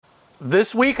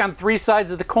This week on Three Sides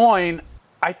of the Coin,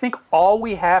 I think all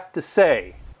we have to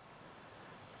say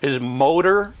is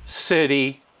Motor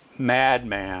City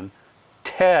Madman,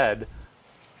 Ted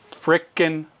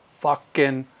frickin'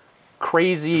 fucking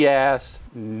crazy ass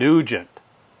Nugent.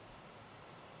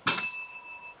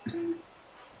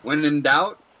 When in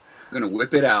doubt, I'm gonna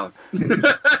whip it out.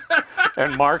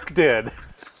 And Mark did.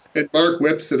 And Mark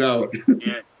whips it out.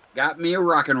 Yeah, got me a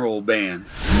rock and roll band.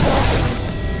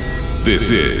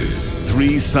 This is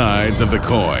Three Sides of the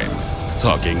Coin,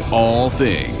 talking all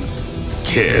things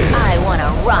Kiss. I want to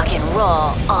rock and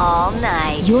roll all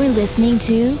night. You're listening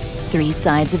to Three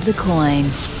Sides of the Coin.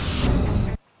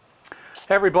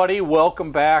 Hey everybody,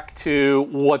 welcome back to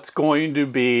what's going to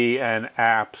be an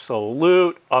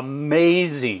absolute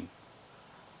amazing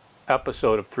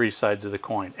episode of Three Sides of the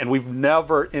Coin. And we've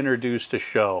never introduced a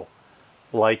show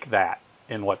like that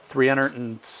in,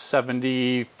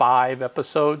 375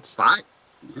 episodes? 5?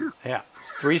 Yeah.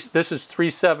 This is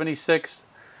 376.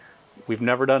 We've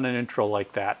never done an intro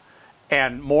like that.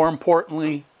 And more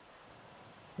importantly,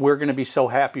 we're going to be so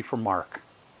happy for Mark.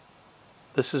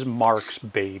 This is Mark's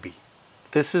baby.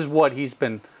 This is what he's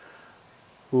been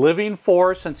living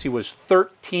for since he was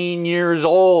 13 years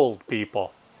old,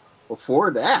 people.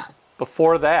 Before that,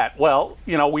 well,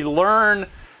 we learn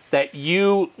that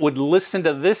you would listen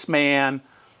to this man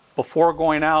before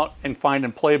going out and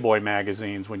finding Playboy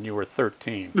magazines when you were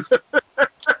 13.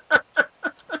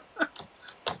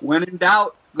 When in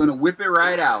doubt, gonna whip it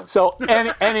right out. So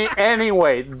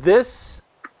anyway, this,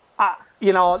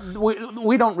 we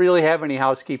don't really have any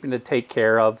housekeeping to take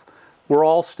care of. We're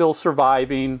all still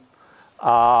surviving.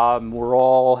 We're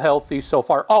all healthy so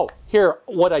far. Oh, here,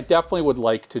 what I definitely would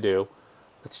like to do,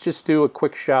 let's just do a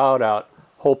quick shout out.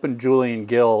 Hoping Julian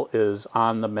Gill is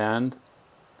on the mend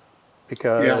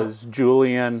because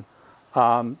Julian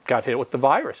got hit with the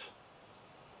virus.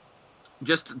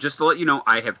 Just to let you know,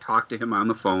 I have talked to him on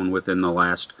the phone within the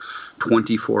last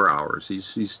 24 hours.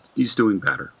 He's doing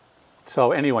better.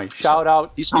 So anyway, shout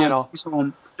out. He's home. He's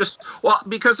home.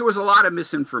 Because there was a lot of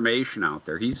misinformation out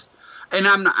there.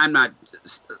 I'm not.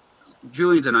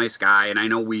 Julian's a nice guy, and I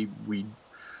know we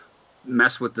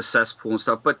mess with the cesspool and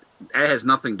stuff, but it has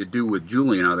nothing to do with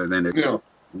Julian other than it's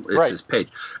his page.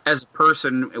 As a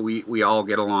person, we all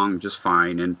get along just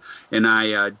fine, and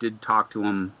I did talk to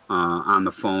him on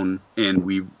the phone, and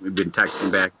we've been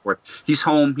texting back and forth. He's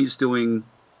home. He's doing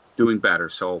better.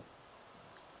 So,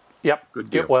 yep,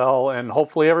 good deal. Get well, and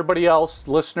hopefully everybody else,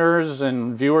 listeners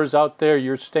and viewers out there,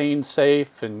 you're staying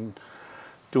safe and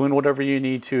doing whatever you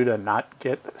need to not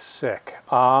get sick.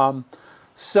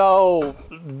 So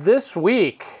this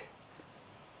week,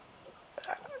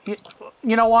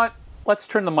 you know what? Let's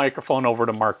turn the microphone over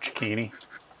to Mark Cicchini.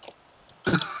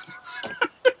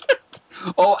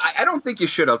 I don't think you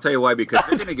should. I'll tell you why, because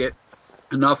you're going to get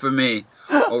enough of me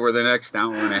over the next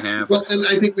hour and a half. Well, and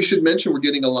I think we should mention we're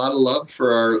getting a lot of love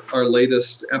for our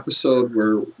latest episode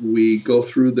where we go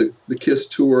through the Kiss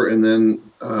tour and then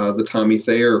the Tommy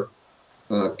Thayer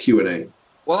Q&A.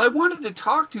 Well, I wanted to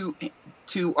talk to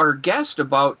our guest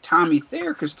about Tommy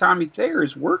Thayer because Tommy Thayer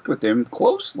has worked with him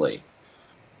closely.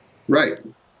 Right.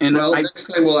 And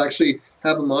next time we'll actually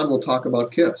have him on. We'll talk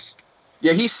about Kiss.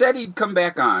 Yeah, he said he'd come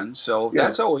back on, so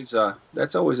that's always a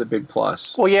big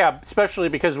plus. Well, yeah, especially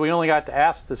because we only got to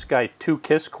ask this guy 2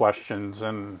 Kiss questions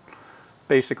in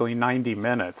basically 90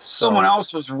 minutes. So. Someone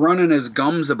else was running his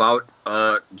gums about.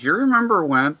 Do you remember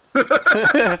when?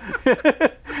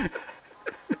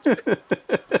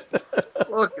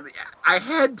 Look, I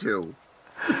had to.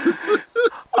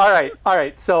 All right.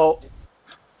 So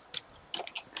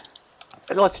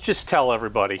let's just tell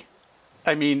everybody.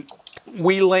 I mean,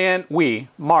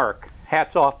 Mark,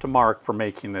 hats off to Mark for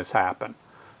making this happen.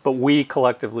 But we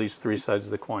collectively is Three Sides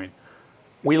of the Coin.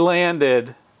 We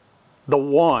landed the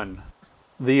one,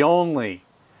 the only,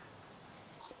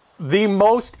 the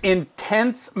most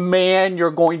intense man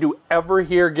you're going to ever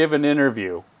hear give an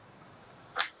interview.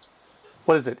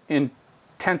 What is it?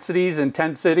 Intensities in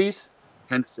 10 cities?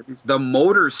 10 cities. The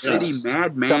Motor City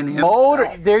Madman himself.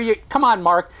 Come on,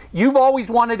 Mark. You've always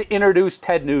wanted to introduce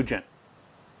Ted Nugent.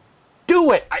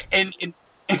 Do it.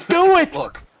 Do it.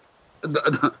 Look,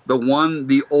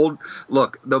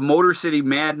 the Motor City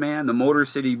Madman, the Motor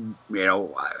City,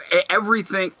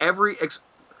 everything,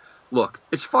 look,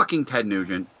 it's fucking Ted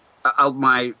Nugent.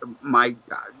 One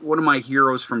of my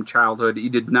heroes from childhood. He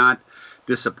did not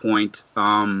disappoint.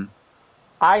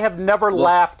 I have never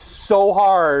laughed so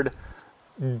hard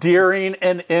during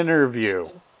an interview.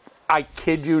 I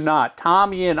kid you not.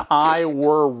 Tommy and I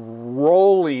were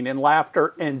rolling in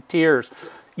laughter and tears.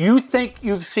 You think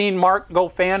you've seen Mark go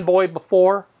fanboy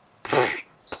before?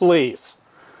 Please.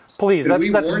 Please, And we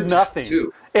that's warned nothing.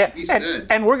 too. Yeah, We said.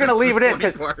 and we're going to leave it in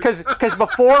because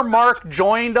before Mark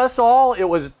joined us all, it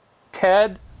was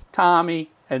Ted, Tommy,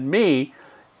 and me,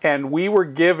 and we were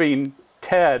giving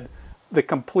Ted the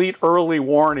complete early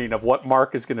warning of what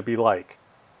Mark is going to be like.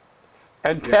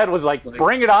 And Ted was like,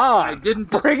 bring it on. I didn't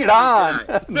bring it on.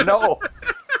 No.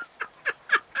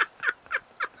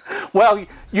 Well,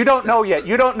 you don't know yet.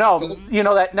 You don't know. You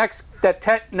know, that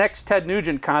next Ted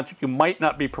Nugent concert, you might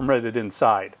not be permitted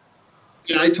inside.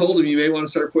 Yeah, I told him you may want to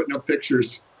start putting up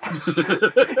pictures.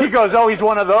 He goes, oh, he's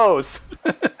one of those.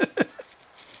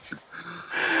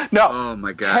 No. Oh,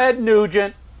 my God. Ted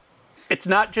Nugent, it's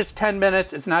not just 10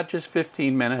 minutes. It's not just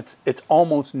 15 minutes. It's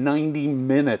almost 90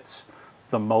 minutes,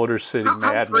 the Motor City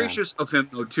Madman. How gracious of him,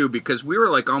 though, too, because we were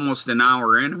like almost an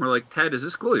hour in, and we're like, Ted, is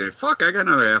this cool? You're like, fuck, I got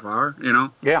another half hour, you know?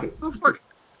 Yeah. Oh, fuck.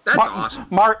 That's awesome.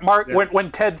 Mark, yeah.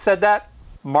 when Ted said that,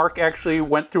 Mark actually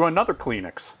went through another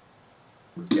Kleenex.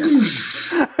 Yeah.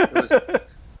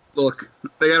 Look,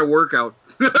 they got a workout.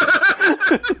 By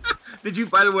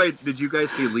the way, did you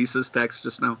guys see Lisa's text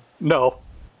just now? No.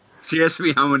 She asked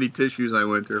me how many tissues I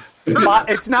went through.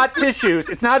 It's not tissues.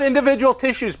 It's not individual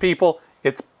tissues, people.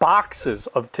 It's boxes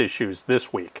of tissues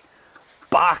this week.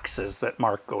 Boxes that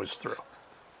Mark goes through.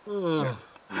 All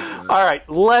right,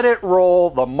 let it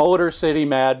roll. The Motor City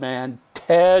Madman,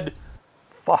 Ted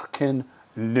fucking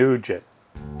Nugent.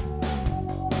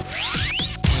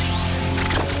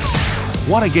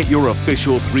 Want to get your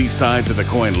official 3 Sides of the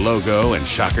Coin logo and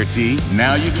shocker tee?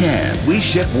 Now you can. We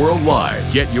ship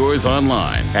worldwide. Get yours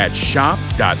online at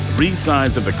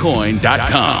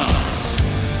shop.3sidesofthecoin.com.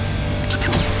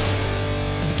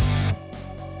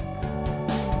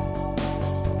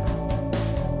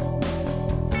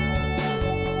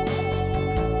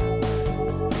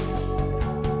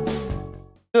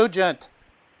 Nugent.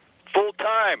 Full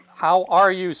time. How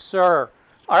are you, sir?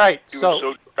 All right,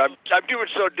 I'm doing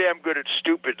so damn good at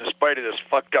stupid in spite of this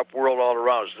fucked up world all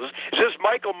around us. Is this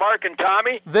Michael, Mark, and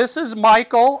Tommy? This is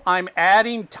Michael. I'm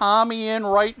adding Tommy in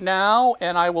right now,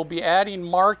 and I will be adding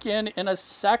Mark in a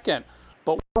second.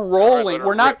 But we're rolling.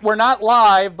 We're not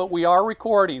live, but we are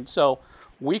recording, so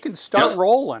we can start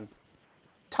rolling.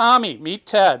 Tommy, meet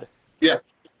Ted. Yeah.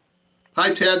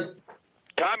 Hi, Ted.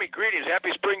 Tommy, greetings.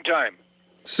 Happy springtime.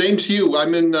 Same to you.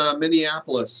 I'm in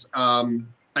Minneapolis.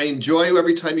 I enjoy you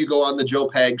every time you go on the Joe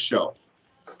Pag show.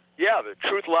 Yeah, the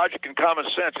truth, logic, and common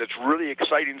sense. It's really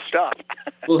exciting stuff.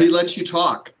 Well, he lets you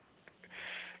talk.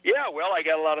 Yeah, well, I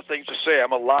got a lot of things to say.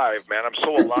 I'm alive, man. I'm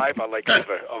so alive, I like have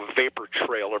a vapor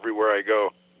trail everywhere I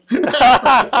go.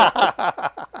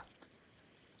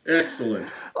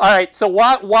 Excellent. All right, so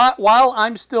while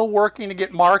I'm still working to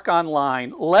get Mark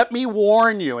online, let me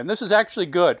warn you, and this is actually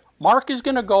good. Mark is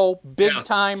going to go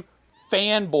big-time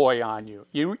fanboy on you.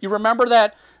 You remember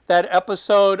that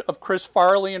episode of Chris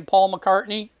Farley and Paul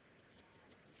McCartney?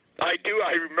 I do.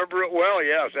 I remember it well,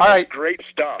 yes. All right. Great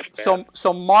stuff, man.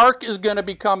 So Mark is going to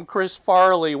become Chris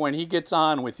Farley when he gets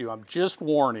on with you. I'm just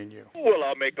warning you. Well,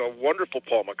 I'll make a wonderful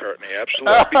Paul McCartney.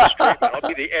 Absolutely. I'll be the straight man. I'll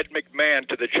be the Ed McMahon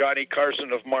to the Johnny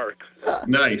Carson of Mark.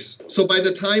 Nice. So by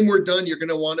the time we're done, you're going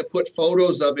to want to put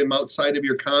photos of him outside of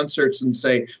your concerts and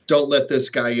say, don't let this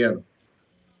guy in.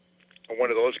 I'm one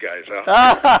of those guys,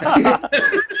 huh?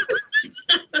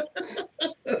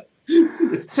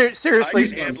 Seriously, I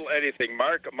can handle anything.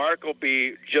 Mark will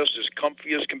be just as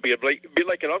comfy as can be. Be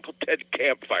like an Uncle Ted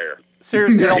campfire.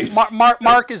 Seriously, nice.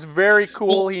 Mark is very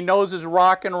cool. He knows his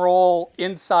rock and roll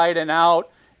inside and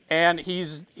out, and he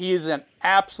is an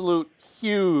absolute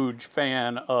huge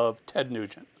fan of Ted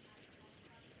Nugent.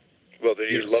 Well, then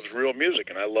he loves real music,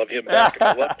 and I love him back. And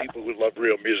I love people who love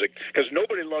real music, because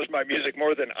nobody loves my music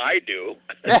more than I do.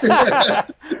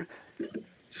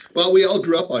 Well, we all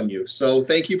grew up on you, so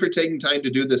thank you for taking time to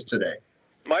do this today.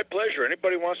 My pleasure.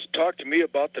 Anybody wants to talk to me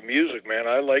about the music, man,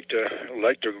 I like to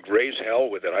raise hell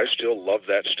with it. I still love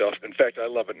that stuff. In fact, I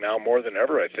love it now more than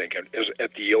ever, I think,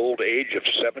 at the old age of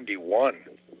 71.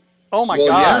 Oh, my God.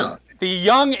 Yeah. The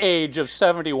young age of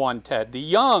 71, Ted. The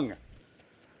young.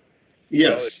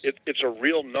 Yes. Well, it's a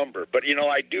real number. But,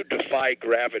 I do defy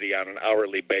gravity on an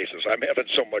hourly basis. I'm having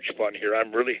so much fun here.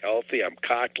 I'm really healthy. I'm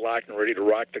cocked, locked, and ready to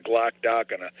rock the Glock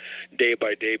Doc on a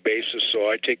day-by-day basis,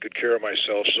 so I take good care of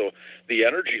myself. So the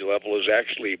energy level is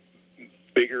actually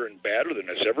bigger and badder than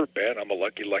it's ever been. I'm a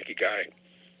lucky, lucky guy.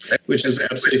 Which is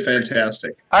absolutely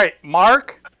fantastic. All right,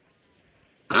 Mark?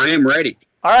 I am ready.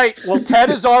 All right, well, Ted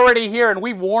is already here, and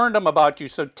we've warned him about you.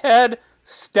 So, Ted...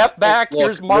 Step back.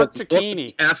 Here's Mark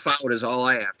Cicchini. F out is all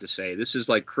I have to say. This is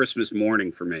like Christmas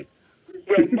morning for me.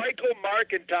 Well, Michael,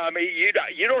 Mark, and Tommy,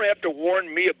 you don't have to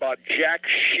warn me about jack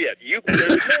shit.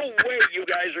 There's no way you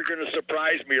guys are going to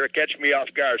surprise me or catch me off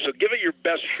guard. So give it your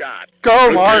best shot.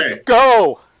 Go, Mark.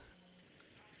 Go.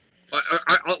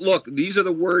 Look, these are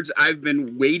the words I've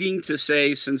been waiting to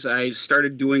say since I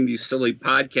started doing these silly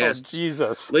podcasts. Oh,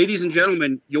 Jesus. Ladies and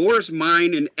gentlemen, yours,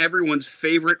 mine, and everyone's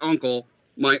favorite uncle,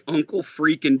 my Uncle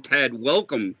Freakin' Ted.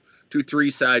 Welcome to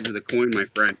Three Sides of the Coin, my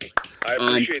friend. I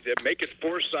appreciate that. Make it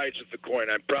four sides of the coin.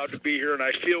 I'm proud to be here, and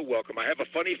I feel welcome. I have a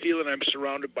funny feeling I'm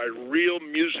surrounded by real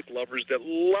music lovers that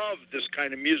love this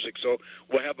kind of music, so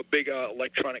we'll have a big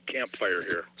electronic campfire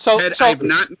here. Ted, I've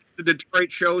not missed the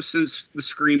Detroit show since the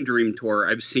Scream Dream tour.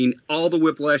 I've seen all the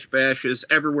Whiplash Bashes,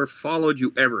 everywhere, followed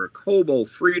you ever. Cobo,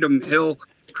 Freedom Hill,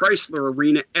 Chrysler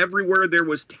Arena, everywhere there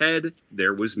was Ted,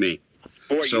 there was me.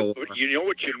 Boy, you know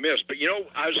what you missed. But,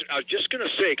 I was just going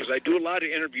to say, because I do a lot of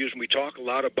interviews and we talk a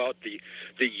lot about the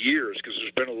years, because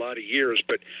there's been a lot of years,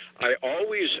 but I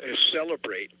always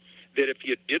celebrate that if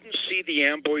you didn't see the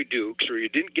Amboy Dukes or you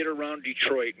didn't get around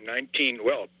Detroit in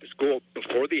let's go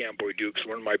before the Amboy Dukes,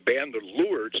 when my band, the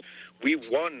Lords, we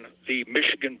won the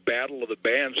Michigan Battle of the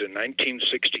Bands in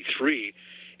 1963,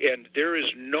 and there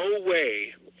is no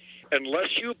way,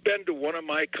 unless you've been to one of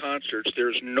my concerts,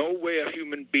 there's no way a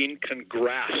human being can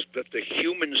grasp that the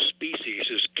human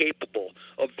species is capable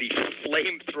of the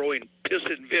flame-throwing piss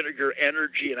and vinegar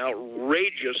energy and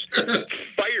outrageous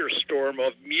firestorm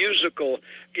of musical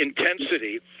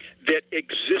intensity that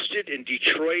existed in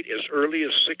Detroit as early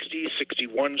as 60,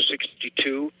 61,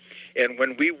 62. And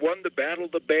when we won the Battle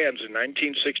of the Bands in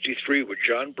 1963 with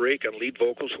John Brake on lead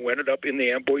vocals, who ended up in the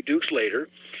Amboy Dukes later,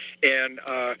 and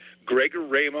Gregor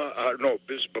Rama,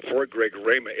 this is before Gregor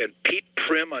Rama, and Pete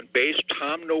Prim on bass,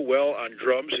 Tom Noel on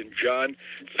drums, and John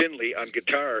Finley on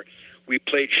guitar. We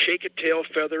played Shake a Tail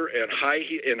Feather and High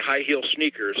Heel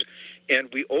Sneakers, and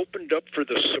we opened up for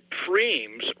the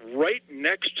Supremes right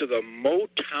next to the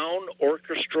Motown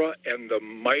Orchestra and the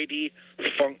Mighty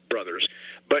Funk Brothers.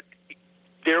 But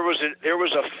there was a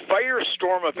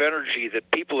firestorm of energy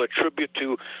that people attribute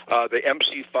to the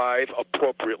MC5,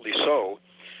 appropriately so.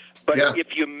 But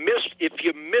if you missed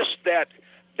that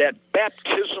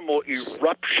baptismal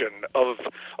eruption of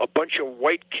a bunch of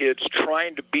white kids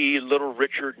trying to be Little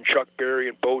Richard and Chuck Berry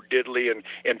and Bo Diddley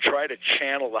and try to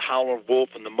channel the Howlin'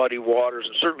 Wolf and the Muddy Waters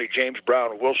and certainly James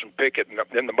Brown and Wilson Pickett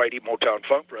and the Mighty Motown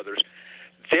Funk Brothers,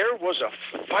 there was a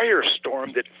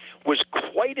firestorm that was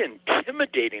quite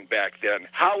intimidating back then.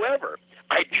 However,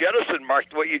 I jettison, Mark,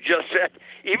 what you just said.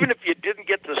 Even if you didn't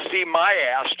get to see my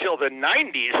ass till the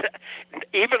 90s,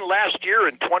 even last year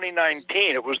in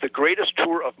 2019, it was the greatest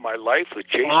tour of my life with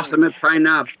Jason. Awesome at Pine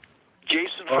Knob.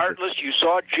 Jason Hartless. You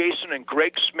saw Jason and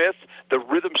Greg Smith, the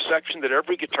rhythm section that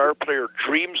every guitar player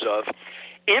dreams of.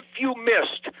 If you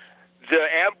missed the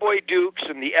Amboy Dukes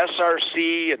and the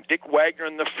SRC and Dick Wagner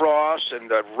and the Frosts and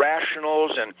the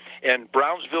Rationals and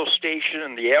Brownsville Station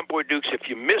and the Amboy Dukes, if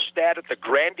you missed that at the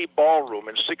Grandy Ballroom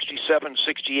in 67,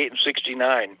 68, and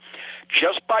 69,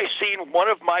 just by seeing one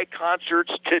of my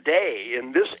concerts today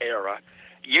in this era,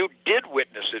 you did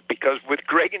witness it, because with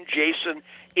Greg and Jason,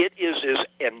 it is as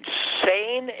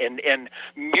insane and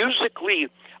musically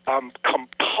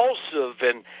compulsive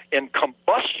and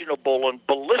combustionable and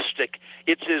ballistic.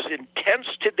 It's as intense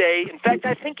today. In fact,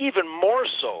 I think even more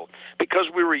so,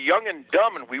 because we were young and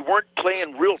dumb and we weren't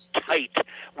playing real tight.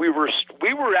 We were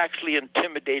actually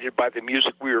intimidated by the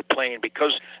music we were playing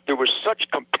because there was such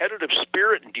competitive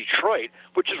spirit in Detroit,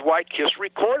 which is why Kiss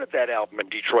recorded that album in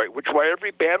Detroit, which is why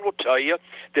every band will tell you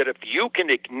that if you can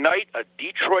ignite a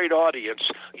Detroit audience,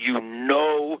 you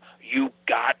know you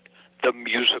got the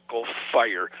musical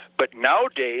fire. But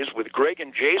nowadays, with Greg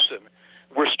and Jason,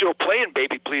 we're still playing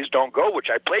Baby Please Don't Go, which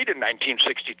I played in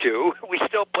 1962. We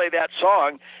still play that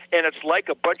song, and it's like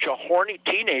a bunch of horny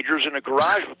teenagers in a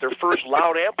garage with their first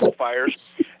loud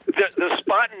amplifiers. The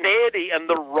spontaneity and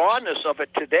the rawness of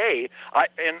it today,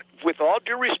 and with all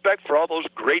due respect for all those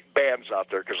great bands out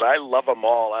there, because I love them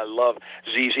all. I love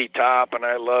ZZ Top, and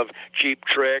I love Cheap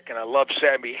Trick, and I love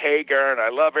Sammy Hagar, and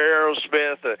I love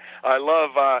Aerosmith. I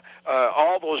love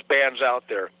all those bands out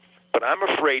there. But I'm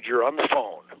afraid you're on the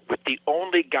phone with the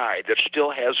only guy that still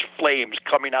has flames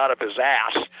coming out of his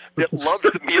ass, that loves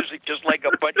the music just like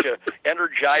a bunch of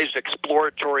energized,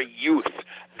 exploratory youth.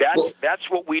 That's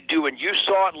what we do. And you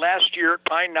saw it last year at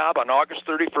Pine Knob on August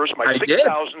 31st, my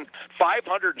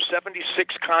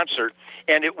 6,576 concert,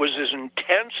 and it was as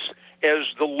intense as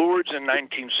the Lourdes in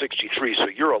 1963. So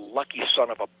you're a lucky son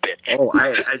of a bitch. Oh,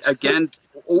 I again,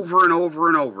 over and over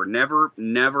and over, never,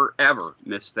 ever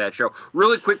missed that show.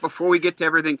 Really quick before we get to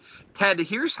everything, Ted,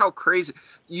 here's how crazy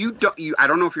I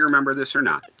don't know if you remember this or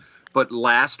not, but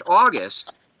last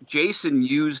August, Jason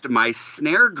used my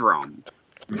snare drum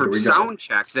for sound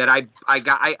check that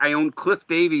I own Cliff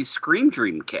Davies' Scream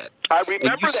Dream kit. I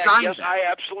remember that. Yes, that. I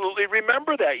absolutely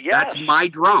remember that. Yes, that's my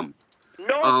drum.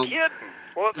 No kidding.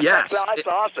 Well, yes, that's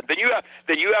awesome. Then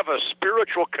you have a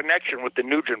spiritual connection with the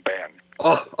Nugent band.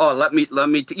 Oh, let me.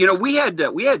 We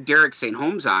had Derek St.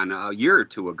 Holmes on a year or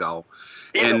two ago.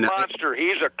 He's a monster.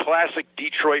 He's a classic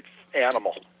Detroit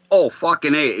animal. Oh,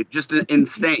 fucking A. Just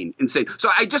insane. So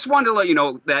I just wanted to let you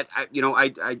know that,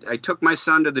 I took my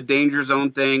son to the Danger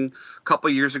Zone thing a couple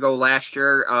of years ago last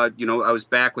year. I was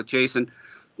back with Jason.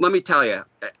 Let me tell you,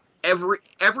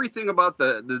 everything about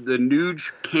the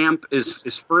Nuge camp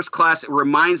is first class. It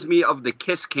reminds me of the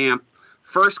Kiss camp,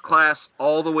 first class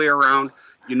all the way around.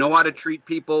 You know how to treat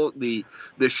people. The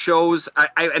shows,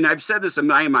 and I've said this,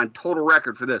 and I am on total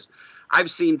record for this. I've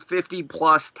seen 50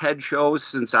 plus TED shows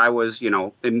since I was, since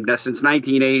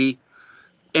 1980,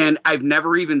 and I've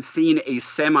never even seen a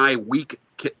semi-weak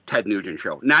Ted Nugent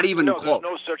show. Not even close. There's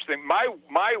no such thing.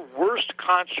 My worst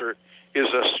concert is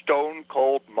a stone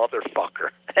cold motherfucker.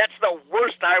 That's the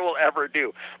worst I will ever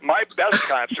do. My best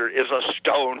concert is a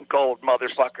stone cold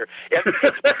motherfucker. And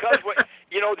it's because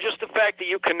just the fact that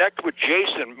you connect with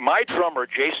Jason, my drummer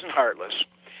Jason Hartless,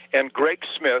 and Greg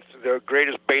Smith, the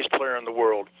greatest bass player in the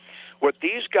world. What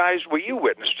these guys, you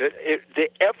witnessed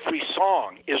it, every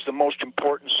song is the most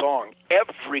important song.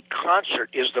 Every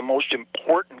concert is the most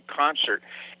important concert.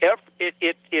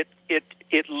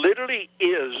 It literally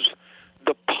is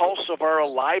the pulse of our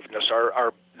aliveness,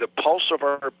 the pulse of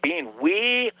our being.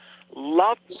 We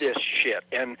love this shit,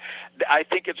 and I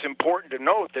think it's important to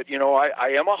note that I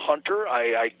am a hunter.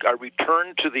 I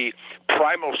return to the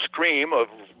primal scream of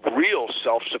real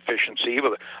self-sufficiency.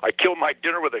 I kill my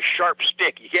dinner with a sharp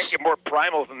stick. You can't get more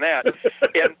primal than that.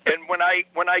 and when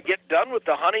I get done with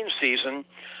the hunting season,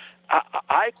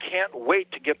 I can't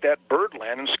wait to get that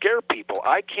birdland and scare people.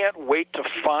 I can't wait to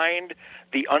find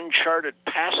the uncharted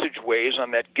passageways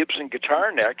on that Gibson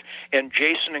guitar neck, and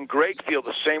Jason and Greg feel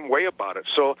the same way about it.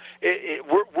 So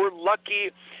we're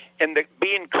lucky, and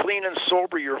being clean and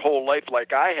sober your whole life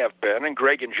like I have been, and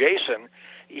Greg and Jason,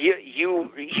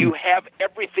 you have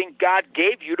everything God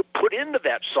gave you to put into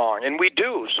that song, and we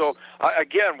do. So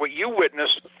again, what you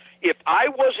witnessed, if I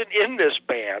wasn't in this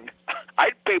band,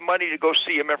 I'd pay money to go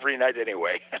see him every night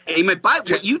anyway. Amen. But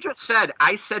what you just said,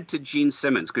 I said to Gene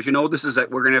Simmons, because this is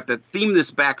we're going to have to theme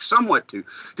this back somewhat to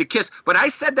Kiss. But I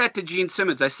said that to Gene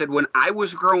Simmons. I said, when I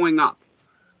was growing up,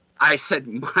 I said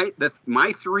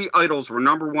my three idols were,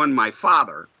 number one, my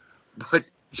father, but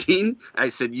Gene, I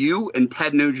said, you and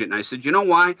Ted Nugent. And I said, you know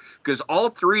why? Because all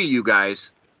three of you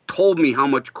guys told me how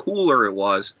much cooler it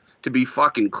was to be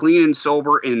fucking clean and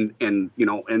sober and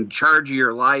in charge of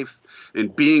your life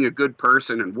and being a good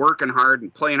person and working hard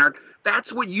and playing hard.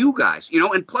 That's what you guys,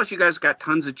 and plus you guys got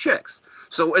tons of chicks.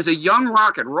 So as a young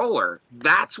rock and roller,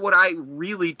 that's what I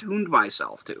really tuned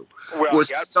myself to,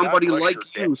 was somebody like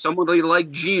you, somebody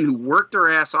like Gene, who worked their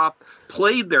ass off,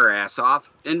 played their ass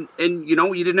off, and you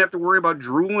didn't have to worry about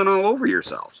drooling all over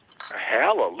yourselves.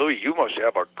 Hallelujah. You must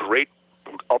have a great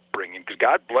upbringing, because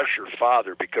God bless your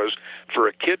father, because for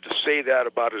a kid to say that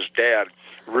about his dad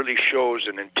really shows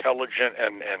an intelligent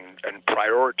and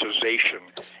prioritization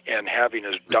and having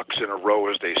his ducks in a row,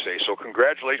 as they say. So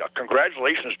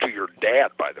congratulations to your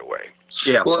dad, by the way.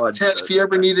 Yeah. Well, Ted, if you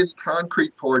ever need any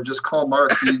concrete poured, just call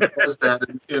Mark. He does that,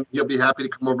 and he'll be happy to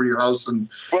come over to your house and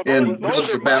build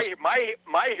your best.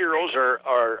 My heroes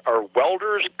are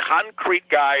welders, concrete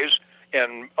guys,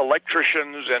 and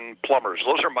electricians and plumbers.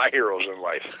 Those are my heroes in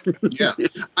life. Yeah.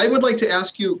 I would like to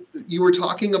ask you, you were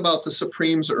talking about the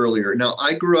Supremes earlier. Now,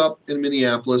 I grew up in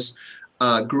Minneapolis,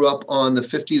 grew up on the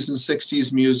 50s and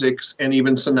 60s music, and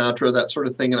even Sinatra, that sort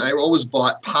of thing. And I always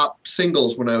bought pop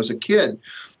singles when I was a kid.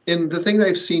 And the thing that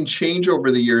I've seen change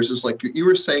over the years is, like you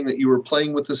were saying, that you were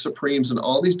playing with the Supremes and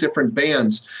all these different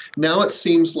bands. Now it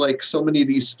seems like so many of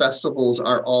these festivals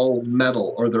are all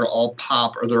metal, or they're all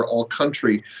pop, or they're all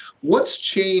country. What's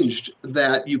changed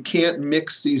that you can't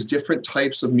mix these different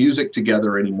types of music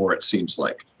together anymore, it seems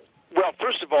like? Well,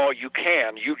 first of all, you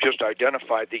can. You just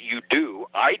identified that you do.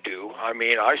 I do. I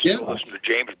mean, I still listen to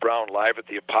James Brown live at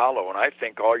the Apollo, and I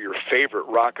think all your favorite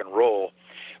rock and roll,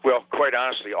 well, quite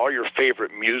honestly, all your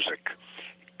favorite music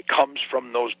comes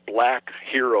from those black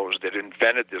heroes that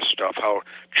invented this stuff. How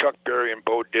Chuck Berry and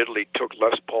Bo Diddley took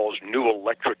Les Paul's new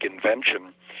electric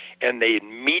invention, and they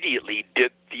immediately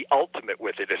did the ultimate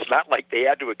with it. It's not like they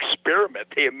had to experiment.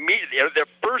 They immediately, the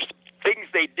first things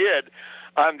they did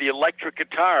on the electric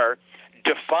guitar,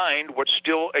 defined what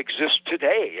still exists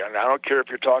today. And I don't care if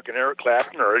you're talking Eric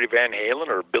Clapton or Eddie Van Halen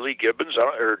or Billy Gibbons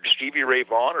or Stevie Ray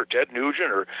Vaughan or Ted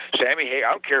Nugent or Sammy Hagar.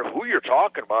 I don't care who you're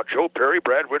talking about, Joe Perry,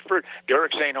 Brad Whitford,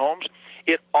 Derek St. Holmes.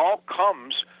 It all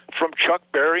comes from Chuck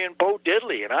Berry and Bo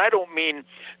Diddley. And I don't mean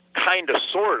kind of,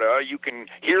 sort of. You can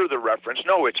hear the reference.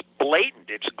 No, it's blatant.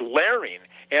 It's glaring.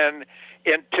 And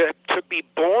to be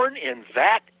born in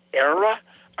that era,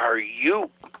 are you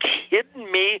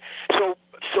kidding me?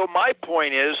 So my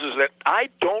point is that I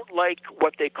don't like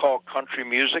what they call country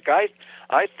music.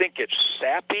 I think it's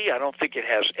sappy. I don't think it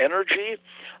has energy.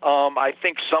 I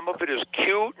think some of it is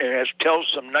cute and it tells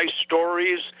some nice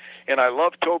stories. And I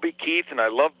love Toby Keith and I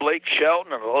love Blake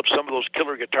Shelton and I love some of those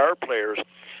killer guitar players.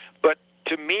 But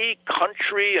to me,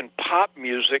 country and pop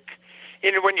music,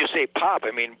 and when you say pop,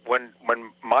 I mean, when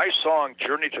my song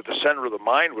Journey to the Center of the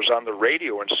Mind was on the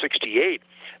radio in '68,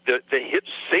 the hit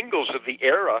singles of the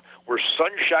era were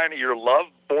Sunshine of Your Love,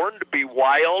 Born to Be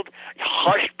Wild,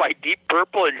 Hush by Deep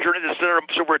Purple, and Journey to the Center.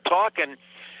 So we're talking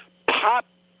pop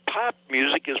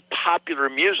music is popular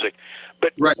music.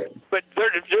 But right. But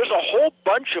there's a whole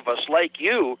bunch of us like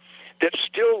you that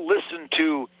still listen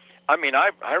to. I mean, I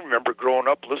remember growing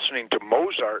up listening to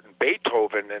Mozart and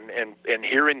Beethoven and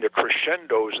hearing the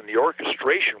crescendos and the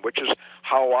orchestration, which is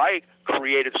how I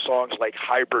created songs like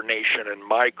Hibernation and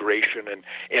Migration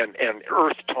and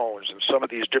Earth Tones and some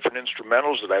of these different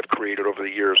instrumentals that I've created over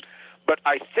the years. But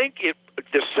I think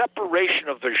the separation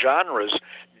of the genres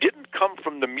didn't come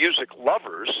from the music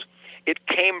lovers. It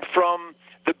came from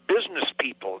the business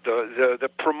people, the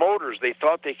promoters. They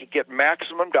thought they could get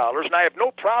maximum dollars, and I have no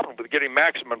problem with getting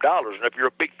maximum dollars. And if you're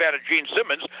a big fan of Gene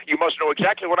Simmons, you must know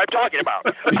exactly what I'm talking about.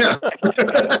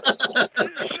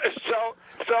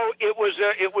 So it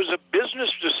was a business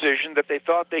decision that they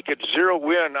thought they could zero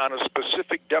in on a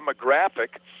specific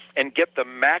demographic and get the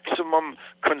maximum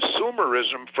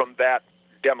consumerism from that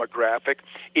demographic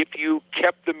if you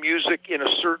kept the music in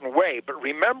a certain way. But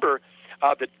remember,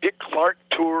 the Dick Clark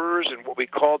tours and what we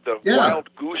called the Wild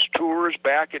Goose tours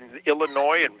back in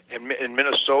Illinois and in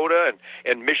Minnesota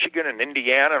and Michigan and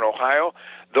Indiana and Ohio,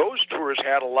 those tours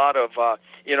had a lot of,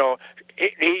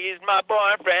 he's my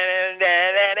boyfriend,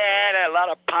 a lot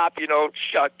of pop,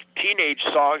 teenage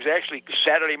songs, actually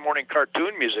Saturday morning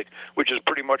cartoon music, which is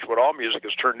pretty much what all music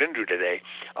has turned into today,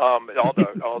 all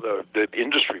the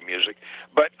industry music.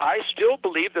 But I still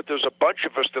believe that there's a bunch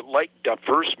of us that like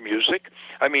diverse music.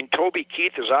 I mean, Toby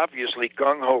Keith is obviously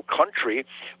gung-ho country,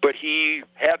 but he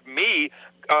had me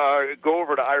go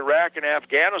over to Iraq and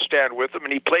Afghanistan with him,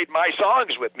 and he played my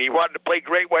songs with me. He wanted to play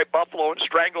Great White Buffalo and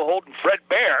Stranglehold and Fred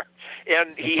Bear,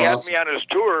 and he had me on his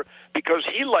tour because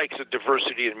he likes a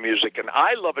diversity in music, and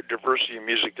I love a diversity in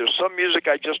music. There's some music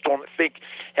I just don't think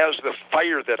has the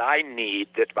fire that I need,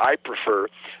 that I prefer,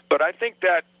 but I think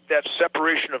that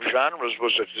separation of genres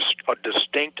was a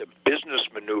distinct business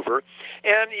maneuver,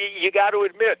 and you got to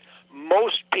admit,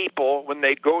 most people, when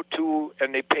they go to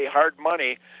and they pay hard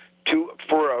money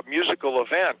for a musical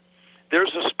event,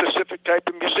 there's a specific type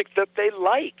of music that they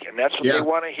like, and that's what they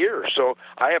want to hear. So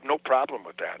I have no problem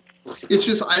with that. It's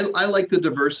just, I like the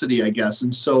diversity, I guess.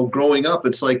 And so growing up,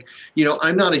 it's like,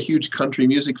 I'm not a huge country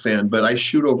music fan, but I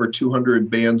shoot over 200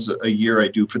 bands a year. I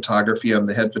do photography. I'm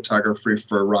the head photographer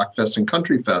for Rockfest and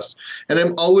Country Fest. And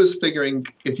I'm always figuring,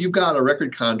 if you've got a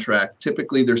record contract,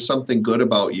 typically there's something good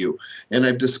about you. And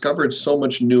I've discovered so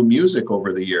much new music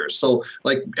over the years. So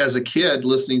like as a kid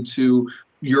listening to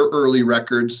your early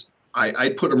records, I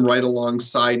put them right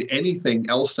alongside anything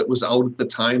else that was out at the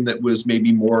time that was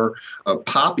maybe more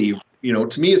poppy.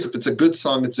 To me, if it's a good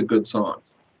song, it's a good song.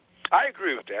 I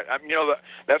agree with that.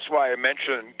 That's why I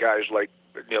mentioned guys like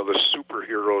the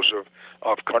superheroes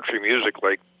of country music,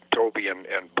 like Toby and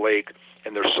Blake,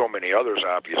 and there's so many others,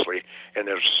 obviously. And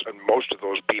most of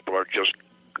those people are just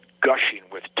gushing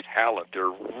with talent.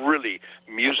 They're really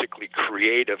musically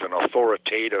creative and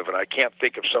authoritative, and I can't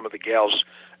think of some of the gals'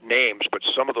 names, but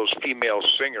some of those female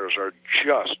singers are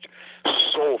just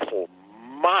soulful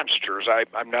monsters.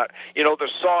 I'm not, the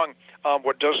song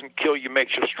 "What Doesn't Kill You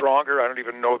Makes You Stronger." I don't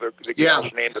even know the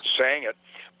gal's name that sang it,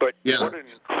 but what an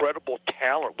incredible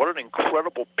talent! What an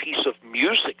incredible piece of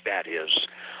music that is.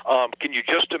 Can you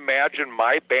just imagine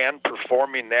my band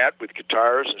performing that with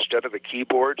guitars instead of the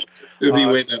keyboards? It would be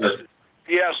way better.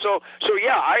 Yeah. So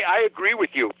I agree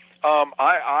with you.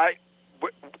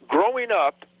 Growing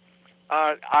up,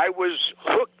 I was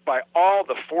hooked by all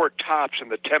the Four Tops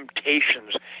and the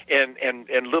Temptations and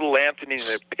Little Anthony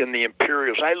and the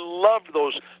Imperials. I loved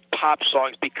those pop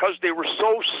songs because they were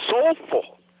so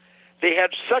soulful. They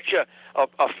had such a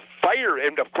fire,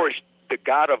 and of course the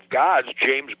God of Gods,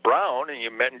 James Brown, and you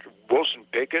mentioned Wilson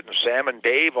Pickett and Sam and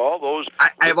Dave, all those.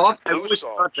 I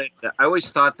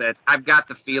always thought that I've got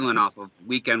the feeling off of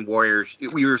Weekend Warriors.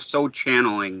 We were so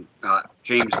channeling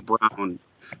James Brown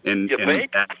in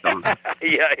that song.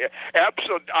 yeah,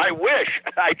 absolutely. I wish.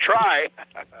 I try.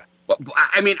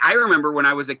 I mean, I remember when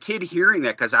I was a kid hearing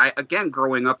that, because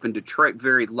growing up in Detroit,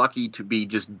 very lucky to be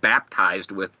just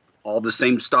baptized with all the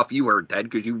same stuff you heard, Ted,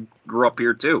 because you grew up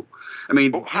here too. I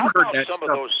mean, how about some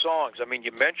of those songs? I mean,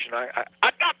 you mentioned I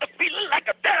got the feeling like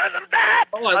a better than that.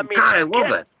 Oh, God, I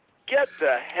love it. Get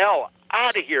the hell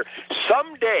out of here.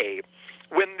 Someday,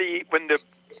 when the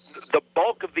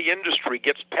bulk of the industry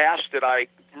gets past that I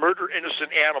murder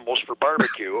innocent animals for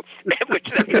barbecue, or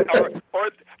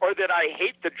that I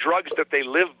hate the drugs that they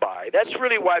live by. That's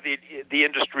really why the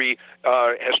industry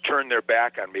has turned their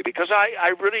back on me, because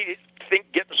I really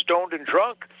think getting stoned and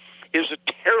drunk is a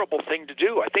terrible thing to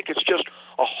do. I think it's just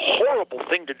a horrible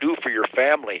thing to do for your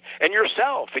family and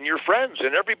yourself and your friends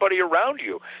and everybody around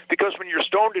you, because when you're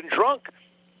stoned and drunk,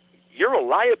 you're a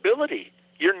liability.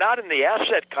 You're not in the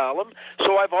asset column,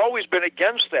 so I've always been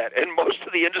against that. And most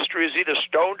of the industry is either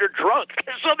stoned or drunk,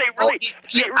 so they really.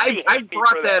 I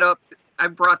brought that up. I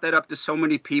brought that up to so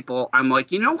many people. I'm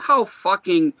like, you know how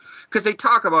fucking, because they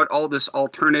talk about all this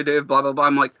alternative, blah blah blah.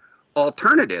 I'm like,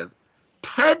 alternative.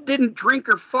 Ted didn't drink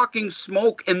or fucking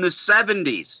smoke in the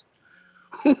 70s.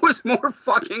 Who was more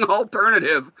fucking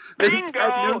alternative than Bingo!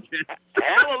 Ted Nugent?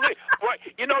 Hallelujah. Well,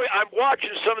 you know, I'm watching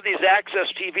some of these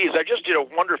Access TVs. I just did a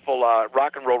wonderful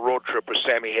rock and roll road trip with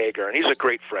Sammy Hagar, and he's a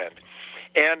great friend.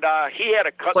 And he had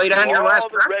to cut Played through on your all last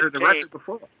the record, red the tape. record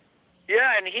before.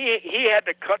 Yeah, and he had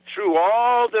to cut through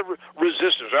all the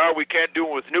resistance. Oh, we can't do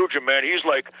it with Nugent, man. He's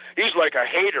like a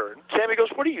hater. And Sammy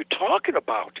goes, "What are you talking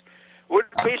about? What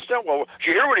based on? Well, did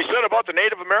you hear what he said about the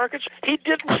Native Americans? He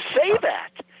didn't say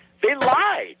that. They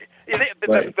lied.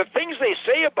 The things they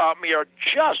say about me are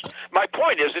just. My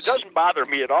point is, it doesn't bother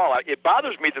me at all. It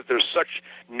bothers me that there's such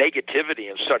negativity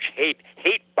and such hate.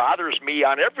 Hate bothers me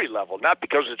on every level, not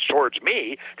because it's towards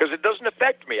me, because it doesn't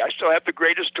affect me. I still have the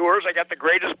greatest tours. I got the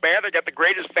greatest band. I got the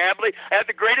greatest family. I have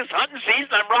the greatest hunting season.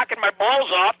 I'm rocking my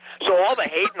balls off. So all the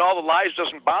hate and all the lies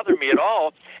doesn't bother me at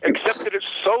all, except that it's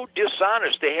so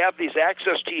dishonest. They have these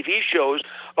Access TV shows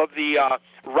of the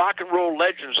rock and roll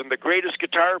legends and the greatest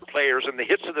guitar players and the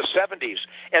hits of the 70s,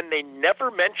 and they never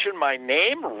mention my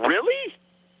name? Really?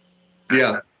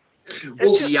 Yeah.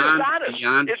 It's beyond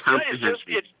comprehension.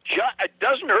 It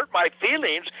doesn't hurt my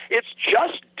feelings. It's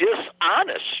just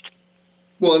dishonest.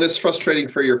 Well, and it's frustrating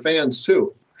for your fans,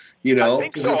 too. You know? I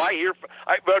think so.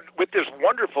 But with this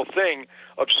wonderful thing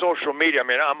of social media, I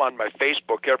mean, I'm on my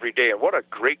Facebook every day, and what a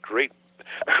great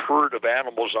herd of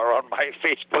animals are on my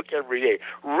Facebook every day.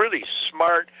 Really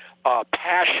smart,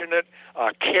 passionate,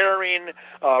 caring,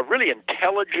 really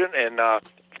intelligent and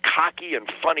cocky and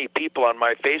funny people on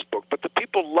my Facebook. But the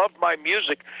people love my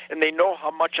music, and they know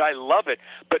how much I love it.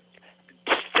 But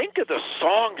think of the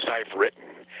songs I've written.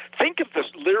 Think of the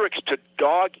lyrics to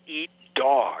Dog Eat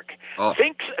Dog. Oh.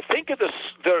 Think of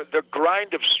the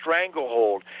grind of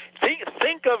Stranglehold.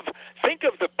 Think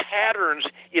of the patterns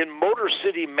in Motor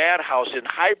City Madhouse, in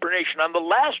Hibernation, on the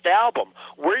last album,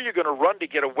 Where You're Going to Run to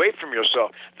Get Away from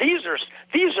Yourself. These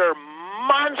are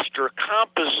monster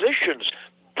compositions,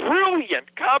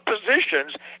 brilliant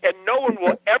compositions, and no one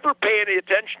will ever pay any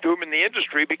attention to them in the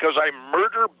industry because I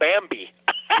murder Bambi.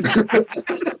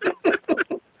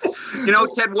 You know,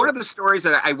 Ted, one of the stories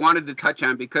that I wanted to touch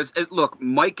on, because look,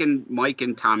 Mike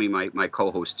and Tommy, my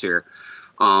co-hosts here,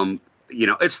 you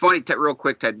know, it's funny, Ted, real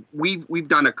quick, Ted, we've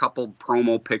done a couple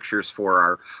promo pictures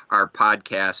for our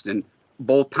podcast, and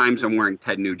both times I'm wearing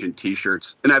Ted Nugent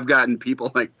t-shirts, and I've gotten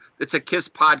people like, it's a KISS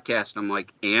podcast. I'm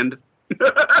like, and?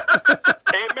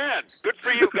 Amen. Good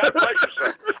for you. God bless you,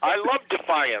 sir. I love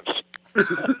defiance.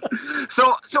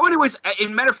 So anyways,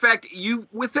 in matter of fact, you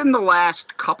within the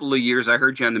last couple of years, I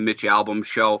heard you on the Mitch Albom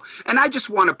show, and I just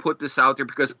want to put this out there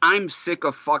because I'm sick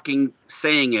of fucking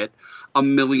saying it a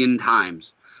million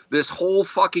times. This whole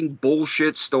fucking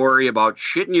bullshit story about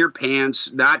shitting your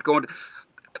pants, not going.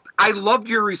 I loved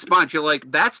your response. You're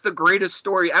like, that's the greatest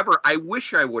story ever. I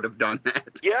wish I would have done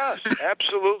that. Yes,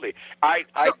 absolutely. I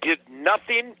did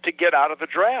nothing to get out of the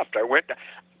draft.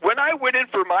 When I went in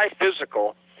for my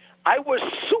physical, I was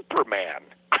Superman.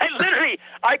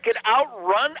 I could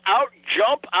outrun,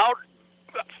 outjump,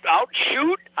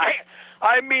 outshoot.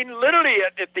 I mean, literally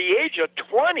at the age of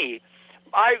 20,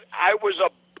 I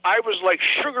was like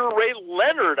Sugar Ray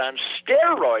Leonard on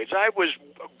steroids. I was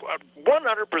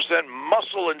 100%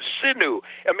 muscle and sinew.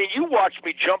 I mean, you watched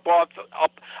me jump up.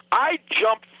 I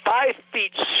jumped 5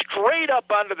 feet straight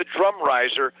up onto the drum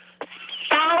riser,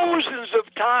 thousands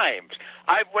of times.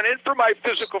 I went in for my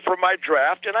physical for my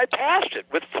draft, and I passed it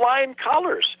with flying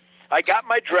colors. I got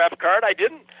my draft card. I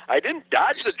didn't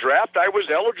dodge the draft. I was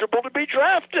eligible to be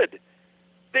drafted.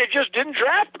 They just didn't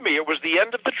draft me. It was the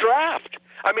end of the draft.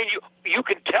 I mean, you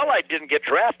can tell I didn't get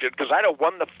drafted because I'd have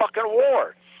won the fucking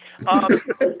war.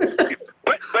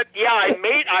 But yeah,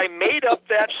 I made up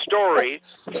that story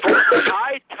for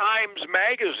High Times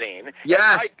magazine.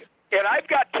 Yes. And I've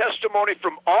got testimony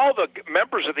from all the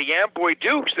members of the Amboy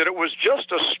Dukes that it was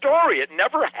just a story. It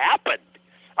never happened.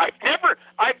 I've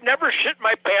never shit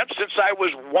my pants since I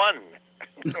was 1.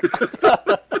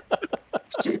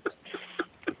 So,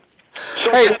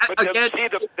 Hey,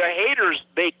 the haters,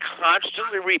 they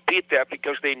constantly repeat that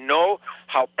because they know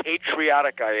how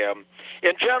patriotic I am.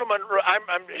 And gentlemen,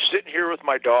 I'm sitting here with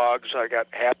my dogs. I got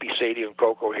Happy, Sadie, and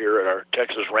Coco here at our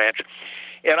Texas ranch.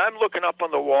 And I'm looking up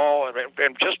on the wall,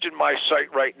 and just in my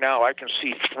sight right now, I can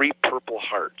see 3 Purple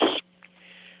Hearts.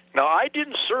 Now, I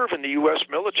didn't serve in the U.S.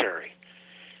 military,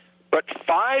 but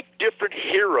 5 different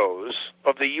heroes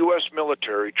of the U.S.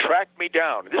 military tracked me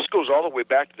down. This goes all the way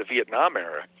back to the Vietnam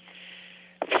era.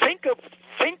 Think of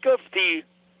the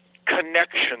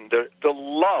connection, the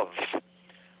love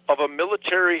of a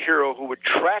military hero who would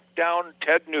track down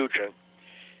Ted Nugent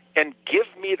and give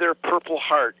me their Purple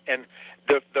Heart. And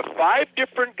the 5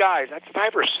 different guys,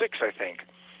 5 or 6, I think,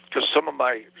 because some of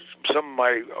my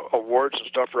awards and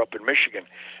stuff are up in Michigan.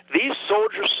 These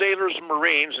soldiers, sailors,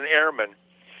 Marines, and airmen,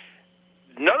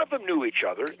 none of them knew each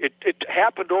other. It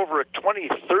happened over a 20,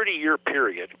 30-year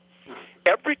period.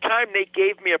 Every time they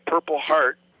gave me a Purple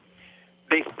Heart,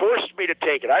 they forced me to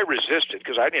take it. I resisted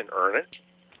because I didn't earn it.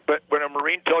 But when a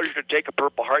Marine tells you to take a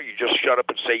Purple Heart, you just shut up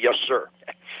and say, yes, sir.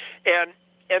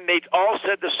 And they all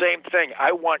said the same thing.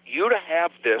 I want you to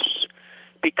have this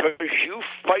because you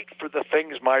fight for the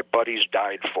things my buddies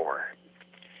died for.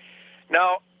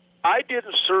 Now, I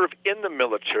didn't serve in the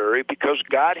military because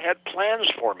God had plans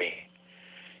for me.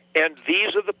 And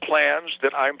these are the plans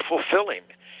that I'm fulfilling.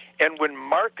 And when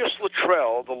Marcus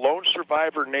Luttrell, the lone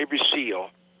survivor Navy SEAL,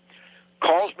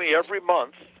 calls me every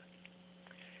month,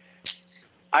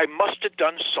 I must have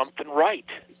done something right.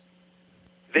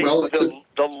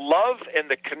 The love and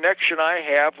the connection I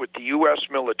have with the U.S.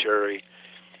 military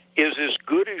is as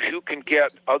good as you can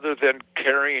get other than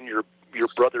carrying your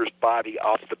brother's body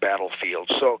off the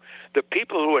battlefield. So the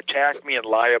people who attack me and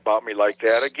lie about me like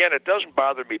that, again, it doesn't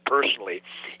bother me personally.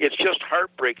 It's just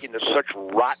heartbreaking that such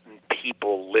rotten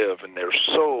people live, and they're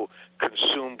so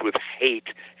consumed with hate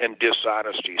and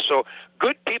dishonesty. So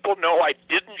good people know I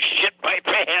didn't shit my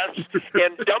pants,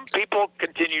 and dumb people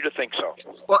continue to think so.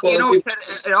 Well,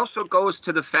 it also goes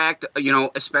to the fact,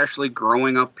 especially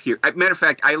growing up here. Matter of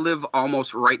fact, I live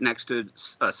almost right next to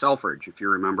Selfridge, if you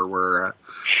remember where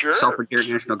sure. Selfridge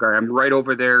National Guard. I'm right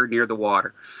over there near the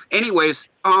water. Anyways,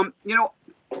 all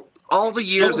the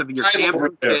years of your camp for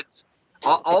kids,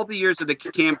 all the years of the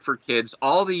camp for kids,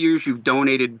 all the years you've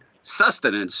donated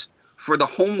sustenance for the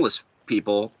homeless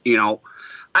people,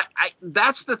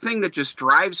 that's the thing that just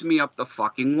drives me up the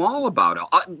fucking wall about it.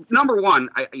 Number one,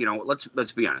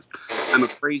 let's be honest. I'm a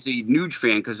crazy Nuge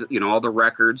fan because, all the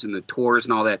records and the tours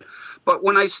and all that. But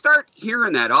when I start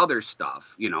hearing that other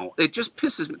stuff, it just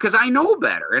pisses me because I know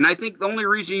better. And I think the only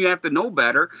reason you have to know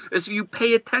better is if you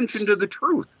pay attention to the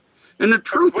truth. And the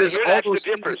truth is all those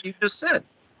things that you just said.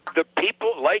 The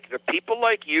people like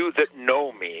you that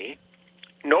know me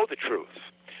know the truth.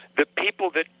 The people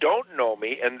that don't know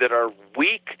me and that are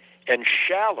weak and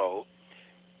shallow,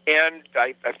 and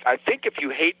I think if you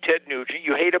hate Ted Nugent,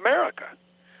 you hate America.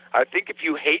 I think if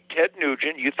you hate Ted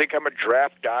Nugent, you think I'm a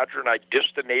draft dodger and I diss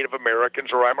the Native Americans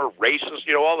or I'm a racist,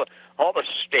 all the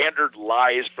standard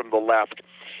lies from the left.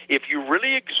 If you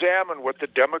really examine what the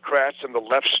Democrats and the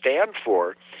left stand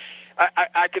for,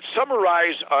 I could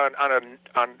summarize on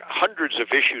hundreds of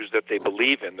issues that they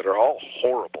believe in that are all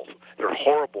horrible. They're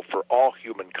horrible for all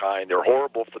humankind. They're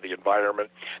horrible for the environment.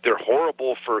 They're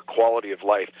horrible for quality of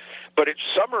life. But it's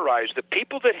summarized. The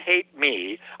people that hate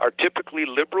me are typically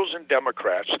liberals and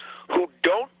Democrats who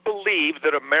don't believe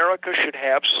that America should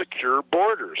have secure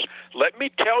borders. Let me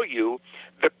tell you,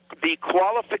 the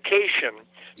qualification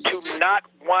to not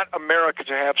want America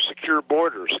to have secure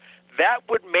borders, that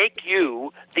would make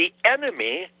you the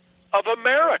enemy of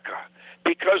America,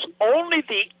 because only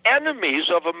the enemies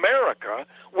of America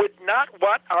would not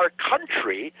want our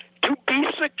country to be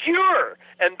secure,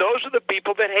 and those are the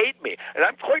people that hate me, and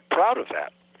I'm quite proud of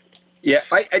that. Yeah,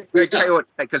 I tell you what,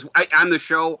 because on the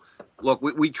show, look,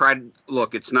 we tried.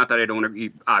 Look, it's not that I don't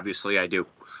agree. Obviously, I do,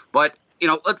 but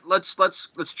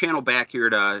let's channel back here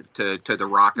to the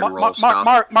rock and roll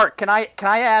stuff. Mark, can I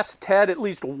ask Ted at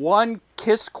least one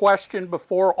Kiss question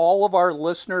before all of our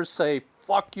listeners say,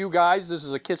 "Fuck you guys, this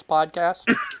is a Kiss podcast"?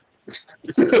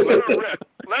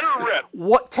 Let her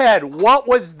rip. Ted, what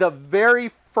was the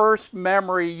very first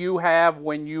memory you have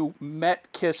when you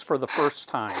met Kiss for the first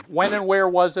time? When and where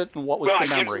was it, and what was the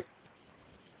memory?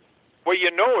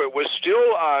 It was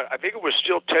still, I think it was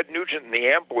still Ted Nugent and the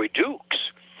Amboy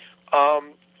Dukes.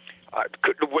 When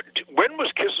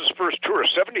was Kiss's first tour?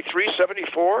 73,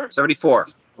 74? 74.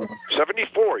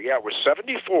 74, yeah, it was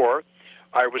 74.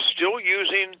 I was still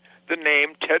using the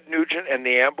name Ted Nugent and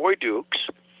the Amboy Dukes,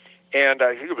 and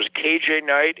I think it was KJ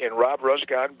Knight and Rob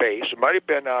Rusga on bass. It might have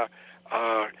been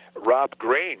Rob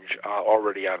Grange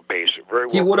already on bass. Very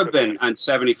well. He would have been on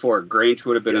 74. Grange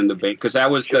would have been in the bass, because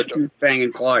that was the Tooth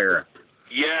Banging Claw era.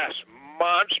 Yes,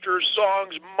 monster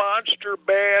songs, monster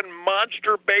band,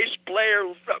 monster bass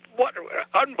player. What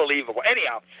unbelievable!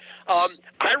 Anyhow,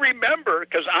 I remember,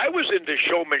 because I was into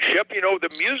showmanship.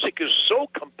 The music is so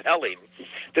compelling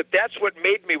that's what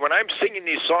made me, when I'm singing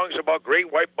these songs about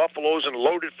great white buffaloes and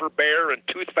loaded for bear and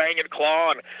tooth fang and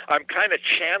claw, and I'm kind of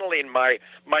channeling my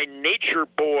nature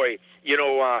boy,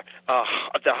 the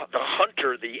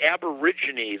hunter, the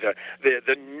aborigine,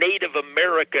 the Native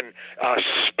American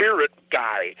spirit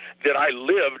guy that I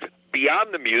lived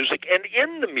beyond the music and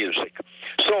in the music.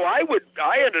 So I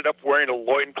ended up wearing a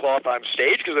loincloth on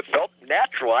stage because it felt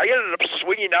natural. I ended up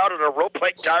swinging out on a rope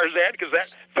like Tarzan because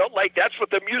that felt like that's what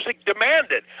the music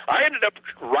demanded. I ended up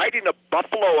riding a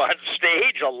buffalo on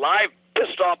stage, a live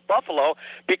pissed off buffalo,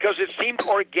 because it seemed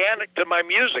organic to my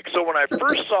music. So when I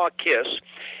first saw Kiss,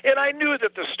 and I knew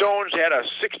that the Stones had a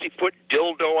 60-foot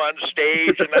dildo on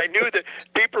stage, and I knew that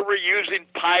people were using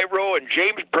pyro, and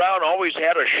James Brown always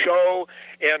had a show,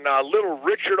 and Little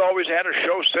Richard always had a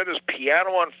show, set his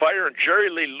piano on fire, and Jerry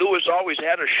Lee Lewis always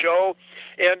had a show,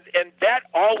 and that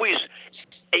always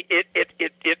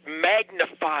it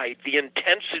magnified the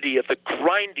intensity of the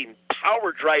grinding,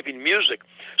 power-driving music.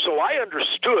 So I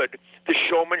understood the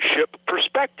showmanship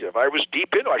perspective. I was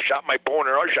deep into it. I shot my bow and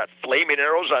arrow, I shot flaming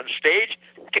arrows on stage.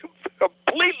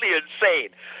 Completely insane.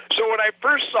 So when I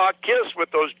first saw Kiss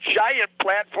with those giant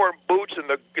platform boots and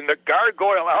the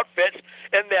gargoyle outfits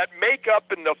and that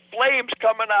makeup and the flames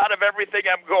coming out of everything,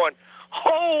 I'm going,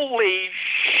 holy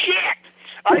shit!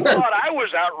 I thought I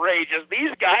was outrageous.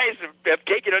 These guys have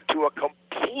taken it to a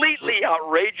completely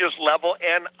outrageous level,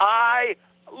 and I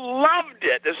loved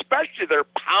it, especially their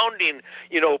pounding,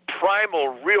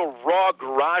 primal, real raw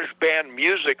garage band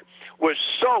music was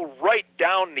so right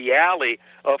down the alley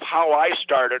of how I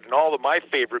started and all of my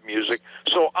favorite music.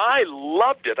 So I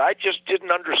loved it. I just didn't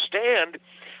understand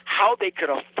how they could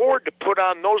afford to put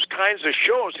on those kinds of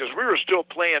shows, because we were still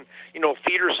playing,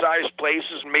 theater-sized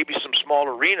places and maybe some small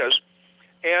arenas.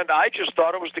 And I just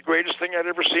thought it was the greatest thing I'd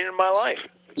ever seen in my life.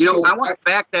 I want to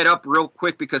back that up real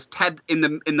quick, because Ted, in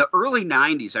the early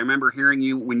 90s, I remember hearing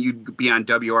you when you'd be on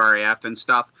WRAF and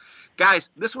stuff. Guys,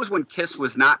 this was when Kiss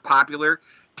was not popular.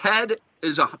 Ted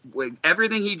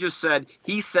everything he just said,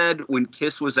 he said when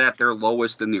Kiss was at their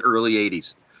lowest in the early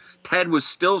 80s. Ted was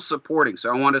still supporting. So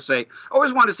I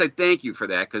always want to say thank you for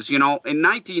that, because, in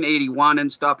 1981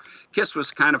 and stuff, Kiss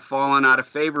was kind of falling out of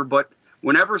favor. But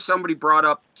whenever somebody brought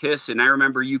up Kiss, and I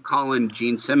remember you calling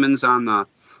Gene Simmons on the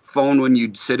phone when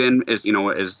you'd sit in as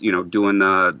doing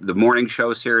the morning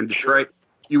shows here in Detroit,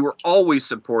 you were always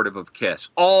supportive of Kiss.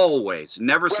 Always.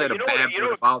 Never said a bad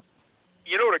word about.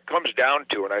 You know what it comes down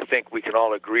to, and I think we can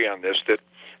all agree on this, that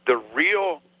the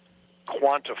real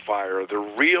quantifier, the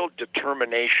real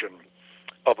determination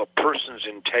of a person's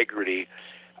integrity,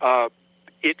 one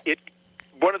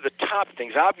of the top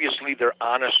things, obviously their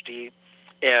honesty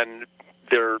and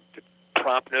their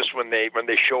promptness when they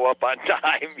show up on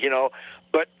time,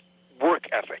 but work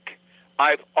ethic.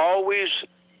 I've always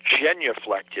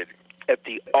genuflected at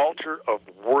the altar of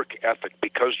work ethic,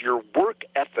 because your work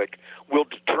ethic will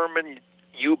determine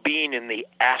you being in the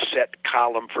asset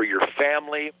column for your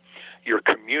family, your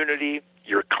community,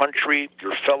 your country,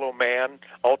 your fellow man,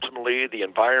 ultimately the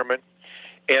environment.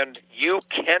 And you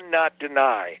cannot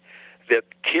deny that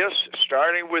Kiss,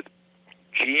 starting with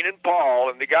Gene and Paul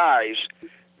and the guys,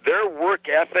 their work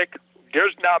ethic,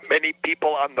 there's not many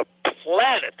people on the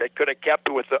planet that could have kept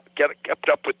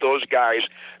up with those guys,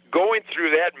 going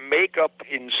through that makeup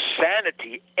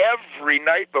insanity every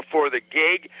night before the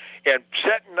gig and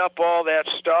setting up all that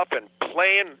stuff and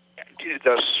playing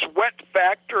the sweat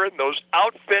factor in those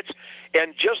outfits,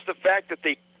 and just the fact that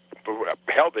they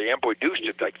hell, they introduced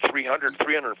it like 300,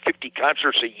 350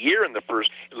 concerts a year in the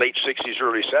late 60s,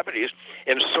 early 70s,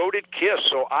 and so did Kiss.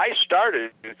 So I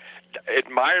started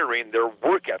admiring their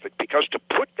work ethic, because to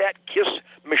put that Kiss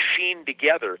machine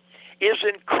together is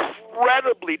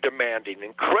incredibly demanding,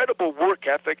 incredible work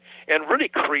ethic, and really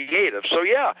creative. So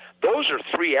yeah, those are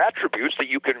three attributes that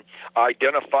you can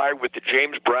identify with the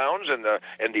James Browns and the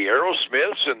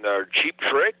Aerosmiths and the Cheap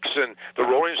Tricks and the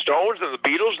Rolling Stones and the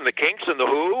Beatles and the Kinks and the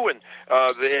Who and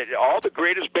all the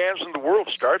greatest bands in the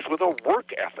world starts with a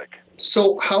work ethic.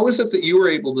 So how is it that you were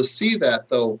able to see that,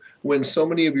 though, when so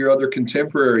many of your other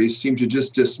contemporaries seem to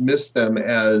just dismiss them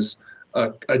as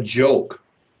a joke?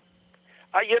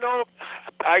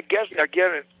 I guess,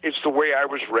 again, it's the way I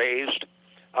was raised.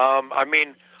 I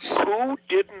mean, who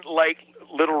didn't like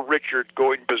Little Richard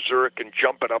going berserk and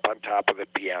jumping up on top of the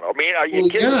piano? I mean, are you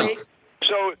kidding me?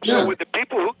 So with the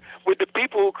people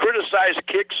who criticize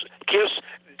Kiss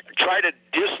try to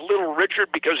diss Little Richard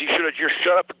because he should have just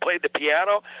shut up and played the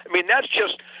piano. I mean,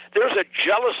 there's a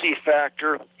jealousy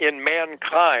factor in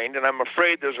mankind, and I'm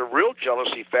afraid there's a real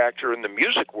jealousy factor in the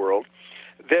music world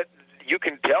that you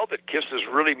can tell that Kiss is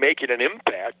really making an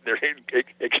impact. They're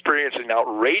experiencing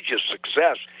outrageous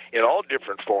success in all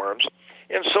different forms.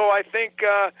 And so I think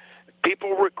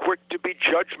people were quick to be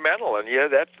judgmental. And yeah,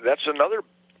 that's another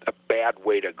bad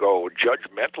way to go.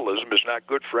 Judgmentalism is not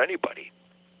good for anybody.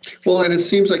 Well, and it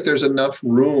seems like there's enough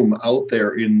room out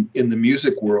there in the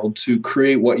music world to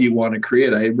create what you want to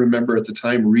create. I remember at the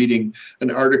time reading an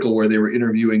article where they were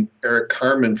interviewing Eric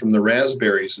Carmen from the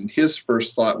Raspberries, and his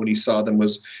first thought when he saw them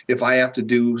was, if I have to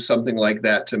do something like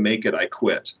that to make it, I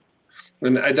quit.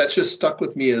 And that just stuck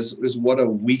with me as what a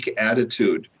weak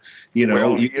attitude.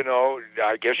 Well,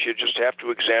 I guess you just have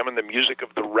to examine the music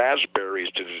of the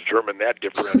Raspberries to determine that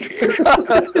differentiation.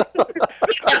 And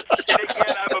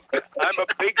again, I'm a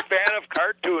big fan of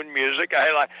cartoon music.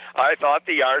 I thought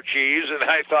the Archies, and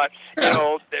I thought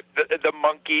the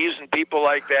Monkees and people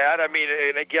like that. I mean,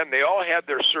 and again, they all had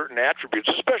their certain attributes,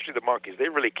 especially the Monkees. They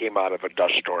really came out of a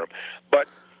dust storm. But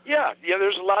yeah,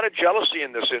 there's a lot of jealousy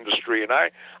in this industry, and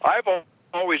I've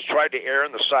always tried to err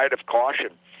on the side of caution.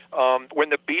 When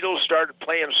the Beatles started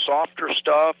playing softer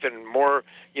stuff and more,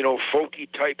 folky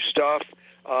type stuff,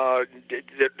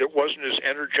 that wasn't as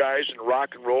energized and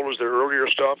rock and roll as their earlier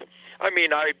stuff. I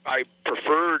mean, I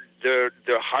preferred the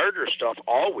harder stuff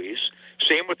always.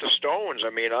 Same with the Stones. I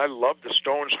mean, I love the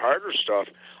Stones' harder stuff,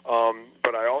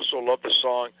 but I also love the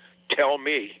song "Tell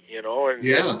Me,"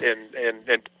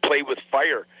 and "Play with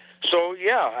Fire." So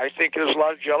yeah, I think there's a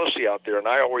lot of jealousy out there, and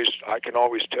I can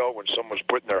always tell when someone's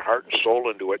putting their heart and soul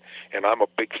into it, and I'm a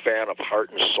big fan of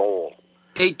heart and soul.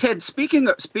 Hey Ted, speaking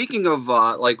of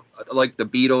like the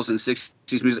Beatles and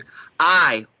 60s music,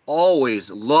 I always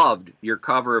loved your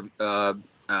cover of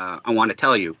I Want to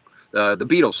Tell You, the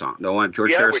Beatles song, the one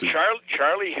George Harrison. Yeah, with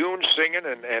Charlie Huhn singing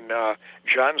and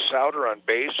John Souter on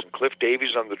bass and Cliff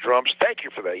Davies on the drums. Thank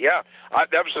you for that. Yeah,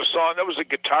 that was a song. That was a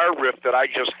guitar riff that I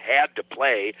just had to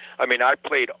play. I mean, I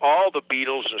played all the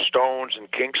Beatles and Stones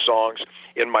and Kinks songs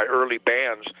in my early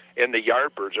bands, and the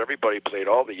Yardbirds. Everybody played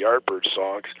all the Yardbirds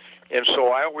songs, and so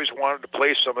I always wanted to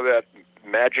play some of that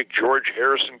magic George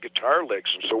Harrison guitar licks,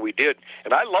 and so we did.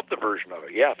 And I love the version of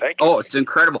it. Yeah, thank you. Oh, it's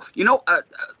incredible.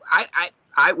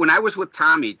 I when I was with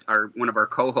Tommy, one of our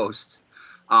co-hosts,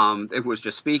 it was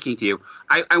just speaking to you.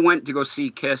 I went to go see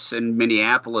Kiss in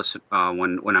Minneapolis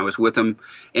when I was with him,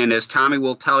 and as Tommy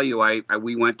will tell you,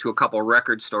 we went to a couple of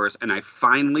record stores, and I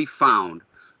finally found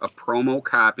a promo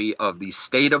copy of the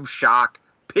State of Shock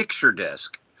picture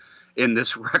disc in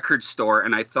this record store,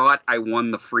 and I thought I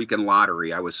won the freaking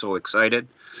lottery. I was so excited.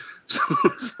 So.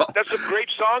 That's some great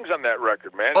songs on that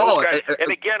record, man.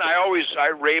 And again,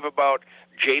 I rave about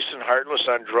Jason Hartless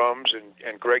on drums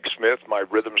and Greg Smith, my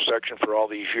rhythm section for all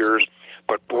these years.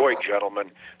 But boy,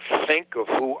 gentlemen, think of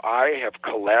who I have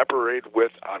collaborated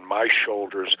with on my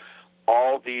shoulders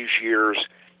all these years.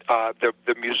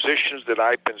 The musicians that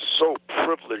I've been so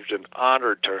privileged and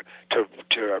honored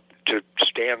to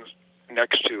stand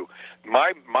next to.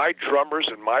 My drummers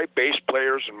and my bass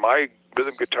players and my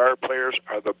rhythm guitar players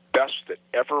are the best that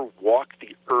ever walked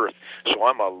the earth. So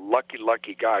I'm a lucky,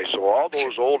 lucky guy. So all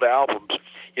those old albums,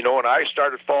 and I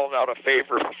started falling out of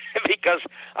favor because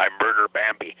I murder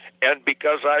Bambi, and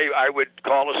because I would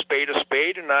call a spade,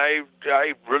 and I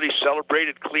really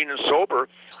celebrated clean and sober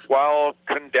while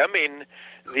condemning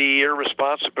the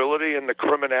irresponsibility and the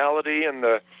criminality and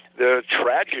the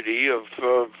tragedy of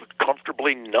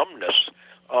comfortably numbness.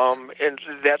 And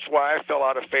that's why I fell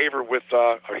out of favor with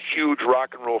a huge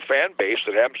rock and roll fan base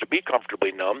that happens to be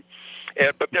comfortably numb.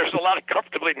 But there's a lot of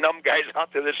comfortably numb guys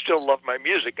out there that still love my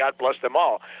music. God bless them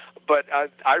all. but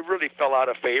I really fell out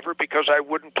of favor because I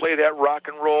wouldn't play that rock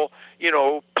and roll,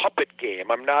 puppet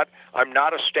game. I'm not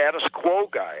a status quo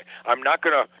guy. I'm not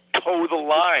going to toe the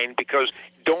line because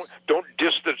don't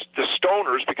diss the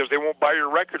stoners because they won't buy your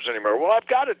records anymore. Well, I've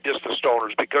got to diss the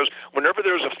stoners because whenever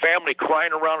there's a family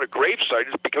crying around a gravesite,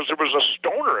 it's because there was a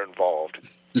stoner involved.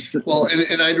 Well,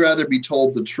 and I'd rather be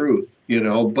told the truth,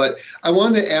 But I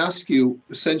wanted to ask you,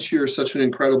 since you're such an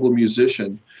incredible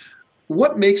musician,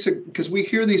 what makes it, because we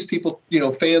hear these people,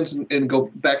 fans and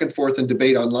go back and forth and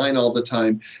debate online all the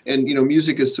time, and,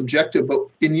 music is subjective, but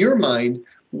in your mind,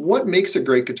 what makes a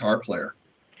great guitar player?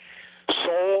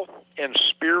 Soul and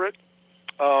spirit.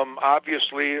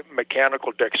 Obviously,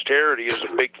 mechanical dexterity is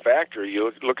a big factor.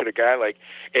 You look at a guy like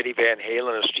Eddie Van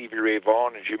Halen and Stevie Ray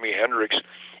Vaughan and Jimi Hendrix,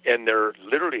 and they're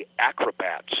literally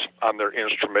acrobats on their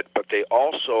instrument, but they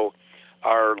also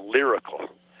are lyrical.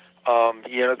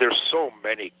 There's so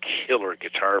many killer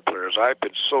guitar players. I've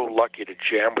been so lucky to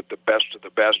jam with the best of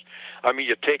the best. I mean,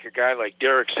 you take a guy like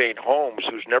Derek St. Holmes,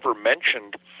 who's never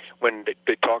mentioned when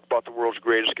they talk about the world's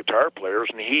greatest guitar players,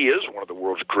 and he is one of the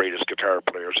world's greatest guitar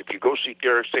players. If you go see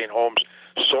Derek St. Holmes'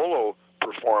 solo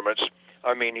performance,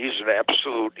 I mean, he's in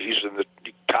the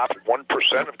top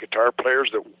 1% of guitar players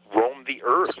that roam the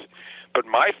earth. But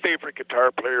my favorite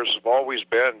guitar players have always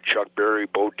been Chuck Berry,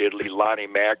 Bo Diddley, Lonnie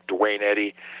Mack, Duane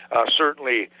Eddy,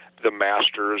 certainly the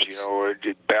masters,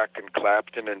 Beck and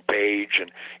Clapton and Page,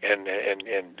 and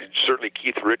certainly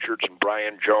Keith Richards and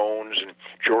Brian Jones and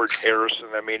George Harrison.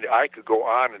 I mean, I could go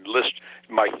on and list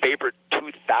my favorite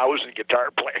 2,000 guitar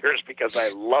players because I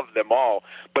love them all.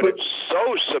 But it's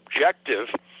so subjective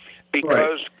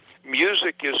because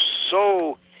music is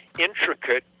so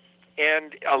intricate,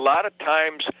 and a lot of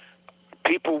times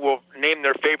people will name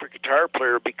their favorite guitar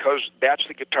player because that's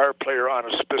the guitar player on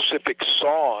a specific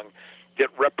song that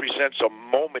represents a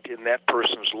moment in that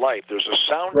person's life. There's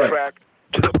a soundtrack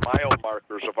to the mile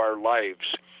markers of our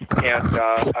lives, and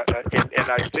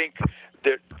I think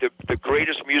that the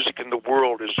greatest music in the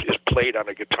world is played on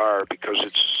a guitar because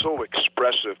it's so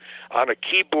expressive. On a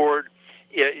keyboard,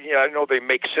 I know they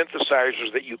make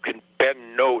synthesizers that you can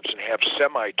bend notes and have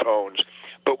semitones,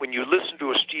 but when you listen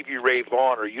to a Stevie Ray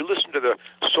Vaughan or you listen to the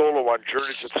solo on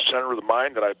Journey to the Center of the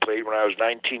Mind that I played when I was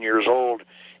 19 years old,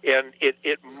 and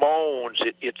it moans,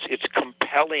 it's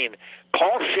compelling.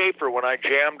 Paul Schaefer, when I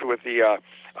jammed with the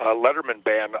Letterman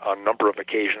band on a number of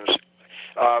occasions,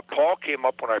 Paul came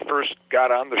up when I first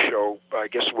got on the show, I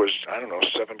guess it was,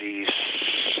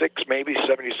 76, maybe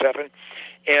 77,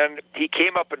 and he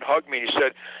came up and hugged me and he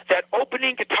said, that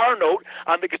opening guitar note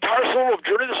on the guitar solo of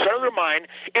Journey to the Center of the Mind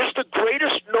is the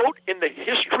greatest note in the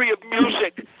history of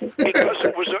music because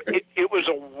it was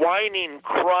a whining,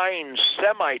 crying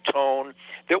semitone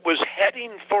that was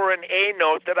heading for an A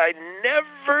note that I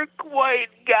never quite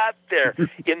got there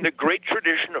in the great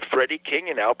tradition of Freddie King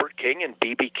and Albert King and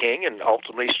B.B. King and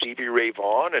ultimately Stevie Ray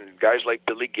Vaughan and guys like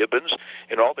Billy Gibbons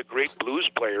and all the great blues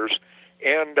players.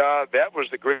 And that was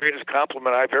the greatest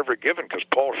compliment I've ever given because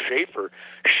Paul Schaefer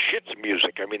shits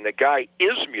music. I mean, the guy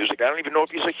is music. I don't even know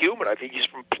if he's a human. I think he's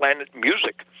from Planet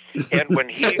Music. And when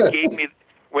he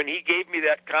gave me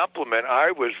that compliment,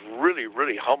 I was really,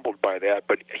 really humbled by that.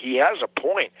 But he has a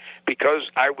point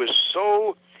because I was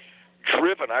so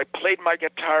driven. I played my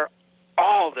guitar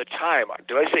all the time.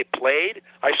 Did I say played?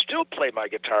 I still play my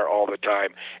guitar all the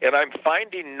time. And I'm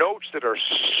finding notes that are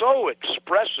so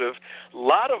expressive. A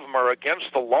lot of them are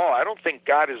against the law. I don't think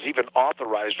God has even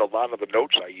authorized a lot of the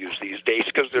notes I use these days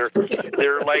because they're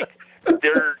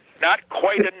not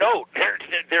quite a note.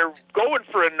 They're going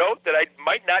for a note that I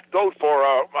might not go for.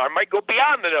 I might go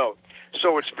beyond the note.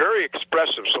 So it's very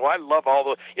expressive. So I love all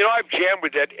the. I've jammed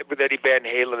with Eddie Van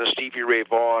Halen and Stevie Ray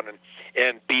Vaughan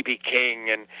and B.B. King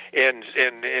and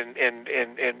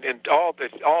all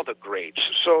the greats.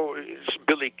 So it's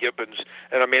Billy Gibbons,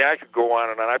 and I mean I could go on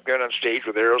and on. I've been on stage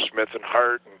with Aerosmith and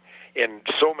Hart and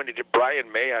so many.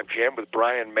 Brian May. I've jammed with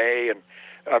Brian May, and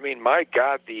I mean my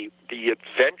God, the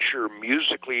adventure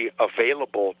musically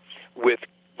available with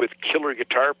killer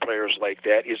guitar players like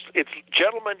that it's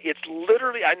gentlemen, it's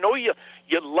literally, I know you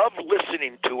love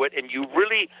listening to it and you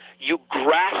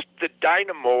grasp the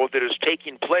dynamo that is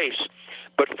taking place,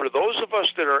 but for those of us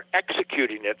that are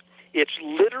executing it, it's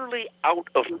literally out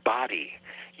of body.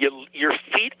 Your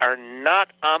feet are not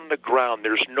on the ground.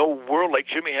 There's no world, like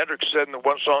Jimi Hendrix said in the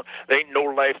one song, there ain't no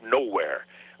life nowhere.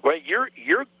 Well,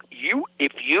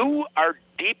 if you are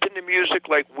deep into music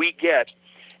like we get,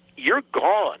 you're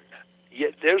gone.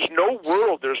 There's no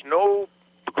world, there's no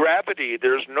gravity,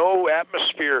 there's no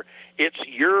atmosphere.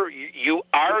 You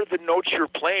are the notes you're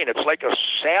playing. It's like a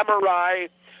samurai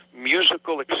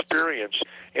musical experience.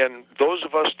 And those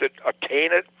of us that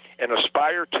attain it and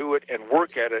aspire to it and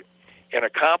work at it and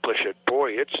accomplish it,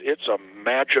 boy, it's a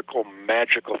magical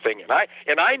thing.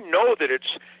 And I know that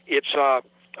it's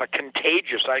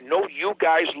contagious. I know you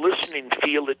guys listening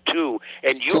feel it too,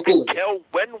 and you can tell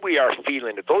when we are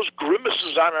feeling it. Those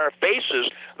grimaces on our faces,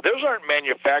 those aren't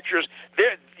manufacturers.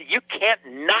 You can't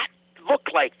not look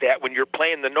like that when you're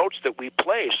playing the notes that we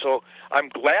play. So I'm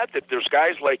glad that there's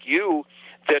guys like you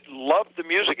that love the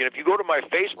music. And if you go to my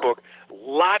Facebook,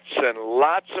 lots and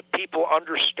lots of people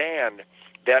understand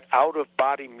that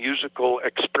out-of-body musical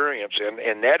experience,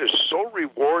 and that is so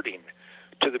rewarding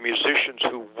to the musicians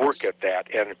who work at that,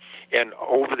 and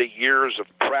over the years of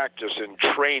practice and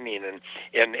training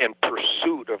and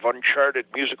pursuit of uncharted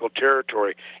musical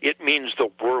territory, it means the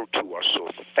world to us. So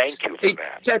thank you for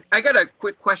that. Ted, I got a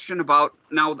quick question about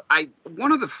now.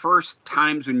 One of the first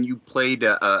times when you played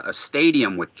a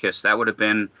stadium with Kiss, that would have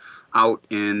been out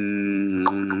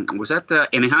in, was that the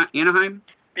Anaheim?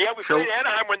 Yeah, we played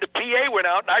Anaheim when the PA went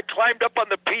out, and I climbed up on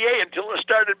the PA until it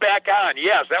started back on.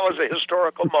 Yes, that was a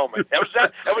historical moment. That was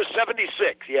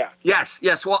 76. Yeah.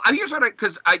 Yes. Well, I'm just wondering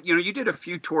because you did a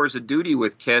few tours of duty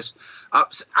with Kiss.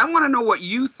 So I want to know what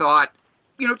you thought,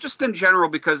 just in general,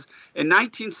 because in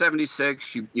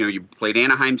 1976 you played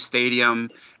Anaheim Stadium,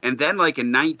 and then like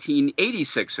in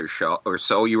 1986 or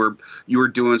so you were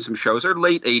doing some shows, or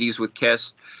late 80s with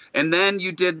Kiss, and then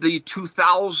you did the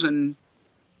 2000,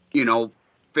 the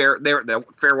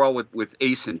farewell with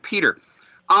Ace and Peter.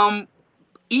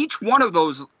 Each one of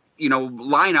those,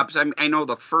 lineups. I know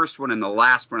the first one and the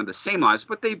last one are the same lineups,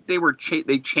 but they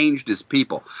changed as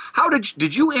people. How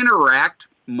did you interact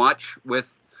much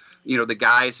with, the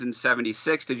guys in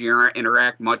 '76? Did you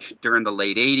interact much during the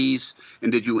late '80s?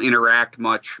 And did you interact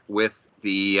much with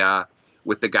the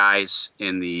guys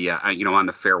in the on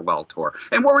the farewell tour?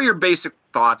 And what were your basic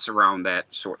thoughts around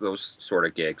those sort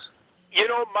of gigs?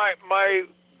 My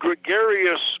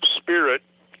gregarious spirit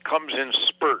comes in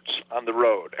spurts on the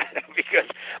road because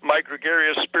my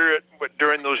gregarious spirit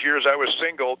during those years I was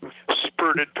single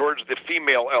spurted towards the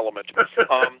female element.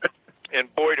 And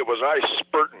boy, was I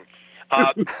spurting.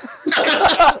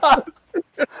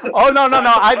 Oh, no.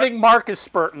 I think Mark is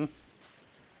spurting.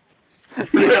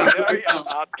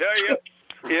 I'll tell you,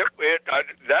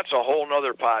 that's a whole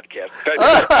nother podcast.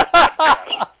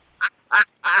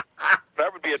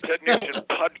 That would be a Ted Nugent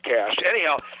podcast.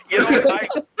 Anyhow,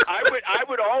 I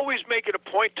would always make it a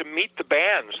point to meet the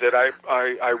bands that I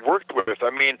worked with. I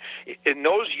mean, in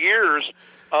those years,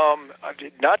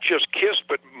 not just Kiss,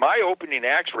 but my opening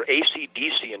acts were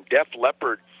AC/DC and Def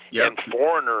Leppard and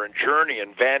Foreigner and Journey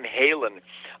and Van Halen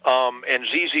and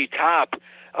ZZ Top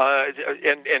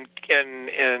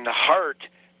and Heart.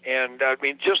 And I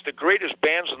mean, just the greatest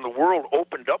bands in the world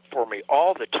opened up for me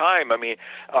all the time. I mean,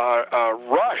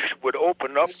 Rush would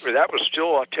open up. That was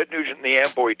still Ted Nugent and the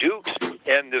Amboy Dukes,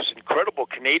 and this incredible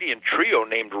Canadian trio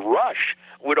named Rush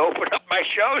would open up my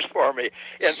shows for me.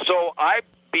 And so,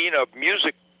 being a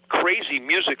crazy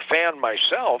music fan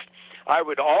myself, I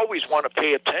would always want to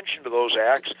pay attention to those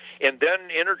acts and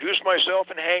then introduce myself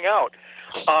and hang out.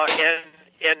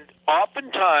 And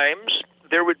oftentimes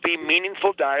there would be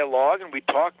meaningful dialogue, and we'd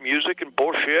talk music and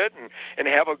bullshit and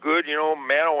have a good,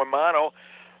 mano a mano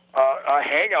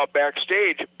hangout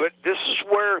backstage. But this is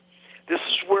where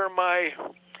my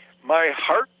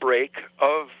heartbreak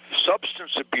of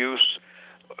substance abuse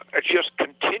just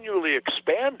continually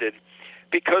expanded,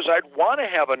 because I'd want to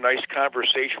have a nice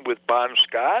conversation with Bon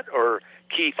Scott or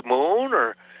Keith Moon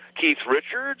or Keith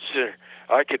Richards.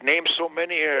 I could name so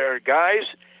many guys.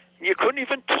 You couldn't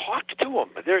even talk to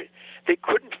them. They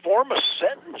couldn't form a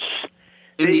sentence.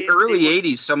 In the early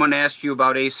 80s, someone asked you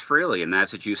about Ace Frehley, and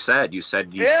that's what you said. You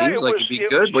said, seems like he'd be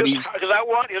good, but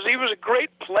because he was a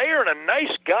great player and a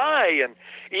nice guy, and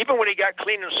even when he got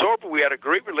clean and sober, we had a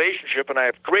great relationship, and I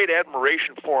have great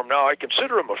admiration for him now. I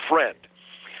consider him a friend.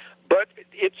 But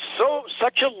it's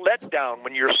such a letdown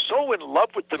when you're so in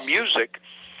love with the music,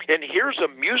 and here's a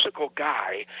musical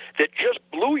guy that just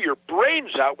blew your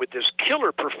brains out with this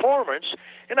killer performance,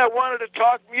 and I wanted to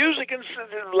talk music, and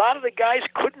a lot of the guys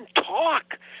couldn't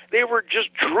talk. They were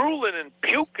just drooling and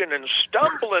puking and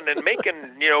stumbling and making,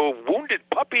 wounded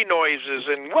puppy noises,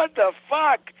 and what the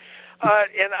fuck? And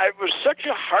it was such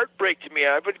a heartbreak to me.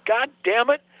 But God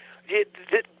damn it,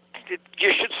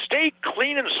 you should stay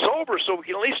clean and sober so we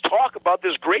can at least talk about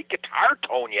this great guitar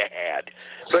tone you had.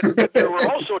 But there were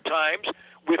also times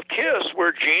with Kiss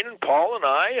where Gene and Paul and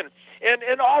I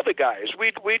and all the guys,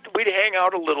 we'd hang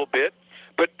out a little bit,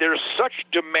 but there's such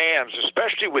demands,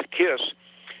 especially with Kiss.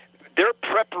 Their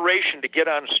preparation to get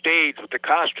on stage with the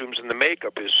costumes and the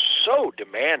makeup is so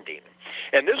demanding.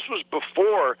 And this was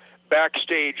before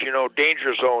backstage,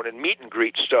 danger zone and meet and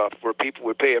greet stuff where people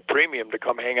would pay a premium to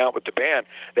come hang out with the band.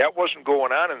 That wasn't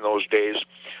going on in those days.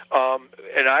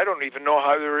 And I don't even know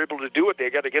how they were able to do it. They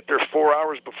got to get there 4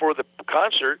 hours before the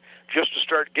concert just to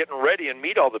start getting ready and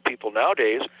meet all the people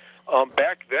nowadays.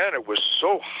 Back then, it was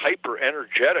so hyper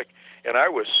energetic, and I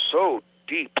was so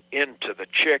deep into the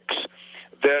chicks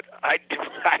that I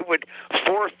would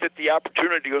forfeit the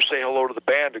opportunity to go say hello to the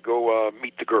band to go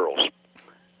meet the girls.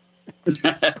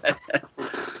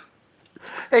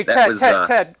 Hey,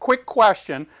 Ted, quick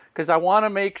question, because I want to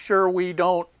make sure we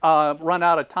don't run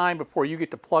out of time before you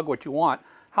get to plug what you want.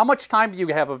 How much time do you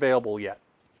have available yet?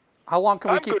 How long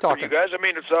can we keep talking? I'm good for you guys. I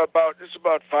mean, it's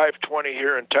about 5:20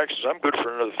 here in Texas. I'm good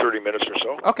for another 30 minutes or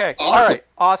so. Okay. Awesome. All right.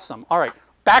 Awesome. All right.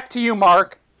 Back to you,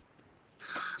 Mark.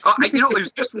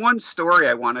 There's just one story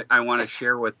I want to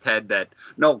share with Ted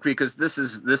because this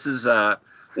is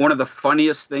one of the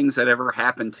funniest things that ever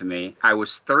happened to me. I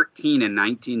was 13 in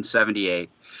 1978,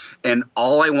 and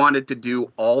all I wanted to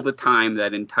do all the time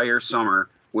that entire summer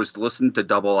was listen to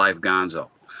Double Live Gonzo.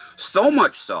 So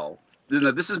much so,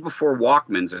 this is before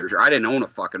Walkmans. I didn't own a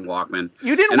fucking Walkman.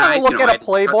 You didn't want to look at a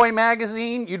Playboy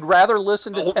magazine? You'd rather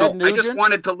listen to Ted Nugent? I just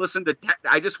wanted to listen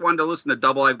to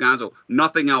Double Live Gonzo.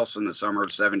 Nothing else in the summer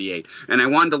of 78. And I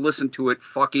wanted to listen to it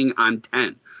fucking on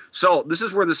 10. So this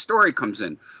is where the story comes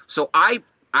in. So I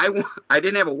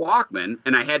didn't have a Walkman,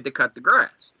 and I had to cut the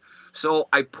grass. So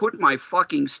I put my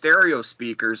fucking stereo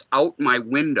speakers out my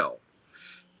window.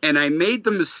 And I made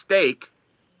the mistake,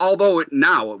 although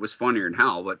now it was funnier than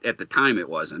hell, but at the time it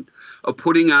wasn't, of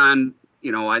putting on,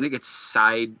 I think it's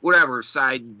side, whatever,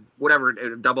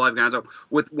 Double Live Gonzo,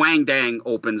 with Wang Dang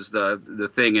opens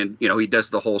the thing, and, he does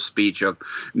the whole speech of,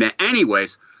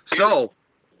 anyways, so,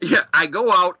 yeah, I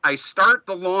go out, I start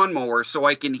the lawnmower so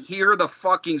I can hear the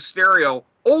fucking stereo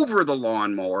over the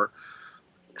lawnmower,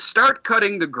 start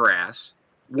cutting the grass,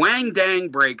 Wang Dang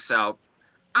breaks out,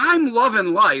 I'm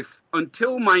loving life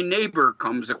until my neighbor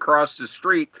comes across the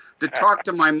street to talk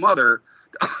to my mother.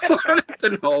 I wanted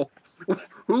to know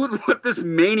what this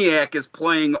maniac is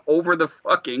playing over the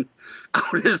fucking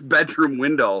out his bedroom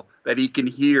window that he can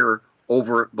hear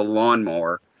over the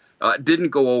lawnmower. Didn't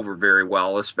go over very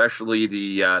well, especially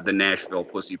the Nashville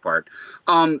pussy part.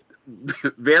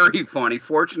 Very funny.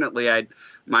 Fortunately,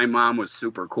 my mom was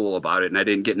super cool about it, and I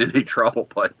didn't get in any trouble.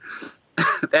 But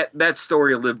that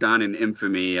story lived on in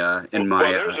infamy in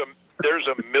my. There's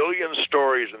a million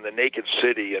stories in the Naked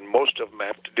City, and most of them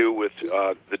have to do with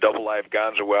the Double Live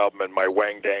Gonzo album and my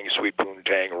Wang Dang Sweet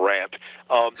Poontang rant.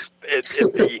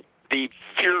 The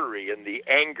fury and the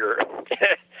anger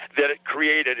that it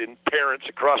created in parents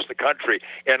across the country.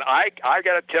 And I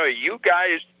got to tell you, you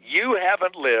guys, you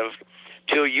haven't lived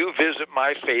till you visit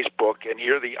my Facebook and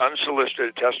hear the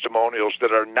unsolicited testimonials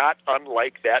that are not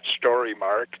unlike that story,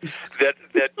 Mark, that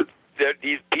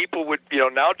these people would,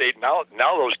 nowadays, now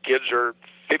those kids are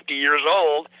 50 years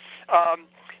old,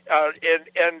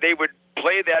 and they would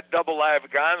play that Double Live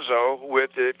Gonzo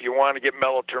with, if you want to get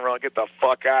mellow, turn around, get the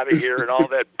fuck out of here, and all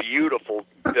that beautiful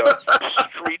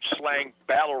street slang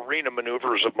ballerina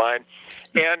maneuvers of mine.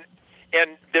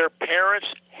 And their parents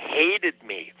hated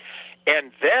me.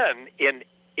 And then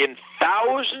in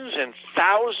thousands and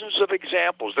thousands of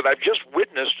examples that I've just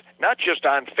witnessed, not just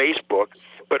on Facebook,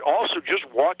 but also just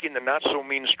walking the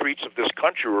not-so-mean streets of this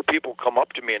country where people come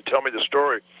up to me and tell me the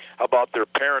story about their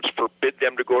parents forbid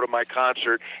them to go to my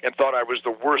concert and thought I was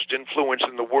the worst influence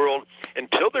in the world,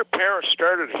 until their parents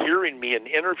started hearing me in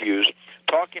interviews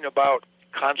talking about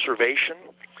conservation,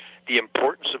 the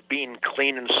importance of being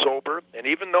clean and sober. And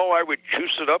even though I would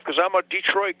juice it up, because I'm a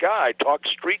Detroit guy, I talk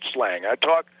street slang, I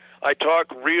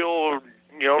talk real,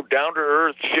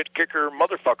 down-to-earth, shit-kicker,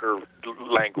 motherfucker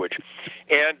language.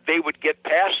 And they would get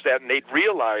past that, and they'd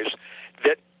realize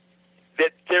that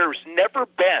there's never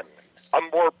been a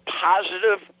more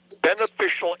positive,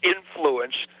 beneficial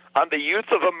influence on the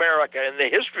youth of America in the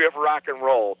history of rock and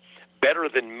roll better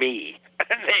than me.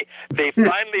 And they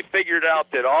finally figured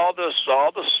out that all the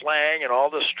slang and all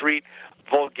the street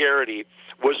vulgarity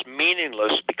was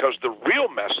meaninless, because the real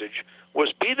message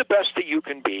was be the best that you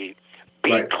can be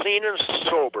right. Clean and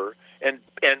sober, and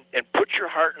put your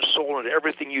heart and soul into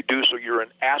everything you do, so you're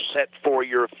an asset for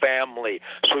your family,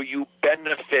 so you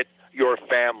benefit your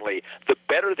family. The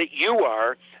better that you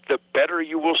are, the better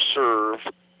you will serve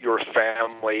your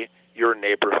family, your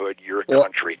neighborhood, your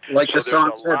country. Like the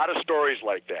song said, there's a lot of stories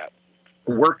like that.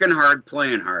 Working hard,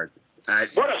 playing hard.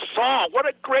 What a song.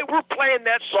 We're playing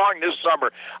that song this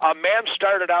summer. A man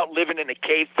started out living in a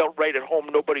cave, felt right at home,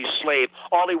 nobody's slave.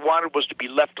 All he wanted was to be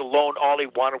left alone. All he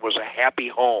wanted was a happy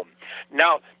home.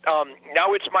 Now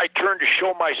it's my turn to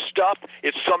show my stuff.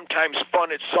 It's sometimes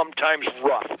fun. It's sometimes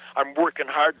rough. I'm working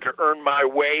hard to earn my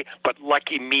way, but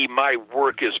lucky me, my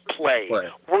work is play.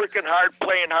 Working hard,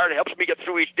 playing hard helps me get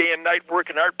through each day and night.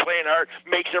 Working hard, playing hard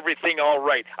makes everything all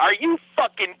right. Are you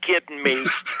fucking kidding me?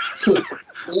 That's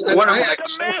a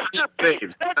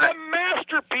masterpiece. That's a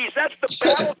masterpiece. That's the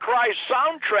battle cry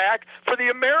soundtrack for the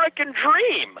American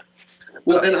dream.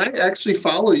 Well, and I actually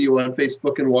follow you on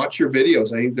Facebook and watch your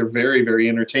videos. I think they're very, very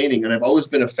entertaining, and I've always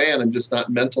been a fan. I'm just not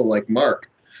mental like Mark.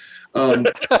 I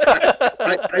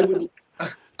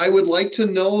would like to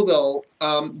know, though,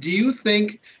 do you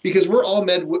think, because we're all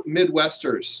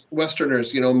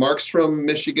Midwesterners, you know, Mark's from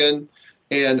Michigan,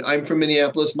 and I'm from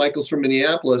Minneapolis, Michael's from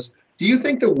Minneapolis. Do you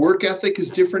think the work ethic is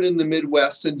different in the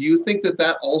Midwest, and do you think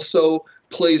that also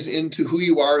plays into who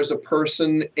you are as a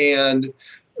person and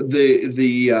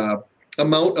the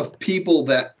amount of people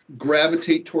that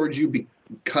gravitate towards you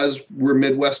because we're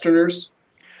Midwesterners?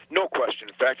 No question.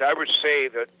 In fact, I would say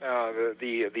that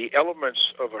the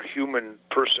elements of a human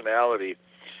personality,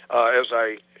 as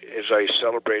I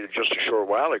celebrated just a short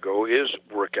while ago, is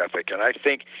work ethic. And I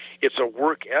think it's a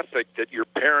work ethic that your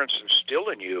parents instill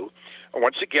in you.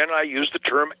 Once again, I use the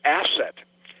term asset.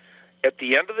 At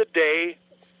the end of the day,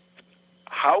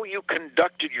 how you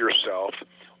conducted yourself,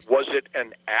 was it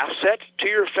an asset to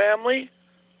your family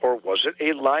or was it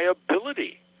a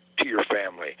liability to your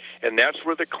family? And that's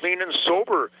where the clean and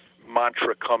sober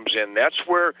mantra comes in. That's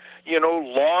where, you know,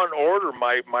 law and order,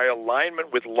 my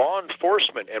alignment with law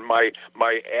enforcement and my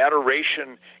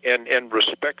adoration and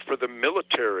respect for the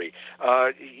military.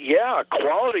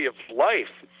 Quality of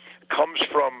life comes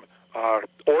from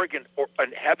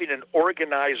having an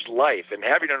organized life, and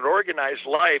having an organized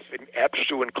life happens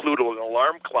to include an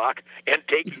alarm clock and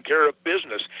taking care of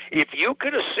business. If you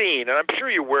could have seen, and I'm sure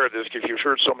you're aware of this because you've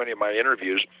heard so many of my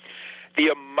interviews, the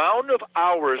amount of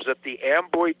hours that the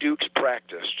Amboy Dukes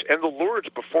practiced, and the Lords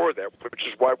before that, which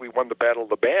is why we won the Battle of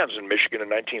the Bands in Michigan in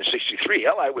 1963.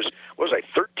 Hell, I was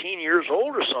 13 years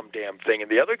old or some damn thing,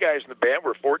 and the other guys in the band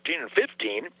were 14 and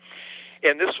 15.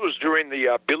 And this was during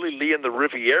the Billy Lee and the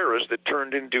Rivieras that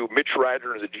turned into Mitch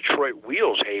Ryder and the Detroit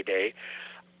Wheels heyday.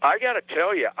 I got to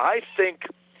tell you, I think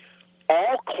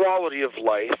all quality of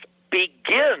life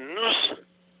begins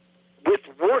with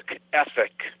work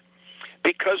ethic.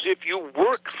 Because if you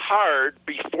work hard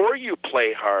before you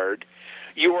play hard,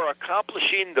 you are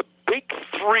accomplishing the big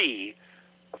three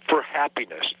for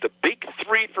happiness. The big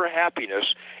three for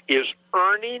happiness is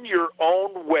earning your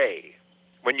own way.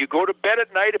 When you go to bed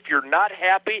at night, if you're not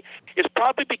happy, it's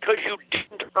probably because you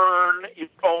didn't earn your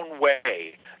own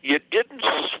way. You didn't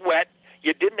sweat.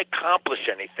 You didn't accomplish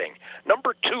anything.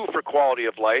 Number two for quality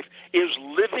of life is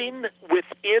living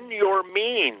within your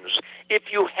means.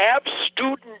 If you have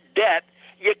student debt,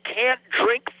 you can't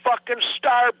drink fucking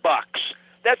Starbucks.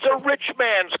 That's a rich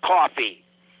man's coffee.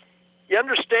 You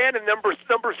understand? And number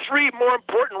three, more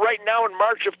important right now in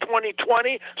March of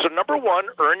 2020. So number one,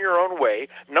 earn your own way.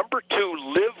 Number two,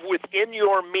 live within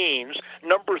your means.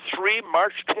 Number three,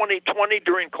 March 2020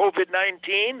 during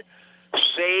COVID-19,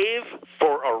 save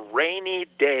for a rainy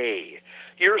day.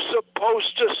 You're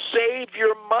supposed to save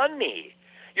your money.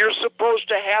 You're supposed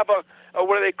to have a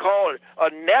what do they call it, a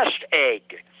nest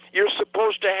egg. You're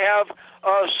supposed to have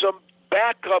some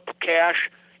backup cash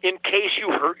in case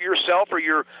you hurt yourself or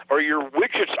your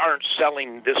widgets aren't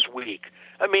selling this week.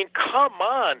 I mean, come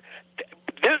on.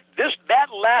 That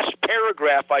last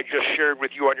paragraph I just shared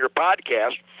with you on your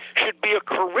podcast should be a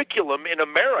curriculum in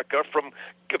America from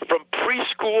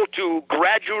preschool to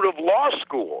graduate of law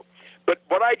school. But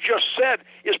what I just said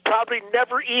is probably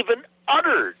never even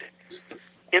uttered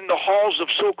in the halls of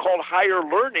so-called higher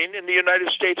learning in the United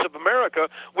States of America,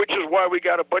 which is why we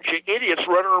got a bunch of idiots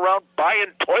running around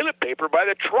buying toilet paper by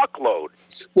the truckload.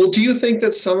 Well, do you think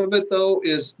that some of it, though,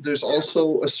 is there's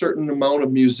also a certain amount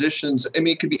of musicians, I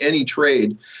mean, it could be any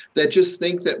trade, that just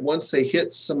think that once they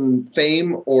hit some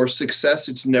fame or success,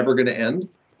 it's never going to end?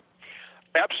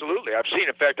 Absolutely. I've seen,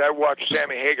 in fact, I watched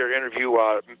Sammy Hagar interview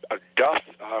Duff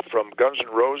from Guns N'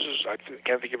 Roses. I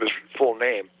can't think of his full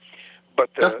name.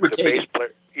 But the bass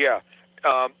player, yeah.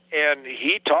 And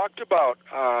he talked about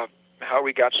how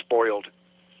he got spoiled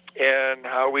and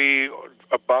how he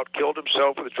about killed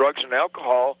himself with drugs and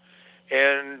alcohol.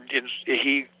 And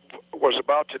he was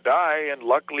about to die, and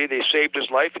luckily they saved his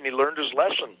life and he learned his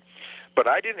lesson. But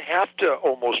I didn't have to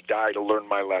almost die to learn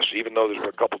my lesson, even though there were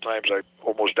a couple times I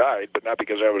almost died, but not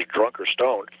because I was drunk or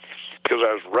stoned, because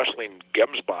I was wrestling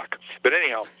Gemsbach. But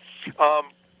anyhow,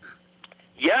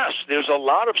 yes, there's a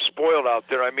lot of spoiled out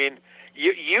there. I mean,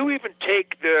 you even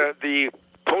take the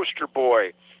poster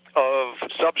boy of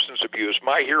substance abuse.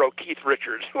 My hero, Keith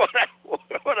Richards.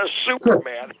 What a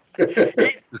Superman.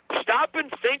 Stop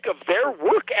and think of their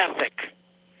work ethic.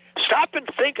 Stop and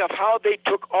think of how they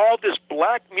took all this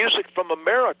black music from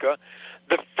America.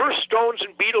 The first Stones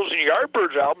and Beatles and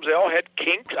Yardbirds albums, they all had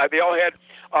Kinks. They all had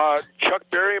Chuck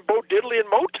Berry and Bo Diddley and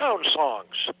Motown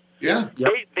songs. Yeah.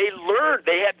 They learned.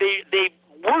 They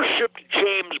worshipped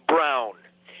James Brown,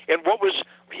 and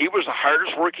he was the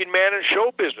hardest working man in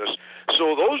show business.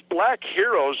 So those black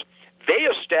heroes, they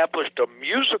established a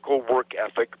musical work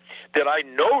ethic that I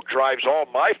know drives all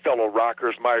my fellow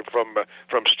rockers,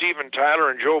 from Steven Tyler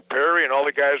and Joe Perry and all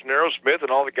the guys in Aerosmith and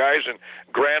all the guys in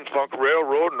Grand Funk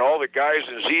Railroad and all the guys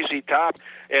in ZZ Top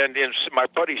and in my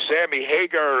buddy Sammy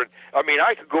Hagar. I mean,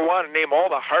 I could go on and name all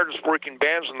the hardest working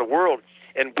bands in the world.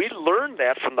 And we learned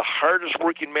that from the hardest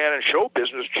working man in show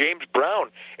business, James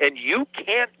Brown. And you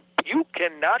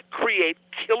cannot create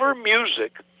killer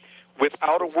music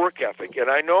without a work ethic. And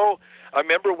I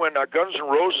remember when Guns N'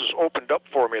 Roses opened up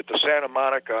for me at the Santa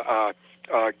Monica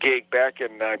gig back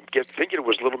in, I think it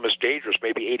was Little Miss Dangerous,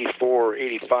 maybe 84 or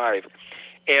 85.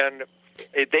 And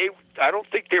I don't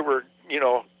think they were,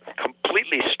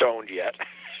 completely stoned yet.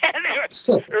 And there was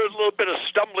a little bit of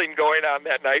stumbling going on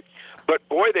that night. But,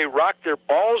 boy, they rocked their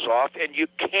balls off, and you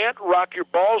can't rock your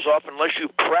balls off unless you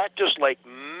practice like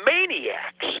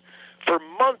maniacs for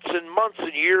months and months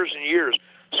and years.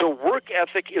 So work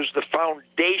ethic is the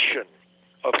foundation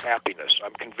of happiness.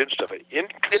 I'm convinced of it,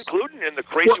 including in the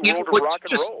crazy world of rock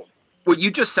and roll. What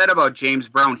you just said about James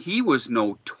Brown, he was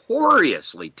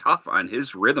notoriously tough on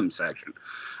his rhythm section.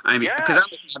 I mean, because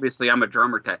I'm a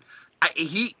drummer tech.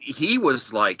 He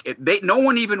was like, no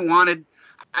one even wanted.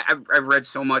 I've read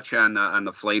so much on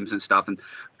the Flames and stuff, and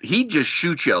he'd just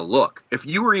shoot you a look. If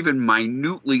you were even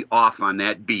minutely off on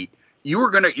that beat, you were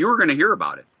gonna hear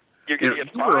about it. You're gonna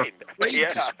get fined.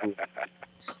 Yeah.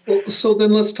 Well, so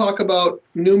then let's talk about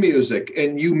new music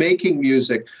and you making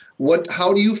music.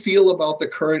 How do you feel about the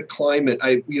current climate?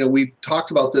 We've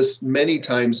talked about this many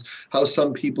times, how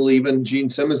some people, even Gene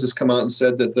Simmons, has come out and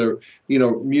said that the,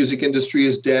 music industry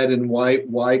is dead and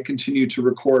why continue to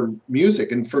record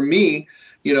music? And for me,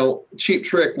 Cheap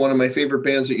Trick, one of my favorite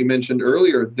bands that you mentioned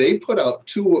earlier, they put out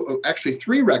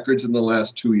three records in the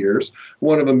last 2 years,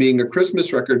 one of them being a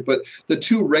Christmas record, but the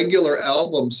two regular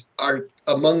albums are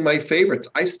among my favorites.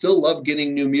 I still love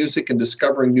getting new music and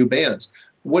discovering new bands.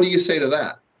 What do you say to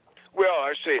that? Well,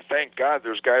 I say thank God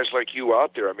there's guys like you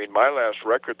out there. I mean, my last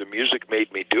record, The Music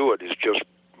Made Me Do It, is just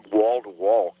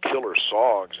wall-to-wall killer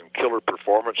songs and killer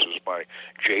performances by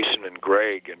Jason and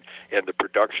Greg, and the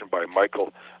production by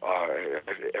Michael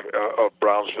of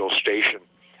Brownsville Station.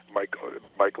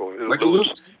 Michael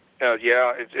Lewis.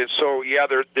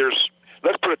 There's.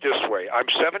 Let's put it this way. I'm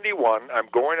 71. I'm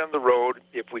going on the road,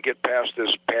 if we get past this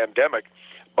pandemic,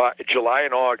 by July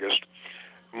and August.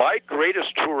 My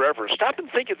greatest tour ever. Stop and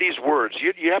think of these words.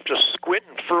 You have to squint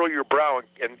and furrow your brow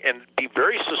and be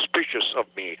very suspicious of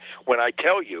me when I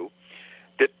tell you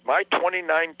that my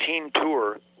 2019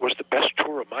 tour was the best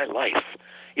tour of my life.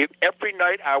 Every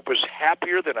night I was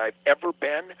happier than I've ever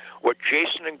been. What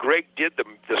Jason and Greg did, the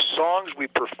songs we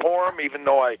perform, even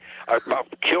though I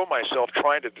kill myself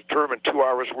trying to determine 2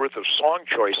 hours worth of song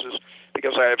choices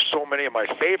because I have so many of my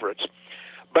favorites.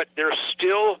 But there's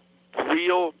still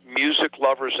real music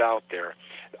lovers out there.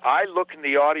 I look in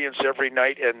the audience every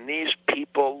night, and these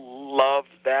people love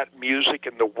that music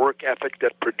and the work ethic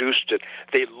that produced it.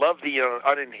 They love the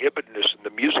uninhibitedness and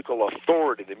the musical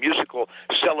authority, the musical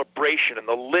celebration and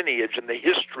the lineage and the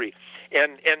history,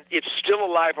 and it's still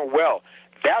alive and well.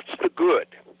 That's the good.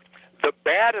 The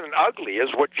bad and ugly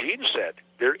is what Gene said.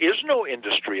 There is no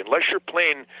industry unless you're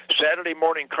playing Saturday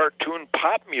morning cartoon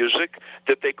pop music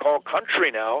that they call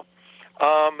country now.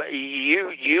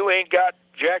 You ain't got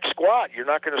jack squat. You're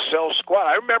not going to sell squat.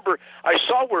 I remember I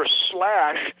saw where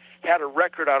Slash had a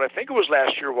record out, I think it was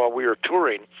last year while we were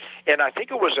touring, and I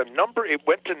think it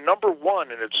went to number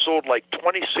one, and it sold like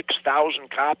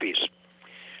 26,000 copies.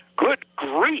 Good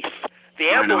grief. The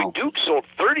Amboy Duke sold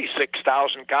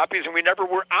 36,000 copies, and we never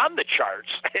were on the charts.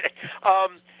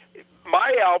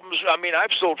 My albums,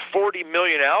 I've sold 40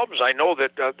 million albums. I know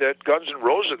that Guns N'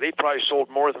 Roses, they probably sold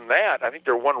more than that. I think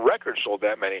their one record sold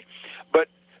that many. But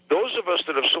those of us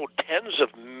that have sold tens of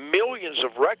millions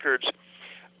of records,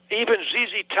 even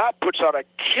ZZ Top puts out a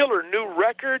killer new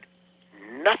record,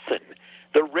 nothing.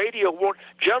 The radio won't.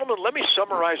 Gentlemen, let me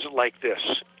summarize it like this.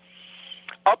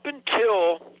 Up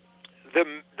until the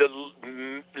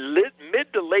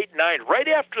mid to late 90s, right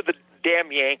after the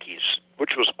damn Yankees,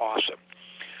 which was awesome,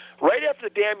 right after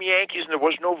the damn Yankees, and there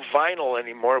was no vinyl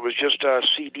anymore, it was just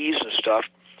CDs and stuff.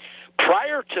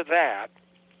 Prior to that,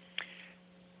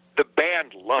 The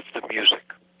band loved the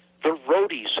music. The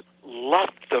roadies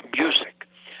loved the music.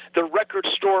 The record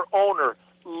store owner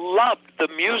loved the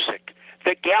music.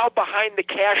 The gal behind the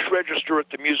cash register at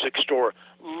the music store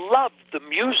loved the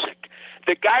music.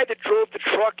 The guy that drove the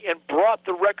truck and brought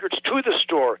the records to the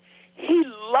store, he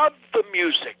loved the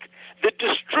music. The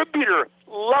distributor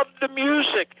loved the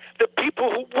music. The people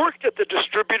who worked at the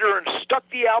distributor and stuck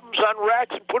the albums on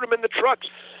racks and put them in the trucks,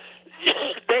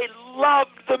 they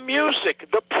loved the music.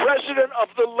 The president of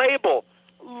the label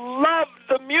loved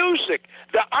the music.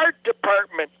 The art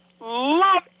department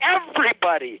loved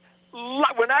everybody.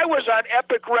 When I was on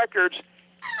Epic Records,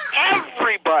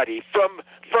 everybody from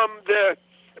the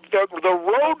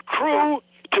road crew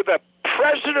to the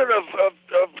president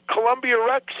of Columbia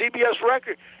CBS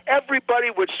Records,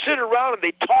 everybody would sit around and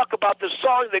they talk about the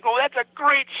song. They go, "That's a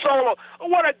great solo. Oh,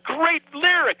 what a great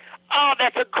lyric. Oh,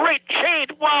 that's a great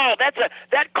change. Wow,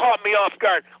 that caught me off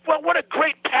guard. Well, what a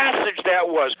great passage that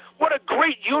was. What a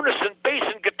great unison bass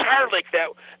and guitar lick that."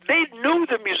 They knew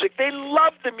the music. They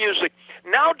loved the music.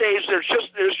 Nowadays, there's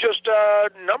just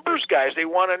numbers guys. They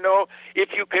want to know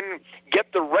if you can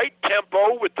get the right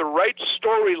tempo with the right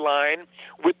storyline,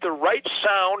 with the right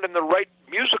sound and the right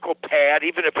musical pad,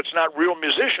 even if it's not real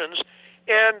musicians,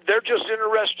 and they're just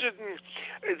interested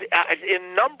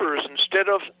in numbers instead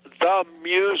of the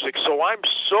music. So I'm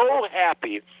so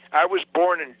happy. I was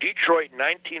born in Detroit in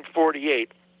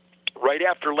 1948. Right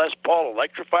after Les Paul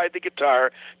electrified the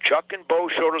guitar, Chuck and Bo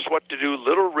showed us what to do.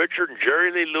 Little Richard and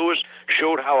Jerry Lee Lewis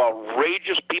showed how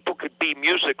outrageous people could be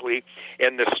musically.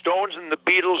 And the Stones and the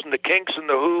Beatles and the Kinks and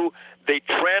the Who, they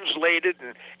translated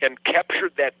and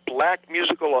captured that black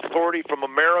musical authority from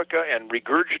America and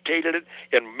regurgitated it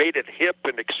and made it hip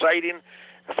and exciting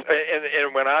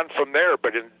and went on from there.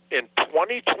 But in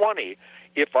 2020,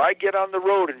 if I get on the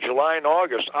road in July and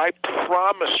August, I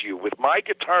promise you, with my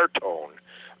guitar tone,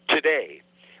 today,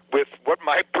 with what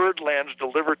my Birdlands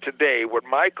deliver today, what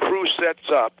my crew sets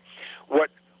up, what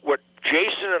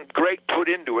Jason and Greg put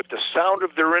into it, the sound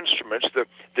of their instruments, the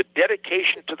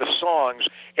dedication to the songs,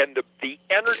 and the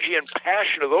energy and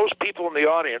passion of those people in the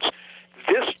audience,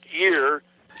 this year,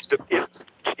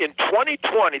 in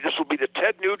 2020, this will be the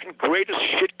Ted Nugent greatest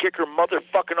shit-kicker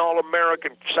motherfucking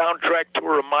all-American soundtrack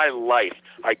tour of my life.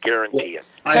 I guarantee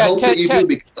it. I hope that you do,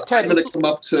 because I'm going to come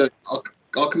up to...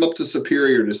 I'll come up to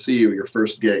Superior to see you, your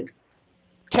first gig.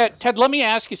 Ted, let me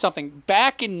ask you something.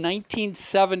 Back in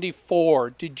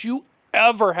 1974, did you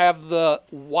ever have the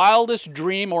wildest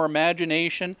dream or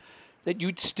imagination that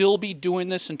you'd still be doing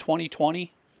this in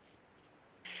 2020?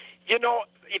 You know,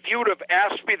 if you would have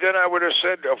asked me then, I would have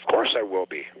said, of course I will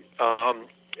be. You'll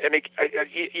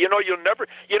never,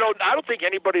 I don't think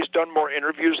anybody's done more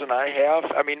interviews than I have.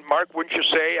 I mean, Mark, wouldn't you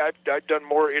say I've done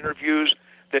more interviews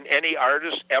than any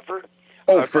artist ever?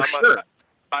 Oh, for sure.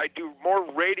 I do more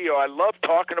radio. I love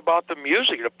talking about the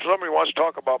music. If somebody wants to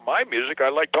talk about my music, I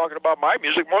like talking about my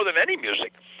music more than any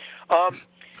music.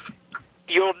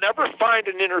 You'll never find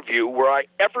an interview where I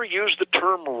ever use the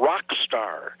term rock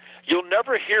star. You'll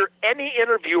never hear any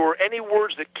interview or any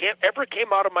words that ever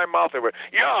came out of my mouth. That were,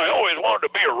 I always wanted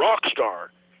to be a rock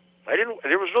star.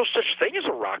 There was no such thing as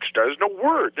a rock star. There's no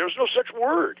word. There was no such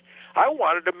word. I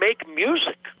wanted to make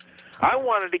music. I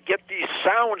wanted to get these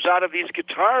sounds out of these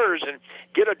guitars and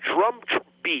get a drum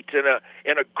beat and a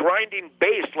grinding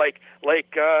bass like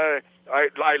I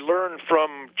learned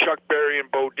from Chuck Berry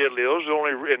and Bo Diddley. Those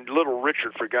only and Little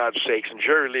Richard, for God's sakes, and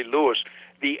Jerry Lee Lewis.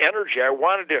 The energy I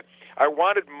wanted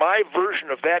my version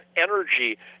of that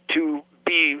energy to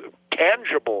be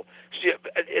tangible.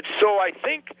 So I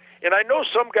think. And I know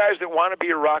some guys that want to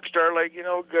be a rock star, like,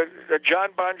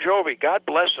 John Bon Jovi. God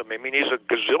bless him. I mean, he's a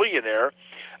gazillionaire.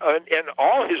 And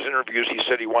all his interviews, he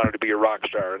said he wanted to be a rock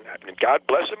star. And God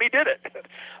bless him, he did it.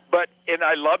 And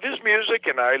I love his music,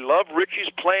 and I love Richie's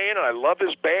playing, and I love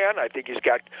his band. I think he's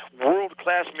got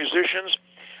world-class musicians.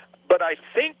 But I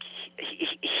think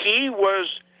he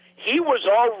was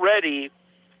already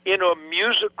in a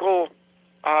musical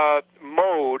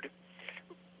mode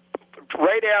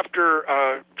right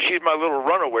after She's My Little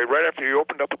Runaway, right after he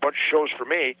opened up a bunch of shows for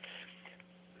me,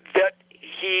 that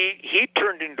he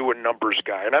turned into a numbers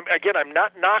guy. And I'm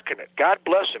not knocking it. God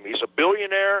bless him. He's a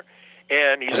billionaire,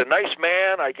 and he's a nice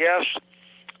man, I guess.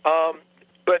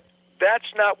 But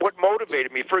that's not what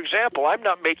motivated me. For example, I'm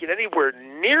not making anywhere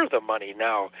near the money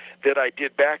now that I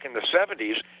did back in the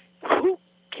 70s. Who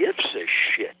gives a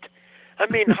shit? I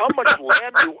mean, how much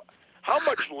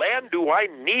land do I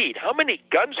need? How many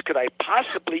guns could I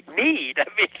possibly need? I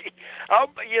mean,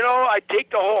 I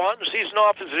take the whole hunting season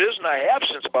off as it is, and I have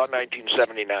since about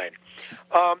 1979.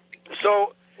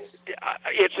 So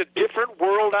it's a different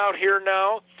world out here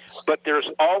now. but there's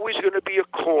always going to be a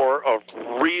core of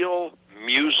real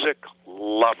music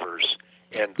lovers.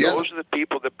 And those are the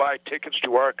people that buy tickets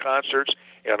to our concerts,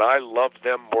 and I love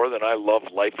them more than I love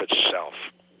life itself.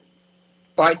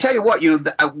 Well, I tell you what, you're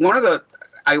talking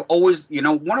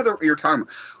about,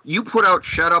 you put out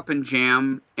Shut Up and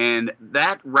Jam, and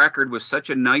that record was such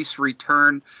a nice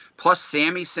return. Plus,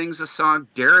 Sammy sings a song,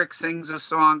 Derek sings a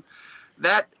song.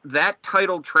 That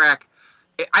title track,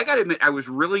 I got to admit, I was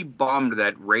really bummed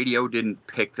that radio didn't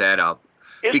pick that up.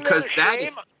 Because that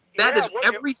is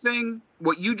everything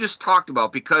what you just talked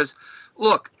about. Because,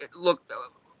 look,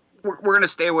 we're going to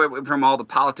stay away from all the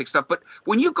politics stuff, but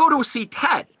when you go to see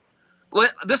Ted,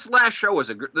 this last show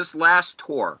was this last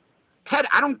tour. Ted,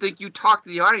 I don't think you talked to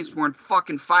the audience more than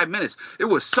fucking 5 minutes. It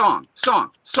was song,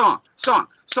 song, song, song,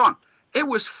 song. It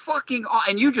was fucking,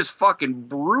 and you just fucking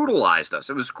brutalized us.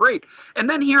 It was great. And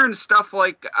then hearing stuff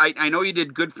like, I know you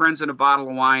did Good Friends and a Bottle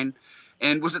of Wine.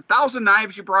 And was it 1,000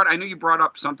 Knives you brought? I know you brought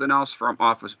up something else from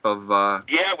Office of...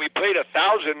 Yeah, we played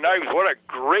 1,000 Knives. What a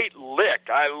great lick.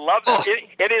 I love that. Oh.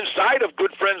 And inside of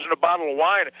Good Friends and a Bottle of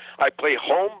Wine, I play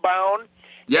Homebound.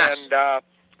 Yes.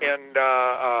 And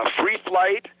Free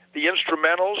Flight, the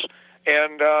instrumentals.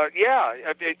 And,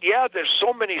 there's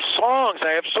so many songs.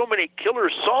 I have so many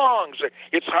killer songs.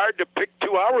 It's hard to pick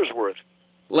 2 hours worth.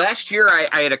 Last year, I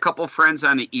had a couple friends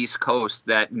on the East Coast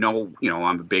that know,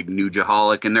 I'm a big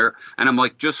Nugent-holic, and I'm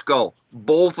like, just go.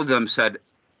 Both of them said,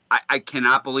 I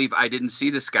cannot believe I didn't see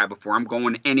this guy before. I'm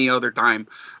going any other time.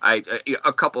 A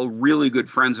couple really good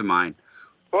friends of mine.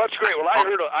 Well, that's great. Well,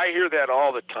 I hear that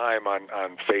all the time on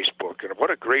Facebook, and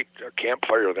what a great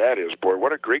campfire that is, boy.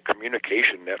 What a great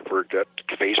communication network that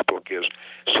Facebook is.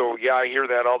 So, yeah, I hear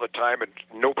that all the time, and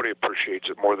nobody appreciates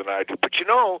it more than I do. But,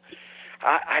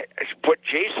 what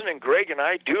Jason and Greg and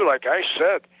I do, like I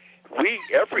said,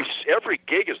 every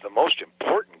gig is the most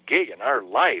important gig in our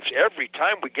lives. Every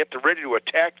time we get ready to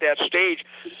attack that stage,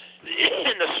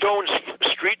 and the Stones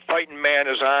Street Fighting Man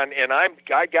is on, and I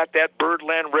got that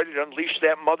Birdland ready to unleash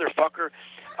that motherfucker.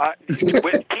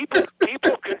 When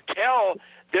people can tell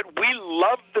that we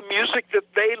love the music that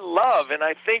they love, and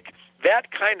I think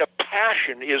that kind of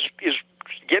passion is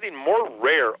getting more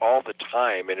rare all the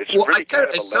time, and it's really kind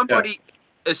of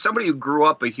as somebody who grew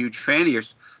up a huge fan of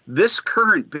yours, this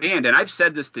current band, and I've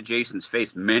said this to Jason's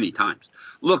face many times.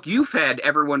 Look, you've had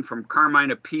everyone from Carmine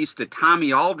Appice to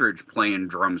Tommy Aldridge playing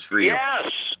drums for you.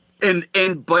 Yes.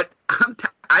 But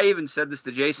I even said this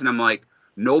to Jason. I'm like,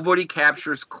 nobody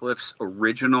captures Cliff's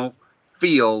original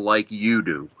feel like you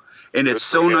do, and it's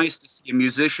so nice to see a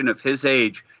musician of his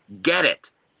age get it.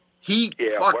 He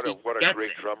fucking what a gets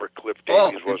great it. drummer Cliff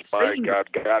Davies was. Insane. My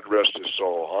God rest his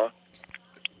soul, huh?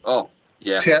 Oh,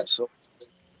 yeah. Ted,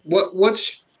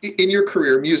 what's in your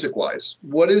career, music-wise,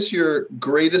 what is your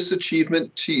greatest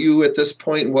achievement to you at this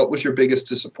point, and what was your biggest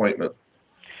disappointment?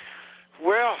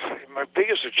 Well, my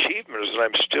biggest achievement is that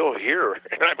I'm still here,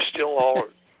 and I'm still all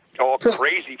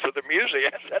crazy for the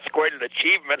music. That's quite an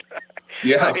achievement.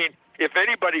 Yeah. I mean, if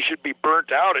anybody should be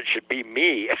burnt out, it should be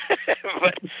me,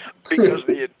 but because of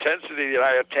the intensity that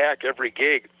I attack every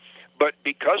gig. But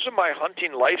because of my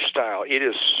hunting lifestyle, it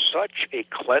is such a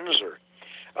cleanser.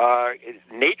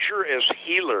 Nature as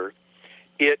healer,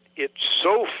 it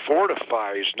so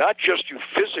fortifies not just you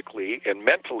physically and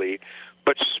mentally,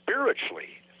 but spiritually.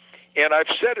 And I've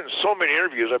said in so many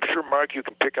interviews, I'm sure, Mark, you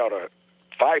can pick out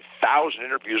 5,000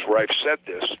 interviews where I've said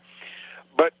this,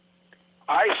 but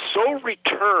I so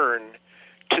return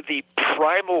to the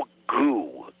primal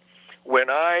goo when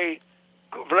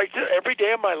every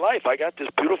day of my life, I got this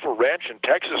beautiful ranch in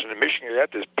Texas, and in Michigan, I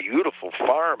got this beautiful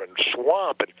farm and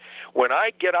swamp. And when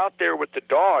I get out there with the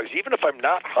dogs, even if I'm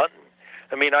not hunting,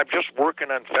 I mean, I'm just working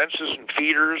on fences and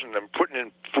feeders, and I'm putting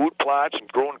in food plots and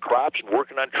growing crops and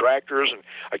working on tractors, and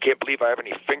I can't believe I have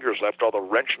any fingers left, all the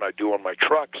wrenching I do on my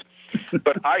trucks.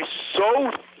 But I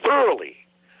so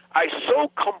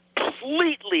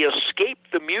completely escape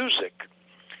the music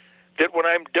that when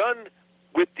I'm done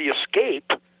with the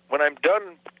escape, when I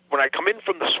come in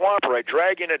from the swamp, or I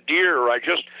drag in a deer, or I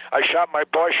shoot my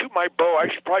bow, I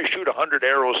should probably shoot 100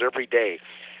 arrows every day.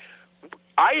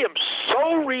 I am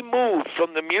so removed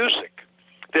from the music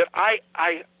that I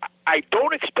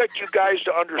don't expect you guys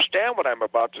to understand what I'm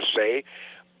about to say,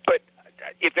 but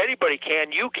if anybody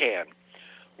can, you can.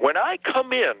 When I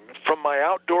come in from my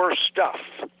outdoor stuff,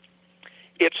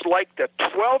 it's like the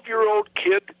 12-year-old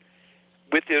kid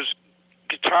with his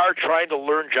guitar trying to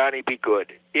learn Johnny Be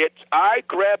Good. I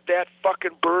grab that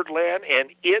fucking Birdland,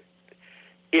 and it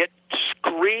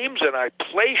screams, and I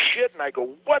play shit, and I go,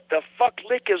 what the fuck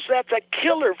lick is that? It's a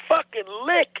killer fucking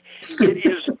lick. It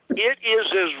is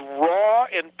as raw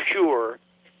and pure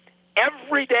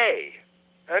every day.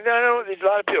 And I know there's a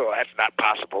lot of people, that's not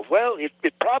possible. Well,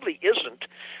 it probably isn't,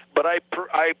 but I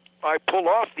pull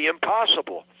off the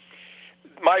impossible.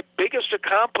 My biggest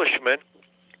accomplishment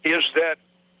is that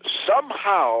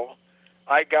somehow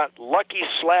I got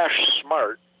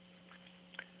lucky/smart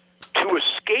to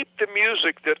escape the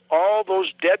music that all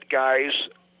those dead guys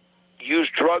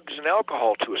used drugs and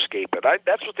alcohol to escape it.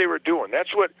 That's what they were doing.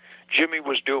 That's what Jimmy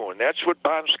was doing. That's what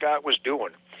Bon Scott was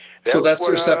doing. So that's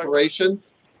their separation?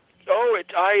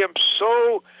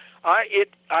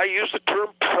 I use the term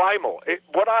primal.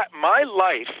 My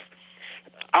life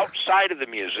outside of the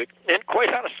music, and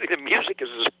quite honestly, the music is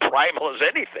as primal as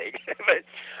anything.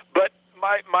 but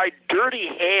my dirty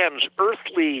hands,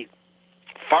 earthly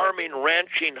farming,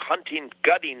 ranching, hunting,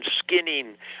 gutting,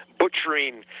 skinning,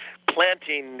 butchering,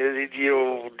 planting,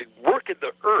 working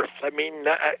the earth. I mean,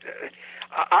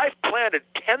 I've planted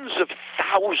tens of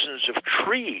thousands of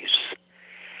trees.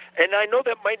 And I know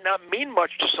that might not mean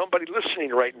much to somebody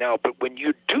listening right now, but when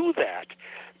you do that,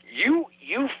 you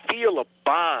feel a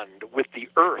bond with the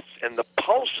earth and the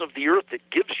pulse of the earth that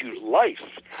gives you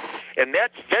life. And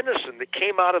that venison that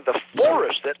came out of the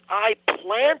forest that I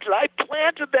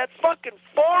planted that fucking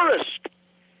forest.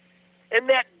 And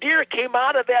that deer came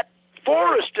out of that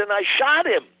forest and I shot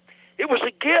him. It was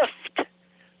a gift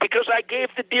because I gave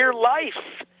the deer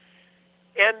life.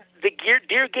 And the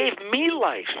deer gave me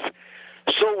life.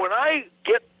 So when I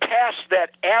get past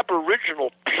that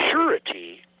aboriginal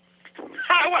purity,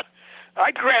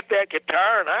 I grab that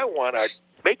guitar and I want to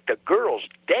make the girls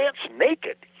dance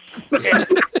naked. And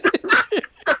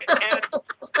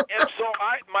so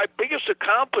my biggest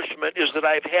accomplishment is that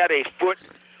I've had a foot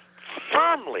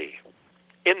firmly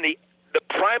in the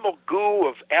primal goo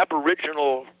of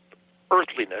aboriginal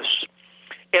earthliness,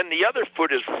 and the other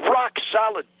foot is rock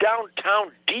solid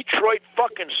downtown Detroit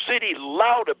fucking city,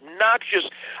 loud, obnoxious,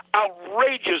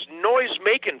 outrageous,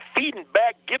 noise-making, feeding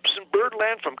back Gibson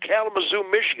birdland from Kalamazoo,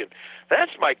 Michigan.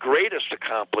 That's my greatest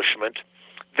accomplishment,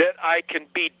 that I can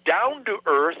be down to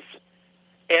earth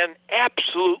and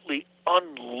absolutely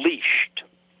unleashed.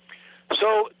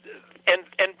 So,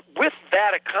 and with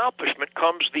that accomplishment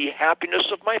comes the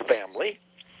happiness of my family,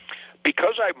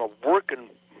 because I'm a working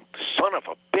son of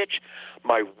a bitch.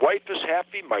 My wife is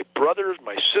happy, my brothers,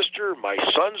 my sister, my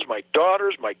sons, my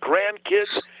daughters, my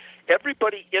grandkids,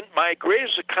 everybody. In my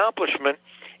greatest accomplishment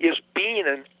is being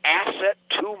an asset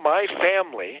to my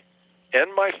family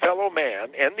and my fellow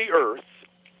man and the earth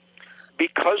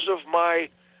because of my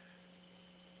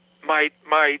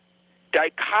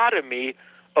dichotomy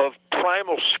of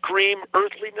primal scream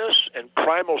earthliness and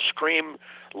primal scream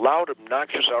loud,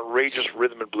 obnoxious, outrageous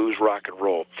rhythm and blues rock and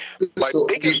roll. My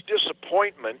biggest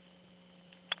disappointment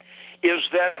is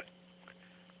that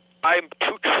I'm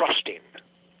too trusting.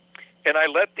 And I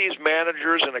let these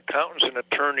managers and accountants and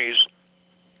attorneys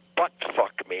butt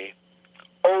fuck me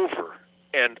over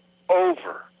and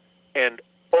over and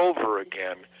over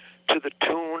again to the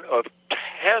tune of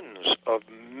tens of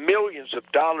millions of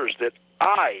dollars that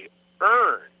I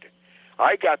earned.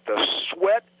 I got the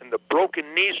sweat and the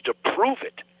broken knees to prove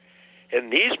it.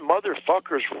 And these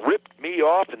motherfuckers ripped me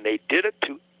off, and they did it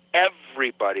to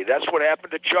everybody. That's what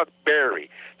happened to Chuck Berry.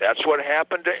 That's what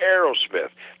happened to Aerosmith.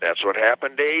 That's what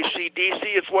happened to AC/DC.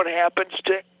 It's what happens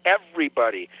to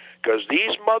everybody. Because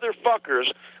these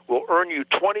motherfuckers will earn you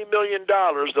 $20 million.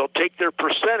 They'll take their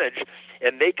percentage,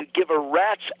 and they could give a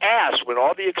rat's ass when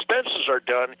all the expenses are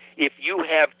done if you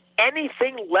have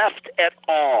anything left at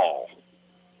all.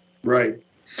 Right.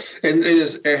 And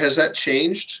has that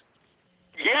changed?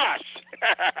 Yes.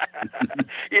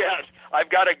 Yes. I've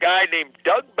got a guy named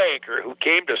Doug Banker who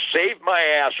came to save my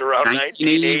ass around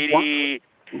 1980,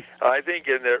 I think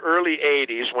in the early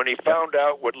 80s, when he found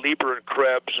out what Lieber and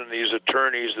Krebs and these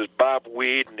attorneys, this Bob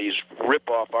Weed and these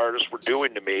rip-off artists were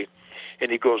doing to me. And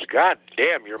he goes, God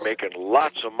damn, you're making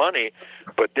lots of money,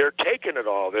 but they're taking it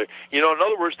all. In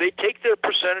other words, they take their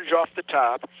percentage off the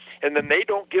top, and then they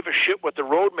don't give a shit what the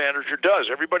road manager does.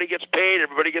 Everybody gets paid.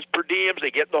 Everybody gets per diems. They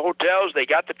get the hotels. They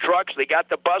got the trucks. They got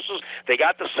the buses. They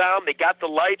got the sound. They got the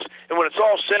lights. And when it's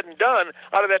all said and done,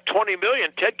 out of that $20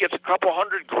 million, Ted gets a couple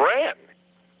 $100,000.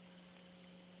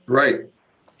 Right.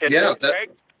 And yeah.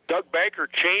 Doug Banker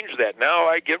changed that. Now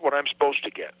I get what I'm supposed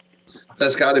to get.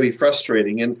 That's got to be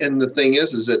frustrating. And the thing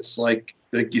is it's like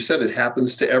you said, it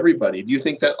happens to everybody. Do you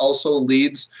think that also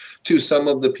leads to some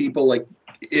of the people, like,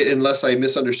 unless I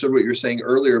misunderstood what you were saying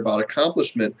earlier about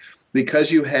accomplishment,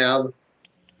 because you have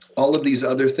all of these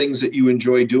other things that you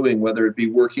enjoy doing, whether it be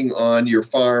working on your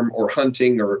farm or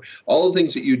hunting or all the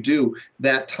things that you do,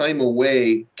 that time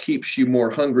away keeps you more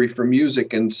hungry for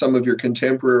music. And some of your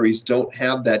contemporaries don't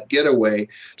have that getaway,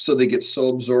 so they get so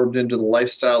absorbed into the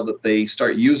lifestyle that they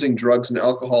start using drugs and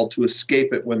alcohol to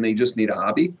escape it when they just need a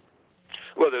hobby.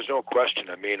 Well, there's no question.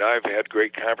 I mean, I've had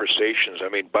great conversations. I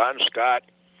mean, Bon Scott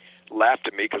laughed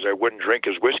at me because I wouldn't drink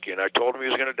his whiskey, and I told him he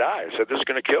was going to die. I said, this is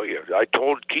going to kill you. I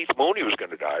told Keith Moon he was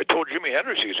going to die. I told Jimi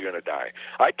Hendrix he was going to die.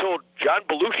 I told John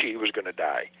Belushi he was going to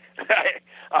die.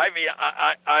 I mean,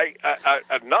 I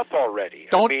enough already.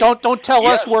 Don't tell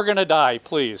us we're going to die,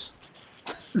 please.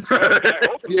 I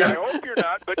hope you're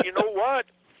not. But you know what?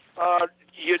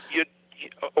 You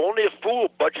only a fool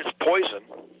budgets poison.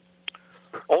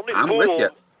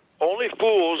 Only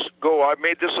fools go, I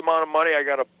made this amount of money, I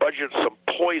got to budget some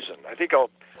poison. I think I'll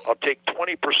take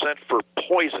 20% for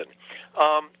poison.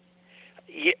 I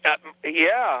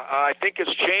think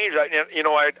it's changed.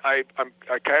 I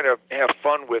kind of have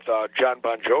fun with John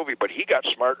Bon Jovi, but he got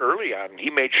smart early on. He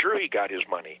made sure he got his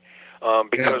money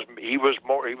because he was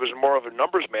more of a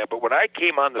numbers man. But when I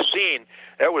came on the scene,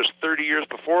 that was 30 years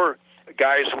before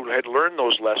guys who had learned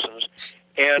those lessons.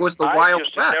 And it was the Wild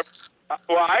West.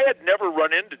 I had never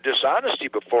run into dishonesty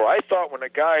before. I thought when a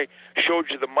guy showed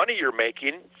you the money you're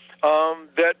making,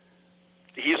 that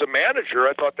he's a manager.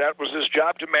 I thought that was his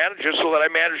job to manage it, so that I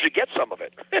managed to get some of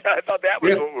it. I thought that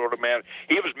was what a man.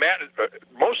 He was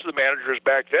most of the managers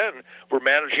back then were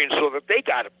managing so that they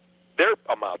got their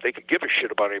amount. They could give a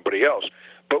shit about anybody else.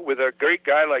 But with a great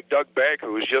guy like Doug Bank,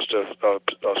 who was just a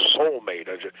soulmate,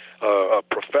 a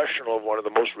professional, one of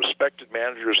the most respected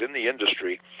managers in the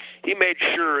industry, he made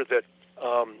sure that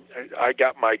I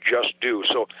got my just due.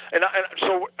 So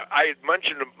I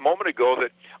mentioned a moment ago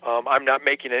that I'm not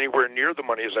making anywhere near the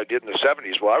money as I did in the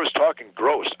 70s. Well, I was talking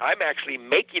gross. I'm actually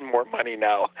making more money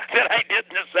now than I did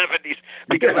in the 70s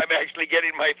because I'm actually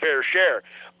getting my fair share.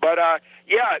 But I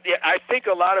think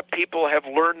a lot of people have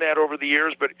learned that over the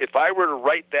years. But if I were to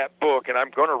write that book, and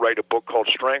I'm going to write a book called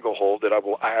Stranglehold, that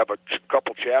I have a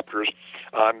couple chapters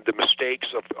on the mistakes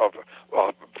of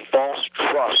false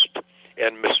trust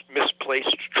and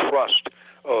misplaced trust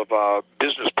of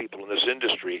business people in this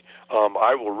industry.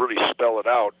 I will really spell it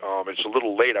out. It's a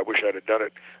little late. I wish I'd have done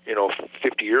it,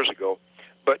 50 years ago.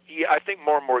 But I think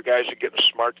more and more guys are getting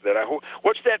smart to that.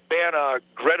 What's that band,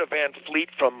 Greta Van Fleet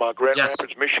from Grand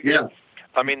Rapids, Michigan? Yeah.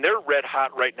 I mean, they're red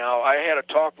hot right now. I had a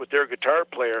talk with their guitar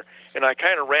player, and I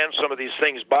kind of ran some of these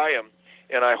things by him,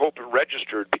 and I hope it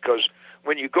registered, because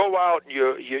when you go out and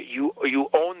you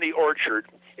own the orchard,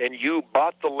 and you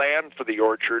bought the land for the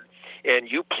orchard,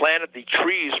 and you planted the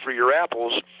trees for your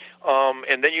apples,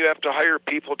 and then you have to hire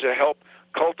people to help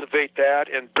cultivate that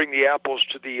and bring the apples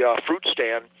to the fruit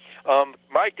stand.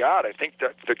 My God, I think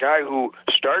that the guy who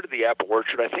started the apple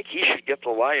orchard, I think he should get the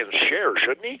lion's share,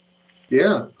 shouldn't he?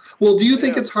 Yeah. Well, do you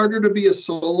think it's harder to be a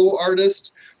solo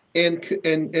artist and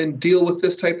deal with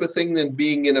this type of thing than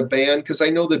being in a band? Because I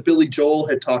know that Billy Joel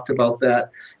had talked about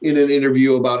that in an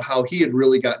interview about how he had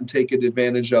really gotten taken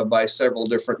advantage of by several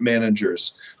different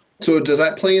managers. So does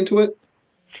that play into it?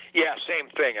 Yeah, same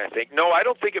thing, I think. No, I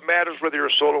don't think it matters whether you're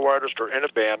a solo artist or in a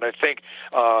band. I think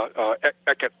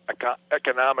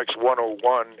economics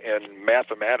 101 and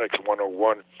mathematics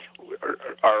 101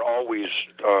 are always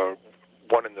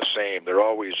one and the same. They're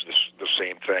always the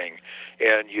same thing.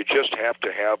 And you just have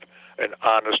to have an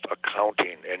honest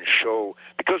accounting and show.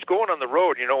 Because going on the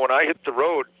road, when I hit the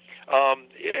road,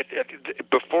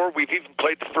 before we've even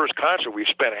played the first concert, we've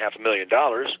spent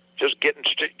 $500,000 just getting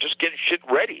shit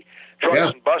ready.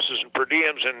 Trucks and buses and per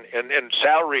diems and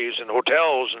salaries and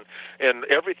hotels and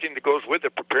everything that goes with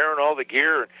it, preparing all the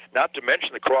gear, not to mention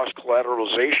the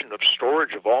cross-collateralization of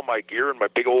storage of all my gear in my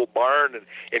big old barn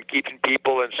and keeping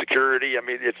people and security. I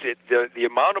mean, the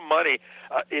amount of money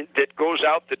that goes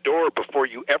out the door before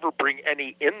you ever bring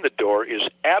any in the door is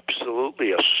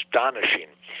absolutely astonishing.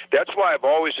 That's why I've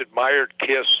always admired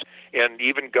Kiss and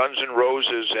even Guns N'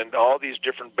 Roses and all these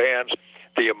different bands.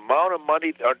 The amount of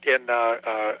money, and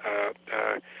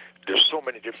there's so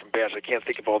many different bands, I can't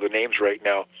think of all the names right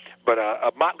now, but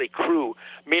a Motley Crue,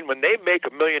 I mean, when they make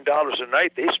 $1 million a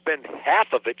night, they spend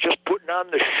half of it just putting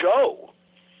on the show.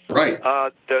 Right.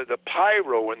 The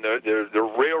pyro and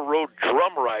the railroad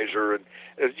drum riser, and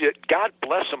God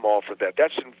bless them all for that.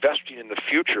 That's investing in the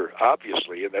future,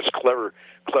 obviously, and that's clever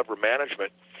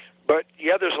management. But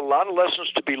yeah, there's a lot of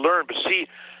lessons to be learned. But see,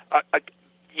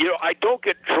 I don't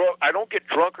get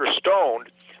drunk or stoned,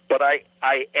 but I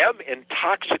am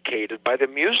intoxicated by the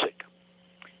music.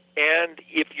 And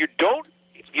if you don't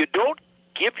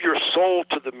give your soul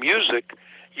to the music,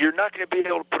 you're not going to be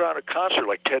able to put on a concert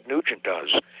like Ted Nugent does.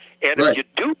 And Right.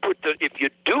 if you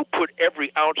do put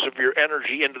every ounce of your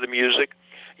energy into the music,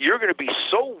 you're going to be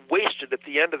so wasted at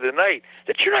the end of the night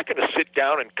that you're not going to sit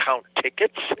down and count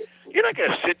tickets. You're not going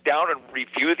to sit down and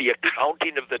review the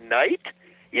accounting of the night.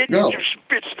 No.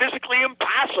 It's physically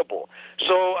impossible.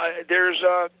 So there's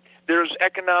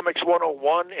Economics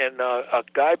 101, and a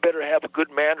guy better have a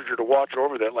good manager to watch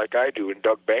over that like I do in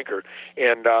Doug Banker.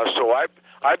 And so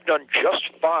I've done just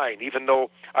fine, even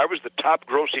though I was the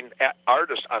top-grossing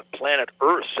artist on planet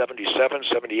Earth, 77,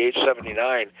 78,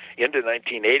 79, into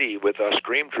 1980 with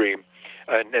Scream Dream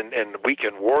and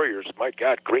Weekend Warriors. My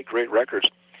God, great records.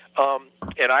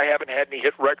 And I haven't had any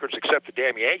hit records except the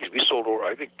Damn Yankees. We sold over,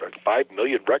 I think, 5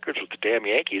 million records with the Damn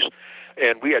Yankees.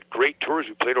 And we had great tours.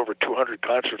 We played over 200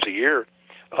 concerts a year.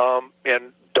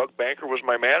 And Doug Banker was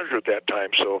my manager at that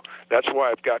time. So that's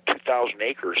why I've got 2,000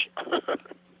 acres.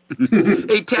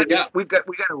 Hey, Ted, Yeah. we got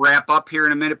to wrap up here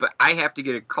in a minute, but I have to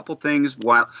get a couple things.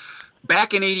 While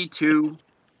back in '82,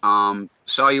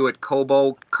 saw you at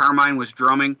Cobo. Carmine was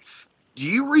drumming. Do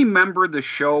you remember the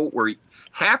show where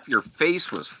half your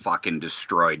face was fucking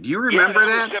destroyed? Do you remember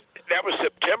that? That was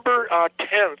September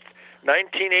 10th,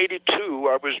 1982.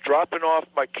 I was dropping off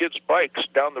my kids' bikes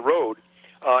down the road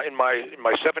in my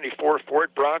 '74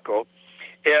 Ford Bronco.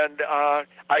 And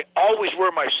I always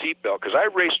wear my seatbelt because I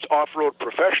raced off-road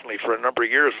professionally for a number of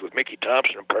years with Mickey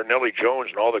Thompson and Parnelli Jones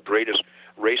and all the greatest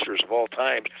racers of all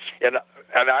time. And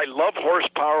I love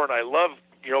horsepower and I love,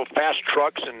 fast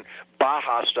trucks and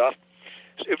Baja stuff.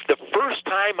 If the first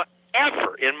time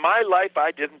ever in my life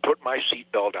I didn't put my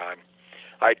seatbelt on,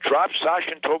 I dropped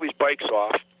Sasha and Toby's bikes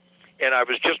off, and I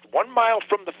was just 1 mile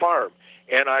from the farm.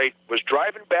 And I was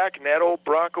driving back in that old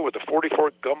Bronco with the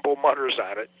 44 Gumbo mutters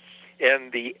on it.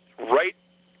 And the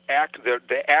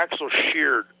axle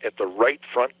sheared at the right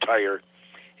front tire,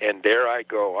 and there I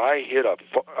go. I hit a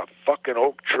fucking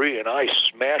oak tree, and I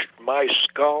smashed my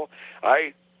skull.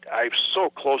 I'm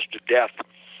so close to death.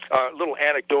 Little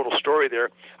anecdotal story there.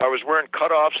 I was wearing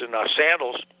cutoffs and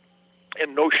sandals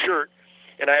and no shirt,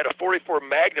 and I had a 44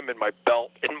 Magnum in my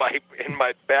belt, in my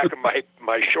back of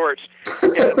my shorts.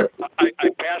 And I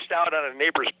passed out on a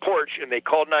neighbor's porch, and they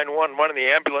called 911, and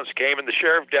the ambulance came, and the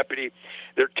sheriff deputy,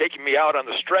 they're taking me out on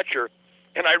the stretcher,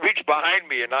 and I reached behind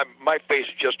me, and my face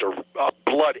is just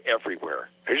blood everywhere.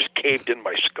 I just caved in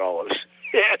my skull.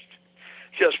 It's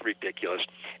just ridiculous.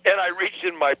 And I reached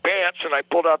in my pants, and I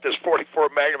pulled out this 44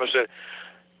 Magnum and said,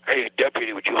 "Hey,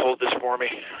 deputy, would you hold this for me?"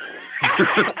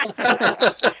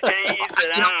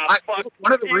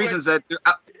 One of the reasons that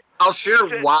I'll share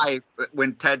why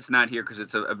when Ted's not here, because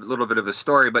it's a little bit of a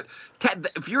story. But Ted,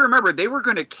 if you remember, they were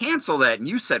going to cancel that, and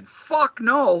you said, "Fuck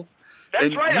no."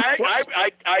 That's right.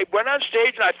 I went on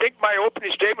stage, and I think my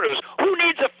opening statement was, "Who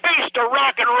needs a face to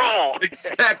rock and roll?"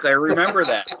 Exactly. I remember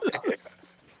that.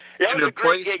 That was the a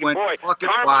great place gig. went Boy, fucking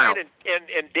Carmine wild.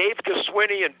 And Dave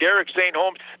Caswinny and Derek St.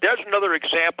 Holmes. There's another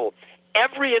example.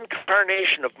 Every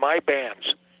incarnation of my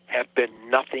bands have been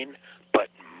nothing but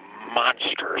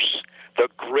monsters. The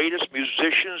greatest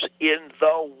musicians in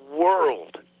the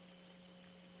world.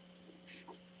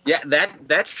 Yeah,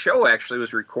 that show actually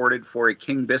was recorded for a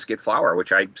King Biscuit Flower,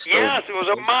 which I still... Yes, it was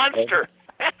a monster.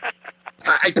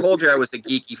 I told you I was a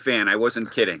geeky fan. I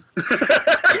wasn't kidding.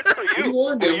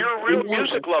 You're a real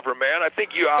music lover, man. I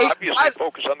think you obviously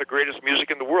focus on the greatest music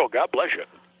in the world. God bless you.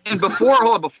 And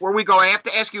before we go, I have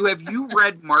to ask you: have you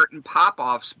read Martin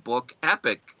Popoff's book,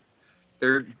 Epic?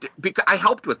 Because I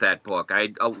helped with that book. I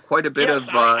quite a bit of.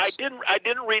 I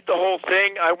didn't read the whole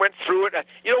thing. I went through it.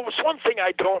 It's one thing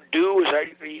I don't do is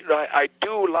I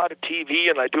do a lot of TV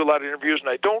and I do a lot of interviews and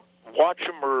I don't watch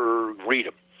them or read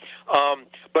them.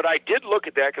 But I did look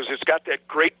at that because it's got that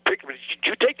great picture. Did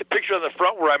you take the picture on the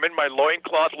front where I'm in my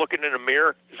loincloth looking in a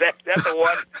mirror? Is that the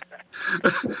one?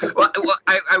 well,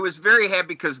 I was very happy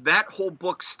because that whole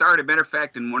book started. Matter of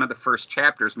fact, in one of the first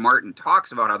chapters, Martin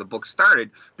talks about how the book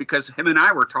started because him and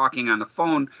I were talking on the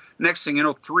phone. Next thing you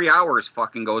know, 3 hours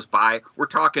fucking goes by. We're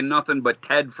talking nothing but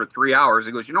Ted for 3 hours.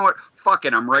 He goes, "You know what? Fuck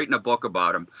it. I'm writing a book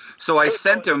about him." So I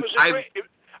sent him.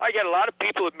 I get a lot of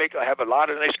people that have a lot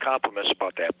of nice compliments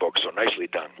about that book, so nicely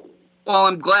done. Well,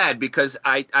 I'm glad because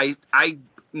I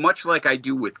much like I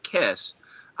do with Kiss,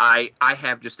 I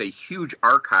have just a huge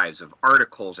archives of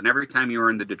articles, and every time you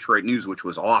were in the Detroit News, which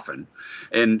was often,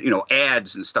 and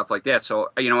ads and stuff like that.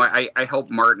 So I helped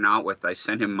Martin out with. I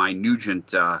sent him my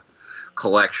Nugent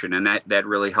collection, and that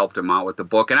really helped him out with the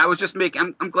book. And I was just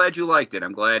I'm glad you liked it.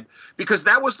 I'm glad because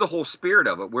that was the whole spirit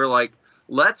of it. We're like,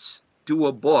 let's do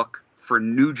a book for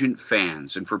Nugent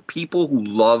fans and for people who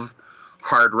love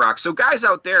hard rock. So guys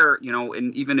out there,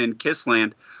 and even in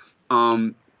Kissland,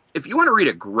 if you want to read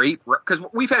a great, because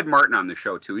we've had Martin on the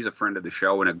show too. He's a friend of the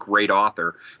show and a great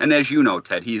author. And as you know,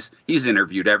 Ted, he's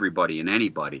interviewed everybody and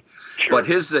anybody. Sure. But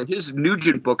his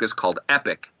Nugent book is called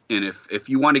Epic. And if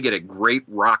you want to get a great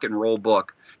rock and roll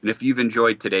book, and if you've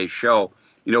enjoyed today's show,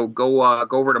 go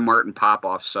over to Martin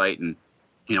Popoff's site and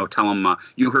tell him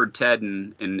you heard Ted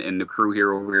and the crew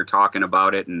here over here talking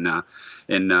about it, and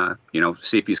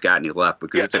see if he's got any left,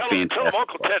 because it's a fantastic tell him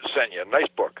Uncle book. Ted sent you a nice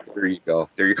book. There you go.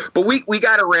 But we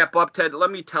got to wrap up, Ted.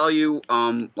 Let me tell you,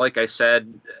 like I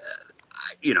said,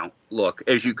 look,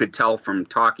 as you could tell from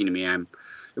talking to me,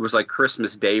 it was like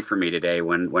Christmas Day for me today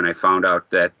when I found out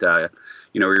that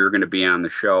we were going to be on the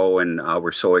show, and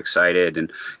we're so excited,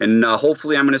 and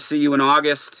hopefully I'm going to see you in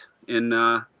August in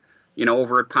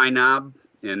over at Pine Knob.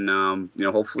 And,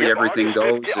 hopefully everything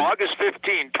goes. August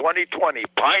 15, 2020,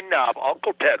 Pine Knob,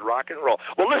 Uncle Ted, rock and roll.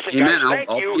 Well, listen, Amen. guys,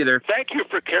 I'll be there. Thank you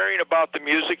for caring about the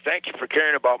music. Thank you for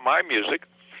caring about my music.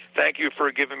 Thank you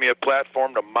for giving me a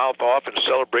platform to mouth off and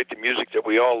celebrate the music that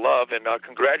we all love. And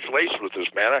congratulations with this,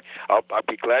 man. I'll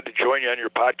be glad to join you on your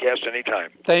podcast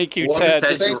anytime. Thank you, Ted.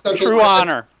 Thanks, True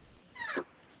honor.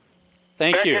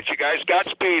 Thank Back you. at you guys.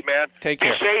 Godspeed, man. Take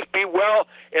care. Be safe, be well,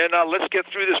 and let's get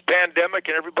through this pandemic,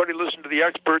 and everybody listen to the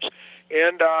experts.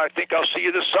 And I think I'll see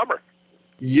you this summer.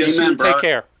 Yes, Amen, brother. Take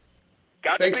care.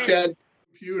 Godspeed. Thanks, Ted.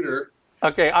 Computer.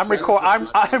 Okay, I'm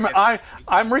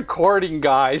recording,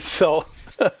 guys. So.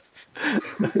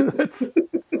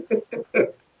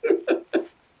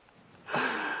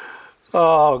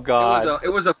 Oh God! It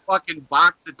was a fucking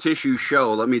box of tissue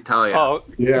show. Let me tell you. Oh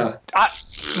Yeah.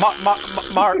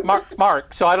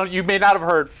 Mark. So you may not have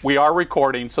heard. We are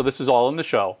recording, so this is all in the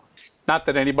show. Not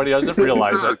that anybody doesn't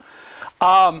realize it.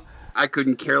 I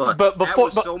couldn't care less. But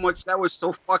before, that was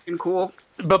so fucking cool.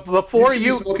 But before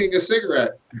you should be smoking a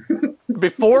cigarette.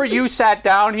 Before you sat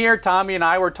down here, Tommy and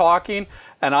I were talking,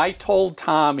 and I told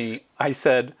Tommy, I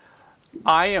said,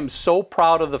 I am so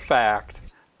proud of the fact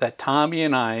that Tommy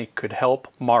and I could help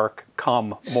Mark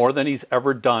come more than he's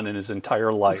ever done in his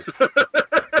entire life.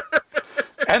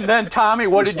 And then, Tommy,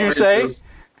 what did you say?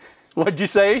 What did you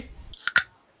say?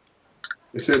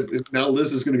 I said, now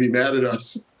Liz is going to be mad at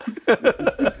us.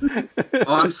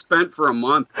 I'm spent for a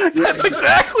month. That's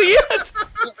exactly it.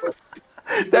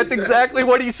 That's exactly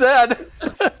what he said.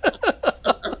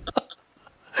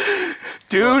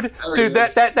 Dude,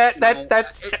 that's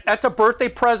a birthday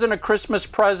present, a Christmas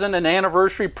present, an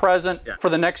anniversary present for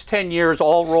the next 10 years,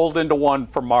 all rolled into one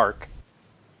for Mark.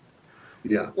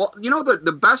 Yeah. Well,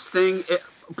 the best thing,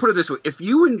 put it this way, if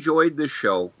you enjoyed this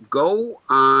show, go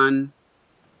on.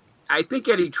 I think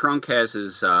Eddie Trunk has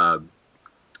his that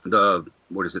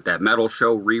metal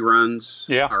show reruns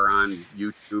are on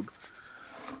YouTube.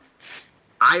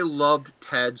 I loved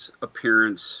Ted's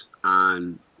appearance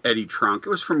on Eddie Trunk. It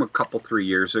was from a couple, 3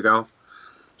 years ago.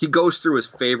 He goes through his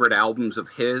favorite albums of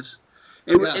his.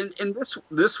 And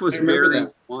this was very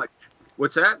much.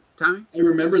 What's that, Tommy? I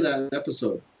remember that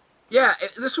episode. Yeah,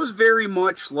 this was very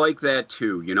much like that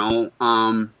too,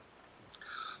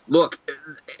 look,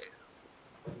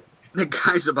 the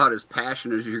guy's about as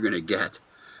passionate as you're going to get.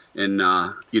 And,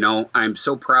 I'm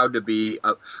so proud to be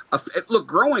look,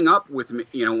 growing up with me,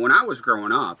 when I was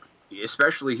growing up,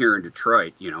 especially here in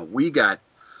Detroit, we got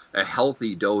a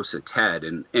healthy dose of Ted.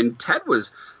 And Ted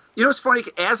was, it's funny,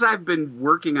 as I've been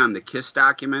working on the KISS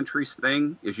documentaries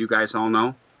thing, as you guys all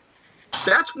know,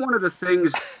 that's one of the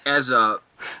things as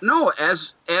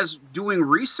doing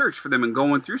research for them and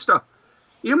going through stuff.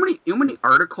 You know how many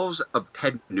articles of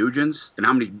Ted Nugent's and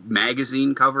how many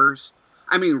magazine covers?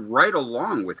 I mean, right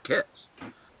along with KISS.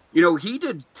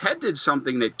 Ted did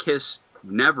something that KISS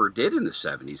never did in the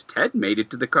 70s. Ted made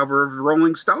it to the cover of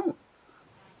Rolling Stone.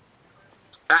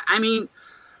 I mean,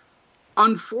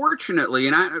 unfortunately,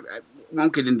 and I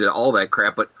won't get into all that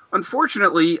crap, but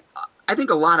unfortunately, I think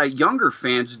a lot of younger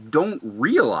fans don't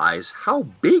realize how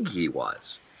big he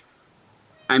was.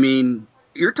 I mean,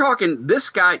 you're talking, this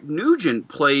guy, Nugent,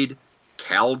 played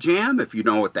Cal Jam, if you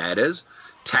know what that is,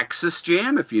 Texas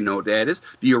Jam, if you know what that is,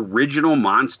 the original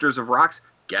Monsters of Rocks.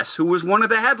 Guess who was one of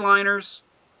the headliners?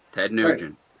 Ted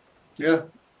Nugent. Right. Yeah.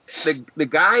 The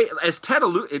guy, as Ted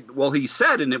alluded, he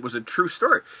said, and it was a true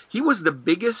story, he was the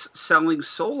biggest selling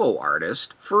solo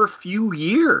artist for a few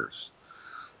years.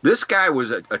 This guy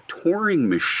was a touring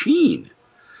machine,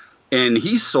 and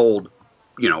he sold,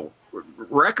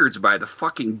 records by the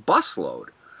fucking busload.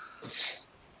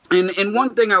 And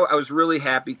one thing I was really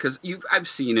happy, because I've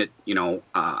seen it,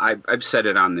 I've said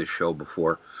it on this show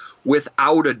before,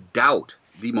 without a doubt,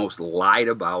 the most lied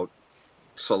about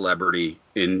celebrity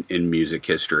in music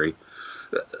history.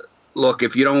 Look,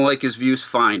 if you don't like his views,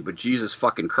 fine, but Jesus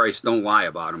fucking Christ, don't lie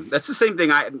about him. That's the same thing.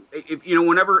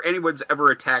 Whenever anyone's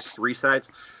ever attacked Three Sides,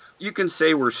 you can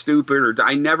say we're stupid or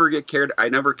I never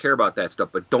care about that stuff,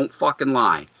 but don't fucking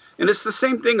lie. And it's the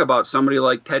same thing about somebody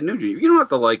like Ted Nugent. You don't have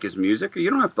to like his music, or you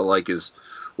don't have to like his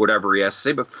whatever he has to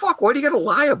say, but fuck, what do you got to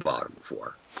lie about him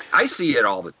for? I see it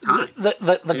all the time.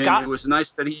 The guy, it was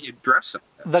nice that he addressed it.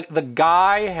 The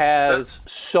guy has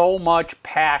so much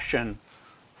passion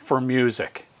for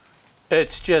music.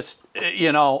 It's just,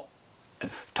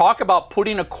 talk about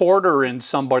putting a quarter in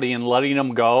somebody and letting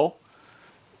them go.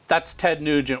 That's Ted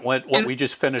Nugent, what we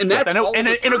just finished with. And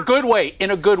in a good way.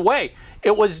 In a good way.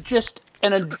 It was just,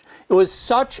 it was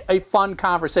such a fun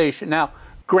conversation. Now,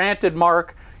 granted,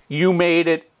 Mark, you made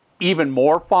it even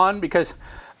more fun because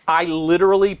I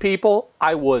literally,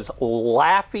 I was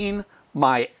laughing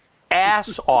my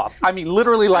ass off. I mean,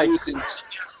 literally, like,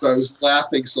 I was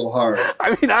laughing so hard.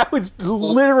 I mean, I was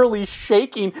literally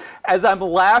shaking as I'm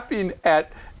laughing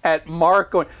at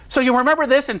Mark going, so you remember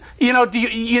this, and do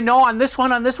you on this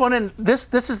one, and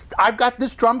this is, I've got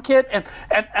this drum kit, and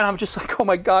I'm just like, oh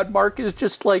my God, Mark is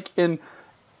just like in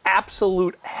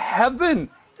absolute heaven.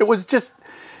 It was just,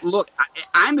 look,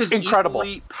 I'm as incredible.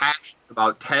 Equally passionate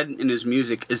about Ted and his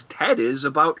music as Ted is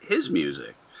about his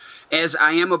music. As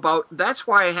I am about, that's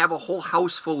why I have a whole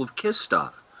house full of Kiss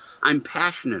stuff. I'm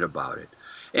passionate about it.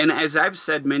 And as I've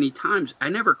said many times, I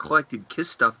never collected Kiss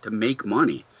stuff to make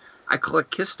money. I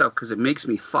collect Kiss stuff because it makes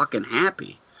me fucking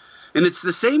happy. And it's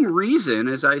the same reason,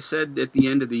 as I said at the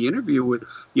end of the interview with,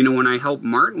 when I helped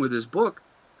Martin with his book,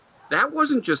 that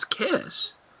wasn't just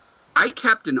Kiss. I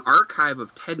kept an archive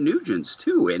of Ted Nugent's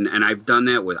too, and I've done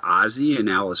that with Ozzy and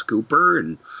Alice Cooper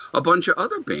and a bunch of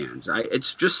other bands.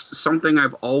 It's just something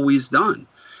I've always done.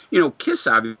 Kiss,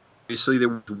 obviously, there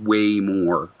was way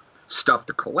more stuff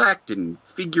to collect and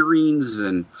figurines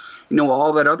and,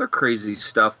 all that other crazy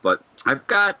stuff. But I've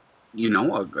got,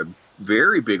 a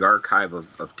very big archive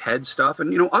of Ted stuff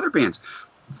and, other bands.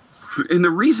 And the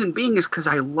reason being is because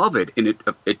I love it, and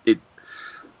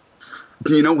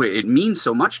it means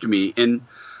so much to me. And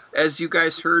as you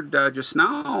guys heard just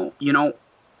now,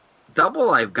 Double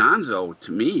Live Gonzo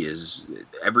to me is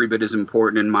every bit as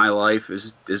important in my life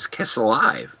as Kiss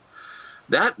Alive.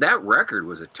 That record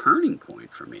was a turning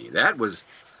point for me.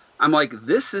 I'm like,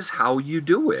 this is how you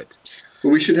do it.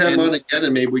 Well, we should have him on again,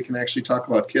 and maybe we can actually talk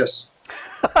about Kiss.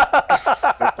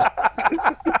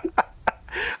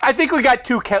 I think we got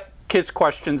 2 Kiss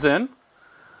questions in.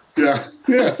 Yeah,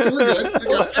 so we're good.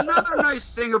 Well, another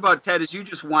nice thing about Ted is you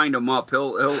just wind him up.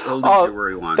 He'll lead you where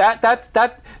he wants.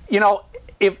 That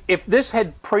if this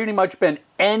had pretty much been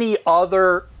any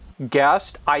other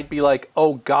guest, I'd be like,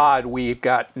 oh God, we've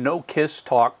got no Kiss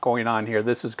talk going on here.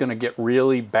 This is going to get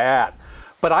really bad.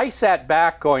 But I sat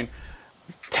back going,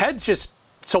 Ted's just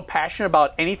so passionate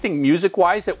about anything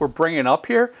music-wise that we're bringing up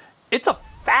here. It's a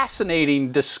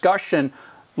fascinating discussion,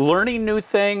 learning new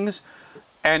things,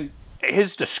 and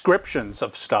his descriptions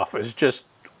of stuff is just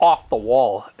off the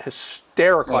wall,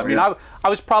 hysterical. I mean, I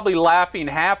was probably laughing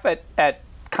half at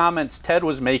comments Ted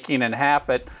was making and half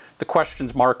at the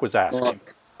questions Mark was asking.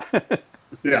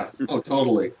 Yeah,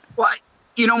 totally. Well,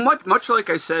 much like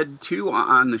I said too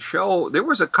on the show, there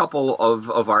was a couple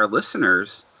of our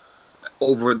listeners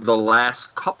over the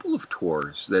last couple of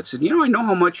tours that said, I know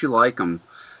how much you like them.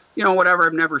 Whatever,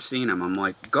 I've never seen them. I'm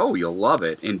like, go, you'll love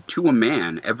it. And to a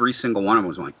man, every single one of them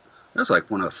was like, that's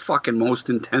like one of the fucking most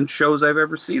intense shows I've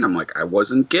ever seen. I'm like, I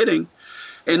wasn't kidding.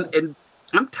 And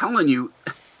I'm telling you,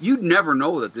 you'd never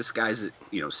know that this guy's,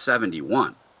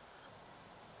 71.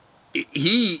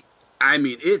 It's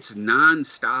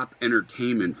nonstop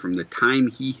entertainment from the time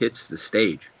he hits the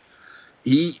stage.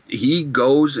 He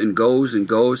goes and goes and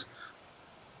goes.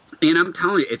 And I'm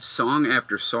telling you, it's song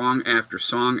after song after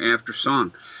song after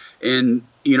song. And,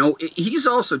 he's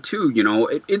also, too,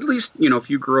 at least, if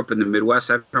you grew up in the Midwest,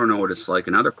 I don't know what it's like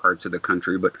in other parts of the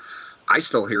country, but I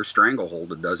still hear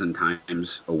Stranglehold a dozen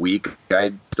times a week.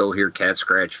 I still hear Cat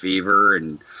Scratch Fever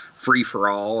and Free for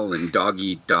All and Dog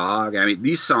Eat Dog. I mean,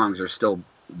 these songs are still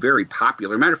very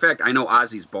popular. Matter of fact, I know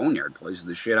Ozzy's Boneyard plays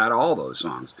the shit out of all those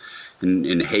songs.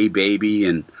 And Hey Baby,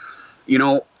 and,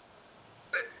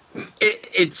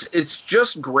 it's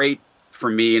just great for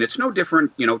me, and it's no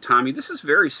different, Tommy. This is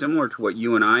very similar to what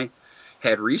you and I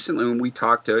had recently when we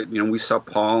talked to, we saw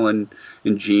Paul and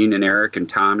Gene and Eric and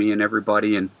Tommy and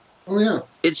everybody, and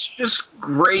it's just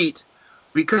great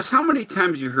because how many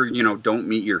times you heard, don't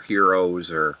meet your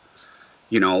heroes, or,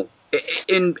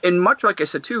 and much like I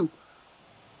said too,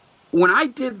 when I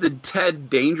did the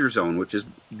Ted Danger Zone, which is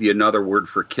another word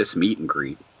for Kiss meet and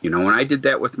greet, when I did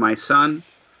that with my son,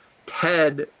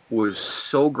 Ted was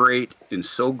so great and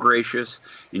so gracious,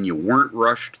 and you weren't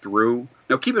rushed through.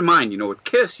 Now, keep in mind, with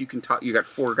Kiss, you can talk. You got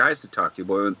 4 guys to talk to,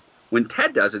 but when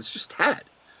Ted does, it's just Ted.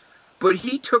 But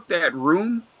he took that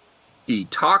room, he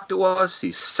talked to us,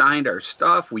 he signed our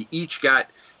stuff. We each got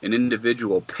an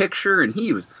individual picture, and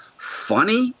he was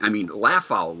funny. I mean,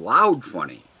 laugh out loud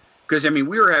funny. Because we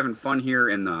were having fun here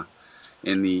in the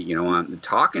on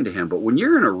talking to him. But when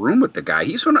you're in a room with the guy,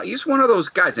 he's one of those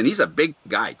guys, and he's a big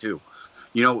guy too.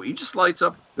 He just lights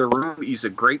up the room. He's a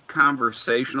great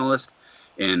conversationalist,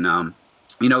 and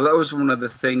that was one of the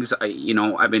things.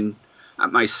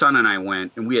 My son and I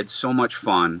went, and we had so much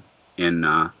fun, and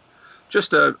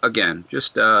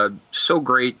so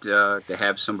great to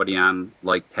have somebody on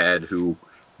like Ted who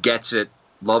gets it,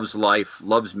 loves life,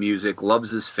 loves music,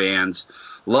 loves his fans,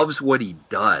 loves what he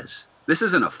does. This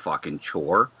isn't a fucking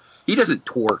chore. He doesn't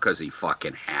tour because he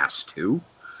fucking has to.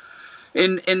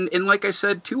 And like I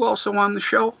said, too, also on the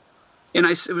show, and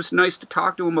it was nice to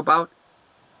talk to him about,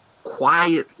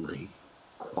 quietly,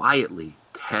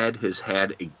 Ted has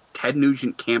had a Ted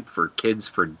Nugent camp for kids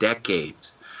for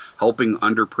decades, helping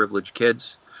underprivileged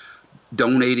kids,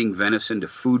 donating venison to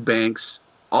food banks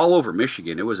all over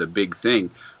Michigan. It was a big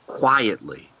thing.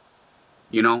 Quietly,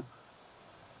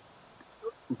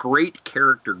 great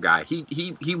character guy.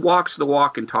 He walks the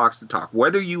walk and talks the talk.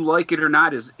 Whether you like it or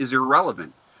not is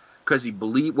irrelevant, because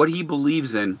what he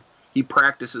believes in, he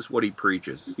practices what he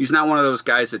preaches. He's not one of those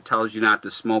guys that tells you not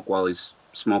to smoke while he's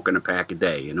smoking a pack a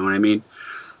day. You know what I mean?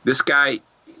 This guy,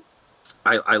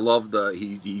 I love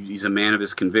he's a man of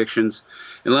his convictions.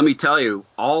 And let me tell you,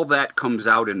 all that comes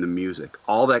out in the music.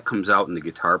 All that comes out in the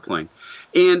guitar playing.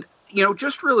 And,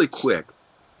 just really quick,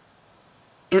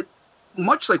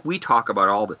 much like we talk about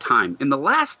all the time, in the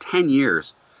last 10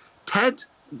 years, Ted,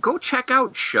 go check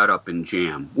out Shut Up and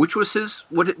Jam, which is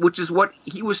what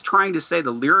he was trying to say.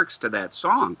 The lyrics to that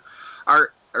song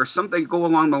are something go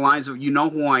along the lines of, you know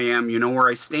who I am, you know where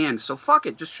I stand, so fuck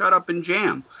it, just shut up and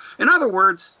jam. In other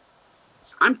words,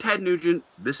 I'm Ted Nugent,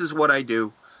 this is what I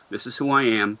do, this is who I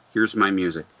am, here's my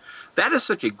music. That is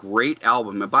such a great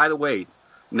album. And by the way,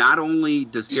 not only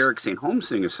does Derek St. Holmes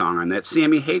sing a song on that,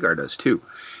 Sammy Hagar does too.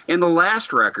 And the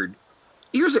last record,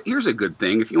 here's a good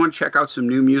thing. If you want to check out some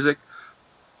new music,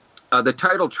 the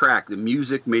title track, The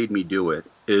Music Made Me Do It,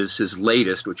 is his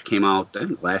latest, which came out, I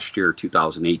think, last year,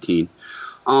 2018.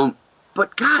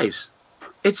 But guys,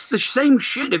 it's the same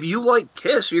shit. If you like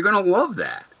Kiss, you're going to love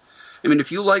that.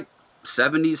 If you like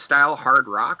 70s style hard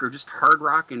rock or just hard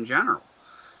rock in general,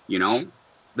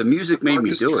 the music made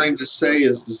me do it. What I'm trying to say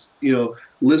is,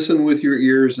 listen with your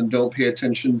ears and don't pay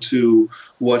attention to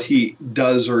what he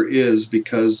does or is,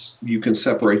 because you can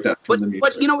separate that from the music.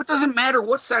 But, it doesn't matter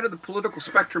what side of the political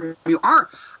spectrum you are.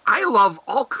 I love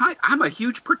all kinds. I'm a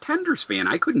huge Pretenders fan.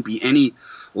 I couldn't be any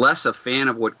less a fan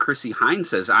of what Chrissy Hynde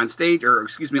says on stage, or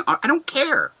I don't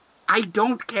care. I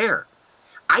don't care.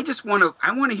 I just want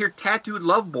to hear Tattooed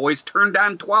Love Boys turned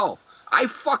on 12. I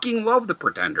fucking love the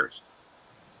Pretenders.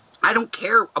 I don't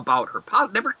care about her.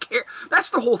 Never care. That's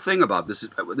the whole thing about this.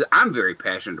 I'm very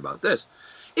passionate about this.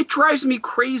 It drives me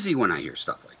crazy when I hear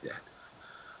stuff like that.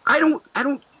 I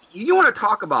don't. You want to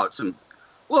talk about some?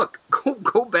 Look,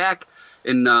 go back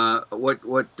and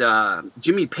what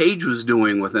Jimmy Page was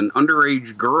doing with an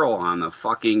underage girl on the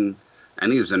fucking, I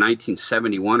think it was a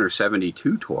 1971 or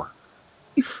 72 tour.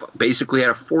 He basically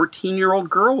had a 14-year-old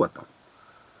girl with him.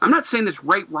 I'm not saying it's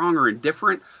right, wrong, or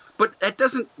indifferent, but that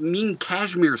doesn't mean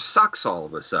Kashmir sucks all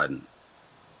of a sudden.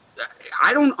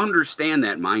 I don't understand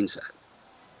that mindset.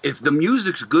 If the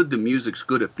music's good, the music's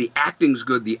good. If the acting's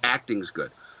good, the acting's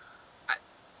good.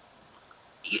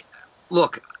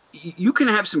 Look, you can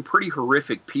have some pretty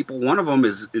horrific people. One of them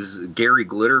is Gary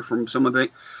Glitter from some of the...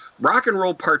 Rock and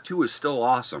Roll Part 2 is still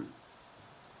awesome.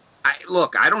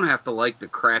 I don't have to like the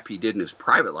crap he did in his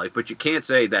private life, but you can't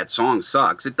say that song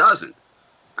sucks. It doesn't.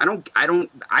 I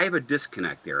have a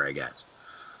disconnect there, I guess.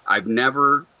 I've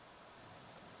never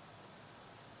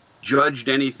judged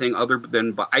anything other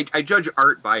than, I judge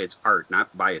art by its art,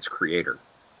 not by its creator.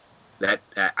 That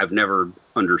I've never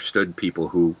understood people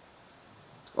who,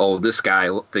 this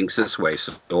guy thinks this way,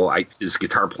 so his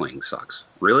guitar playing sucks.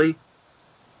 Really?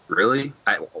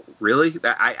 I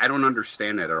don't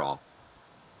understand that at all.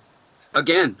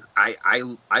 Again,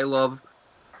 I love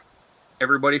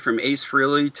everybody from Ace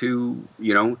Frehley to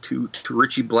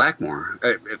Richie Blackmore.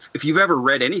 If you've ever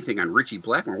read anything on Richie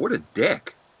Blackmore, what a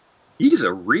dick. He's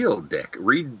a real dick.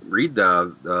 Read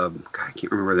the God, I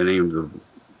can't remember the name of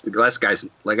the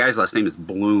guy's last name is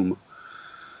Bloom.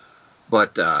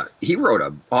 But he wrote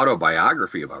an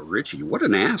autobiography about Richie. What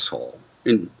an asshole.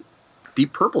 And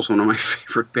Deep Purple's one of my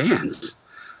favorite bands.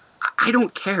 I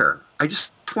don't care. I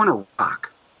just want to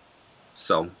rock.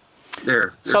 So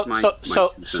there's my 2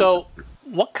 cents. So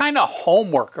what kind of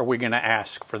homework are we going to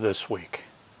ask for this week?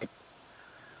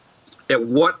 At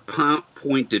what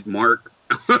point did Mark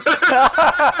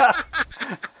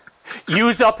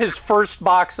use up his first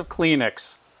box of Kleenex?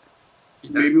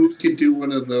 Maybe we could do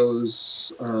one of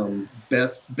those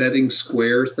betting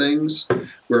square things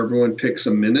where everyone picks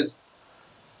a minute.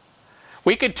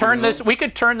 We could turn this. We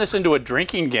could turn this into a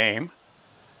drinking game.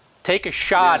 Take a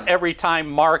shot every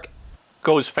time Mark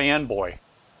goes fanboy.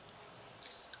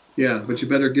 Yeah, but you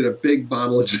better get a big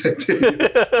bottle of Jack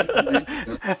Daniels.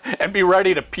 And be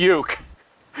ready to puke.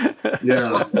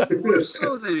 Yeah. More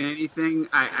so than anything,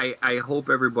 I hope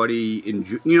everybody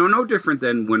enjoy. No different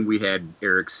than when we had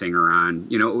Eric Singer on.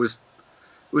 It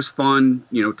was fun.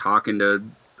 Talking to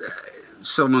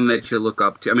someone that you look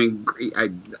up to. I mean,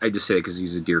 I just say it because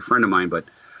he's a dear friend of mine, but.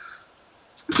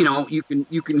 You can.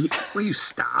 Will you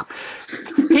stop?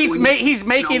 He's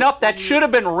making up. That should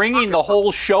have been ringing the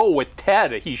whole show with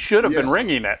Ted. He should have been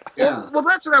ringing it. Yeah. Well,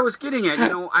 that's what I was getting at.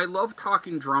 I love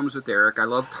talking drums with Eric. I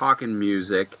love talking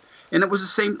music, and it was the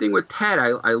same thing with Ted.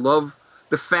 I love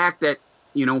the fact that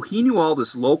he knew all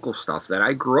this local stuff that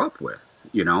I grew up with.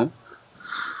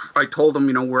 I told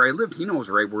him where I lived. He knows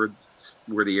right where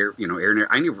the air.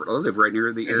 I live right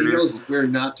near the air. He knows where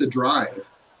not to drive.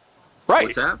 Right.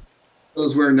 What's that?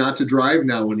 Knows where not to drive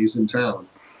now when he's in town.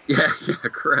 Yeah,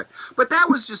 correct. But that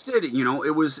was just it.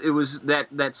 It was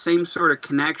that same sort of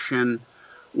connection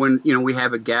when we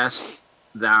have a guest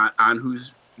on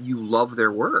who's you love their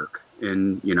work,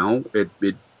 and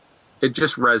it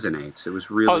just resonates. It was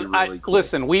really cool.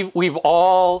 Listen, we've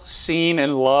all seen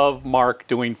and loved Mark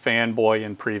doing fanboy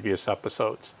in previous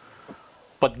episodes,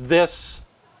 but this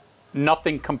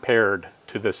nothing compared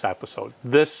to this episode.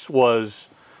 This was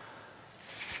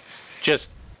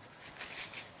just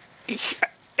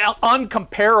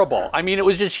uncomparable. I mean, it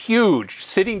was just huge.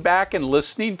 Sitting back and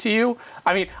listening to you.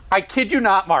 I mean, I kid you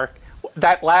not, Mark.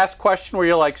 That last question where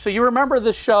you're like, so you remember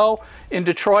the show in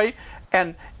Detroit?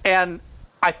 And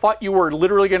I thought you were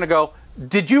literally going to go,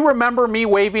 did you remember me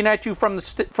waving at you from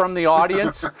the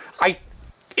audience? I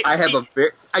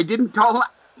didn't tell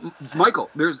Michael.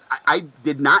 I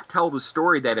did not tell the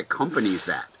story that accompanies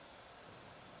that.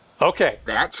 Okay.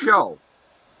 That show.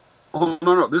 Oh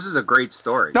no! This is a great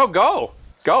story. No, go.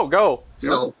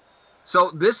 So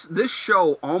this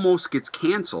show almost gets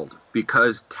canceled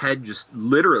because Ted just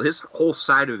literally his whole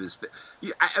side of his.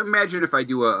 I imagine if I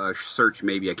do a search,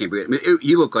 maybe I can't.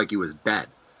 He looked like he was dead.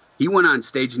 He went on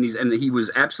stage and he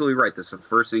was absolutely right. That's the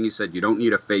first thing he said. You don't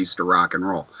need a face to rock and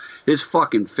roll. His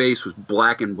fucking face was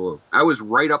black and blue. I was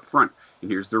right up front, and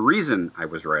here's the reason I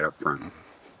was right up front.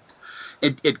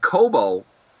 At Cobo.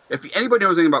 If anybody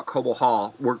knows anything about Cobo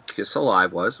Hall, where Kiss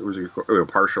Alive was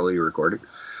partially recorded.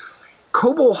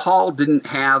 Cobo Hall didn't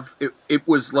have it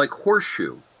was like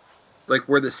Horseshoe, like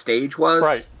where the stage was.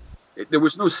 Right. There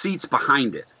was no seats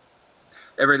behind it.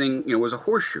 Everything was a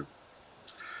horseshoe.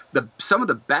 Some of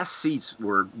the best seats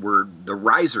were the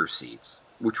riser seats,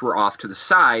 which were off to the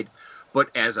side. But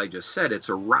as I just said, it's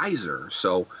a riser,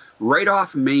 so right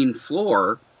off main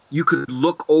floor. You could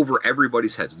look over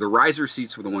everybody's heads. The riser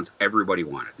seats were the ones everybody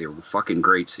wanted. They were fucking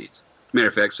great seats. Matter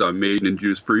of fact, saw Maiden and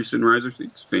Judas Priest in riser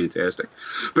seats. Fantastic.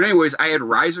 But anyways, I had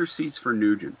riser seats for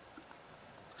Nugent.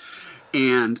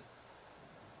 And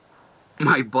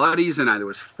my buddies and I, there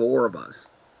was 4 of us.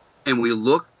 And we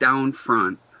looked down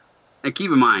front. And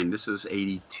keep in mind, this was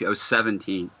 82. I was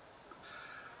 17.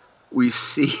 We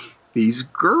see these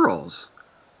girls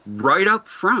right up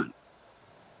front.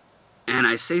 And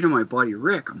I say to my buddy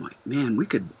Rick, I'm like, man, we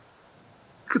could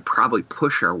probably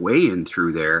push our way in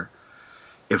through there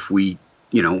if we,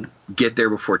 get there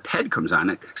before Ted comes on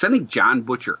it. Because I think John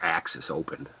Butcher Axis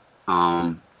opened.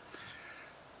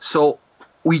 So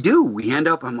we do. We end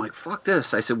up, I'm like, fuck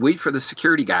this. I said, wait for the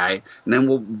security guy, and then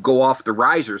we'll go off the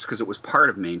risers because it was part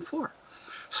of main floor.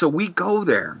 So we go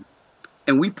there,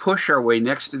 and we push our way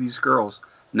next to these girls.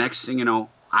 Next thing you know,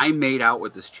 I made out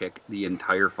with this chick the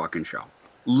entire fucking show.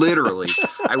 Literally,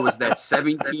 I was that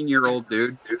 17-year-old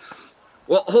dude.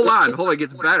 Well, hold on, it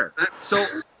gets better. So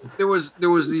there was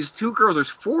these 2 girls.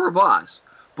 There's 4 of us,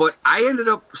 but I ended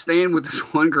up staying with this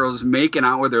one girl, just making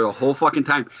out with her the whole fucking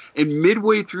time. And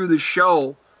midway through the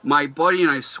show, my buddy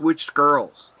and I switched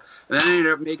girls, and then I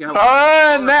ended up making out.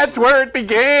 And that's where it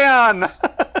began.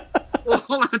 Well,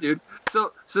 hold on, dude.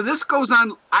 So this goes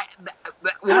on.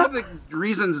 One of the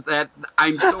reasons that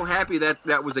I'm so happy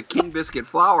that was a King Biscuit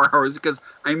Flower Hour is because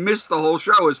I missed the whole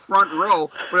show. It was front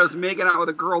row, but I was making out with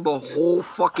a girl the whole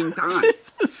fucking time.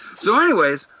 So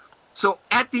anyways, So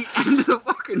at the end of the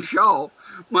fucking show,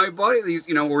 my buddy,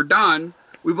 we're done.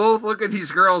 We both look at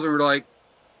these girls and we're like,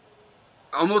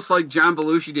 almost like John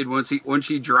Belushi did when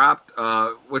she dropped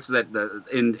what's that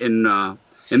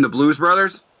in the Blues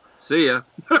Brothers. See ya.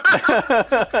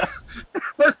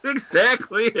 That's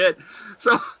exactly it.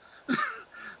 So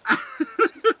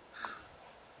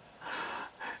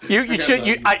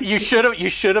you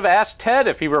should have asked Ted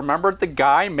if he remembered the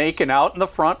guy making out in the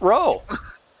front row.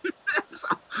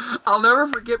 I'll never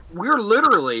forget. We're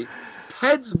literally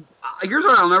Ted's. Here's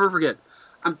what I'll never forget.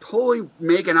 I'm totally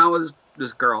making out with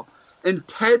this girl, and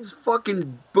Ted's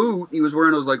fucking boot. He was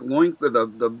wearing those like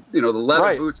the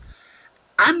leather boots.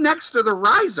 I'm next to the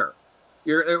riser,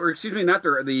 or excuse me, not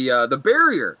the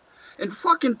barrier, and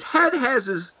fucking Ted has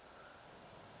his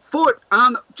foot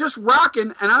on just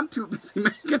rocking, and I'm too busy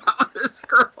making out with this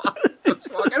girl. It's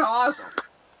fucking awesome.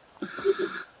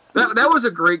 That was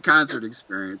a great concert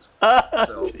experience.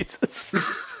 So.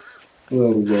 Oh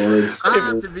Lord! I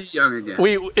have to be young again.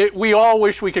 We all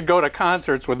wish we could go to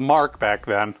concerts with Mark back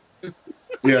then.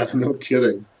 Yeah, no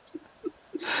kidding.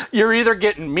 You're either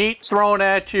getting meat thrown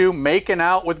at you, making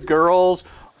out with girls,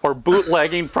 or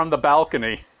bootlegging from the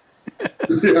balcony.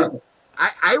 Yeah.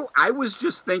 I was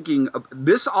just thinking,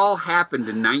 this all happened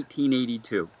in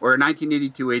 1982 or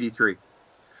 1982-83.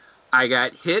 I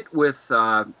got hit with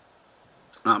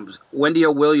Wendy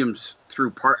O. Williams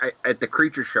at the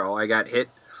Creature Show. I got hit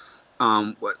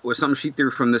with something she threw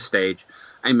from the stage.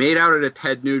 I made out at a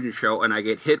Ted Nugent show, and I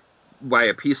get hit by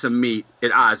a piece of meat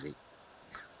at Ozzy.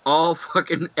 All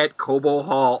fucking at Cobo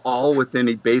Hall, all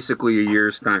within basically a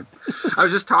year's time. I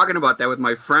was just talking about that with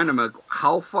my friend. I'm like,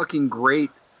 how fucking great.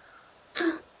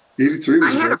 83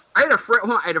 was I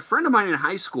had a friend of mine in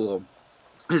high school.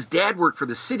 His dad worked for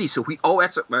the city, so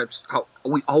that's how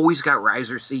we always got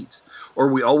riser seats, or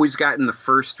we always got in the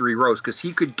first three rows because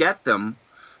he could get them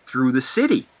through the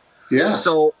city. Yeah.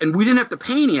 So, and we didn't have to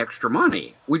pay any extra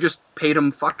money. We just paid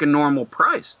him fucking normal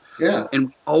price. Yeah.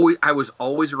 And I was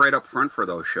always right up front for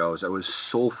those shows. I was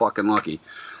so fucking lucky.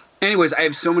 Anyways, I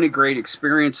have so many great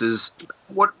experiences.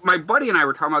 What my buddy and I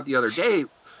were talking about the other day,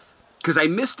 because I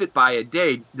missed it by a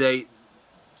day,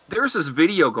 there's this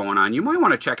video going on. You might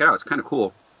want to check it out. It's kind of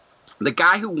cool. The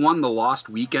guy who won the Lost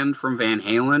Weekend from Van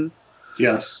Halen.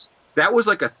 Yes. That was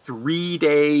like a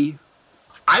 3-day.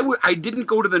 I didn't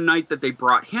go to the night that they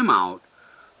brought him out,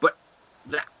 but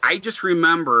I just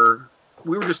remember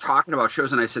we were just talking about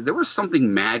shows, and I said there was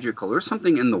something magical. There was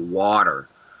something in the water.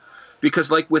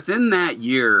 Because, like, within that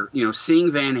year,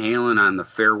 seeing Van Halen on the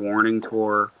Fair Warning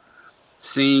tour,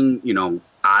 seeing,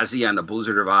 Ozzy on the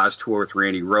Blizzard of Oz tour with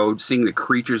Randy Rhoads, seeing the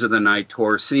Creatures of the Night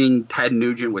tour, seeing Ted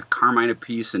Nugent with Carmine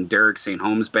Appice and Derek St.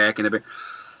 Holmes back in the band.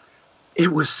 It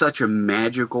was such a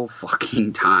magical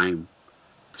fucking time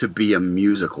to be a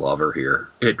music lover here.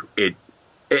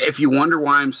 If you wonder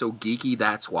why I'm so geeky,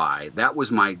 that's why. That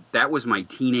was my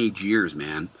teenage years,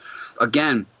 man.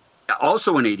 Again,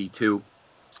 also in 82,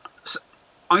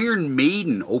 Iron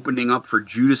Maiden opening up for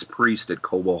Judas Priest at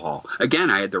Cobo Hall. Again,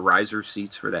 I had the riser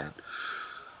seats for that.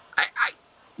 I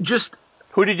just...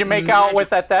 Who did you make out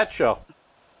with at that show?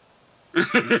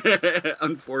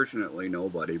 Unfortunately,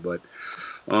 nobody, but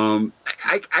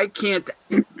I can't...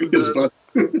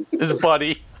 His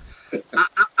buddy.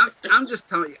 I'm just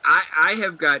telling you, I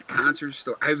have got concert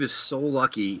stories. I was so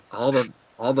lucky. All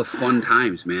the fun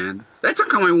times, man. That's how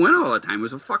come I went all the time. It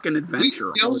was a fucking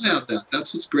adventure. We all have that.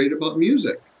 That's what's great about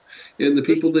music. And the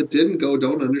people that didn't go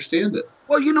don't understand it.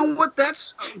 Well, you know what?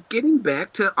 That's getting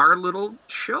back to our little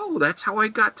show. That's how I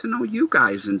got to know you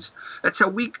guys. And that's how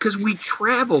because we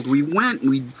traveled. We went and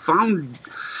we found.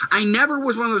 I never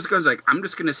was one of those guys like, I'm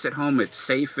just going to sit home. It's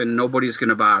safe and nobody's going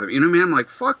to bother me. You know what I mean? I'm like,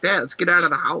 fuck that. Let's get out of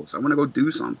the house. I want to go do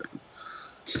something.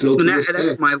 Still to this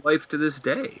that's day. my life to this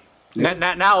day. Yeah.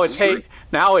 Now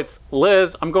it's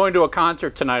Liz, I'm going to a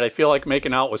concert tonight. I feel like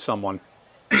making out with someone.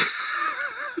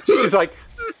 She's like,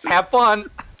 have fun.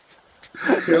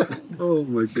 Oh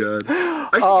my god!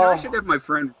 I should have my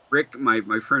friend Rick,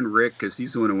 my friend Rick, because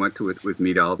he's the one who went with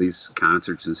me to all these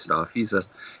concerts and stuff. He's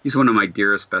one of my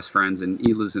dearest best friends, and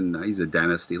he's a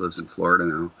dentist. He lives in Florida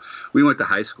now. We went to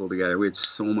high school together. We had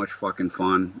so much fucking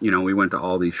fun. We went to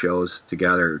all these shows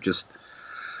together.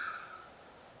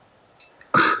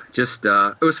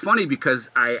 It was funny because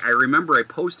I remember I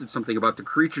posted something about the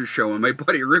Creature show, and my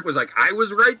buddy Rick was like, I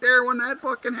was right there when that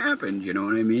fucking happened. You know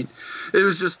what I mean? It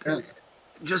was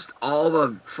just all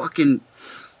the fucking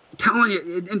telling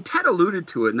you, and Ted alluded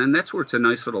to it, and then that's where it's a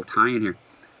nice little tie-in here.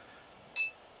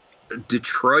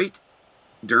 Detroit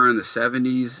during the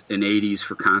 70s and 80s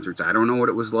for concerts. I don't know what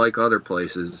it was like other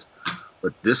places,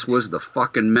 but this was the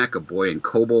fucking Mecca, boy, and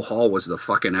Cobo Hall was the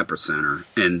fucking epicenter.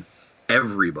 And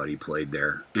everybody played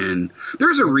there. And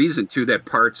there's a reason, too, that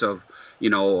parts of,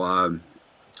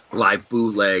 Live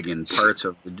Bootleg and parts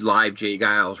of the Live Jay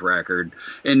Giles record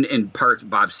and parts of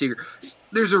Bob Seger,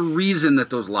 there's a reason that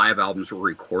those live albums were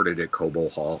recorded at Cobo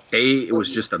Hall. It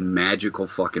was just a magical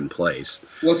fucking place.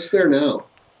 What's there now?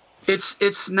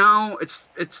 It's now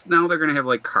they're gonna have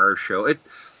like car show.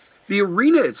 The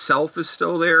arena itself is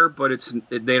still there, but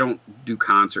they don't do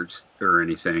concerts or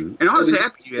anything. And I was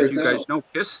happy, as you guys know,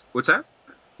 Kiss. What's that?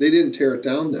 They didn't tear it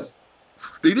down then.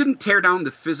 They didn't tear down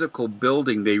the physical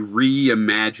building. They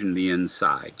reimagined the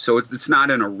inside. So it's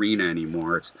not an arena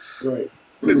anymore. It's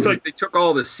like they took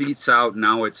all the seats out.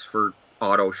 Now it's for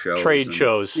auto shows. Trade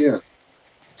shows. Yeah.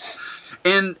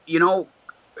 And, and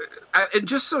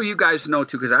just so you guys know,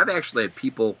 too, because I've actually had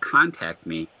people contact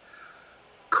me,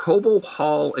 Cobo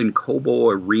Hall and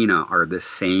Cobo Arena are the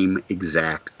same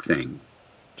exact thing.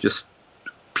 Just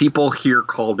people here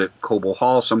called it Cobo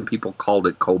Hall. Some people called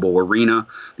it Cobo Arena.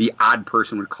 The odd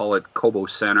person would call it Cobo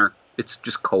Center. It's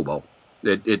just Cobo.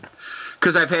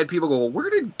 Because I've had people go, well, where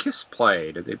did Kiss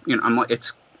play? I'm like,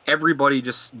 it's everybody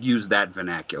just used that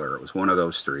vernacular. It was one of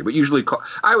those three. But usually,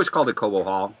 I always called it Cobo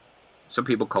Hall. Some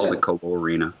people called it Cobo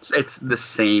Arena. It's the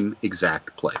same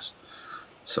exact place.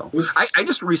 So I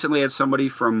just recently had somebody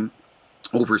from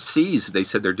overseas. They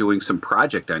said they're doing some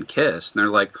project on Kiss, and they're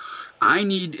like, I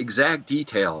need exact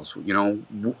details.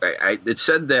 It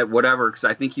said that whatever, because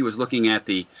I think he was looking at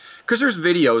because there's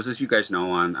videos, as you guys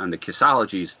know, on the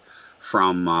Kissologies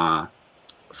from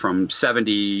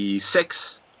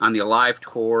 76 on the Alive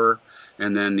tour,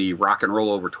 and then the Rock and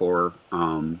Roll Over tour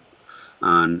in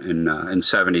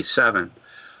 77.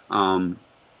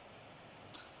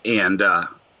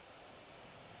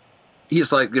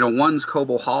 He's like, one's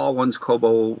Cobo Hall, one's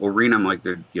Cobo Arena. I'm like,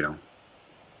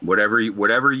 whatever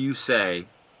you say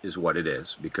is what it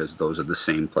is, because those are the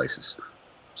same places.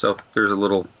 So there's a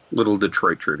little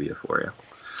Detroit trivia for you.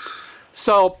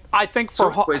 So I think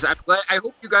for anyways, I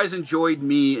hope you guys enjoyed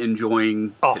me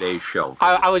enjoying today's show.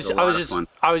 I was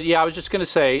just going to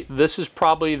say, this is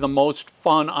probably the most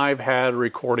fun I've had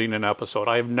recording an episode.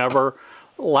 I've never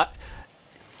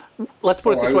let's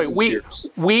put it this way.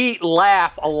 We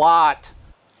laugh a lot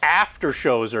after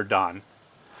shows are done.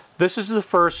 This is the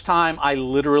first time I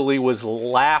literally was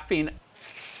laughing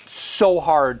so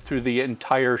hard through the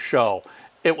entire show.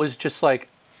 It was just like,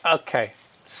 okay,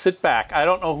 sit back. I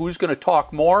don't know who's going to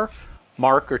talk more,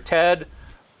 Mark or Ted,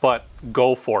 but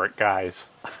go for it, guys.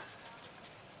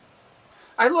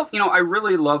 I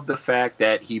really love the fact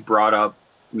that he brought up,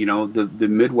 the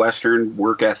Midwestern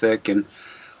work ethic, and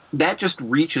that just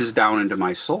reaches down into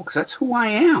my soul, because that's who I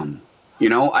am.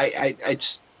 I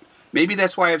just, maybe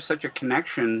that's why I have such a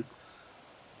connection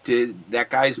to that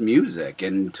guy's music,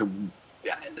 and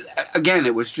again,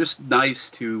 it was just nice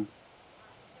to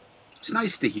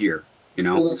hear,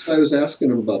 Well, that's why I was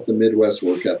asking him about the Midwest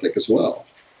work ethic as well.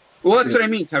 Well, that's what I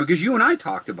mean, Tom, because you and I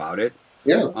talked about it.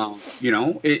 Yeah.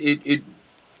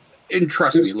 And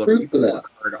trust me, look, people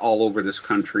work hard all over this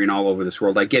country and all over this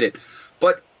world. I get it.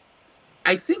 But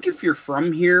I think if you're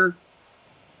from here,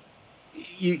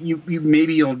 you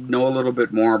maybe you'll know a little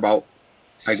bit more about,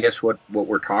 I guess, what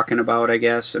we're talking about, I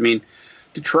guess. I mean,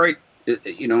 Detroit,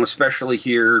 especially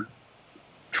here,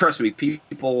 trust me,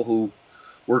 people who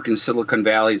work in Silicon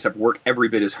Valley and stuff work every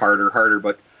bit as harder.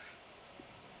 But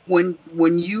when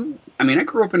I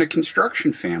grew up in a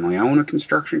construction family. I own a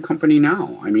construction company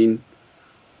now. I mean,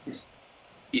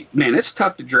 man, it's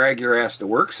tough to drag your ass to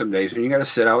work some days when you got to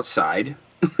sit outside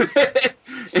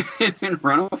and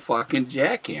run a fucking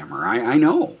jackhammer. I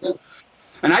know.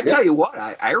 And I tell you what,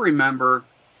 I remember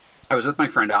I was with my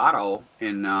friend Otto,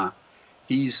 and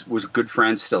he was good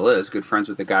friends, still is, good friends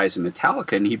with the guys in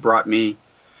Metallica, and he brought me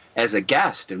as a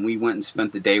guest, and we went and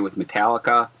spent the day with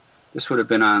Metallica. This would have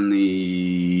been on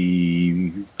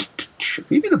maybe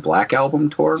the Black Album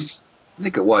tour. I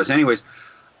think it was. Anyways,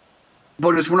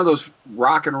 but it's one of those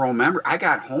rock and roll memories. I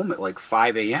got home at like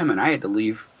 5 a.m. and I had to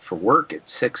leave for work at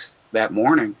 6 that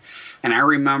morning. And I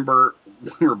remember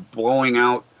we were blowing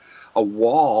out a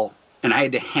wall, and I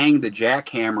had to hang the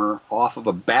jackhammer off of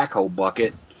a backhoe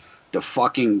bucket to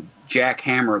fucking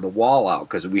jackhammer the wall out,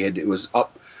 because it was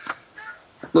up.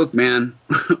 Look, man,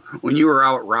 when you were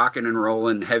out rocking and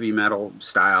rolling heavy metal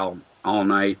style all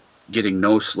night, getting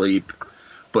no sleep,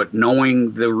 but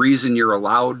knowing the reason you're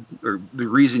allowed, or the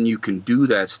reason you can do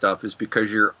that stuff, is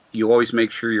because you always make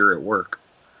sure you're at work,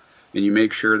 and you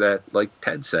make sure that, like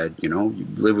Ted said, you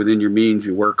live within your means,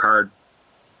 you work hard.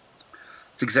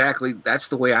 That's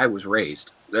the way I was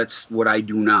raised. That's what I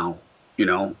do now,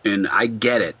 and I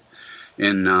get it.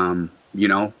 And,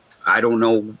 I don't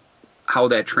know how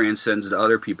that transcends to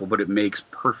other people, but it makes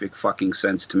perfect fucking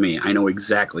sense to me. I know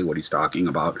exactly what he's talking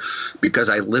about because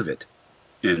I live it.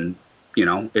 And, you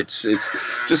know, it's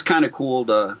just kind of cool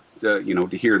to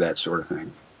hear that sort of thing.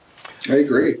 I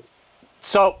agree.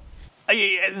 So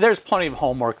there's plenty of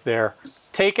homework there.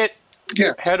 Take it,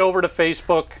 head over to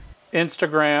Facebook,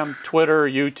 Instagram, Twitter,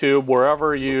 YouTube,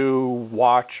 wherever you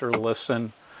watch or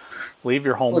listen. Leave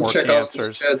your homework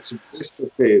answers.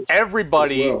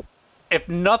 Everybody, if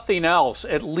nothing else,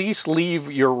 at least leave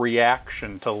your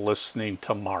reaction to listening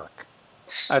to Mark.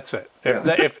 That's it.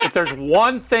 If there's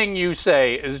one thing you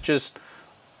say is just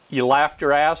you laughed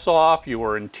your ass off, you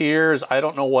were in tears, I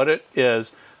don't know what it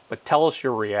is, but tell us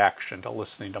your reaction to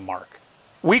listening to Mark.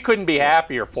 We couldn't be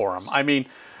happier for him. I mean,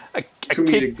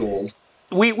 comedic gold.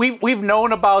 We've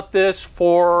known about this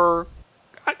for,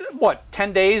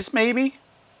 10 days maybe?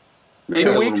 Maybe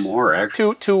a little more,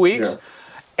 actually. 2 weeks. Yeah.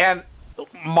 And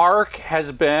Mark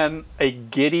has been a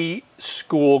giddy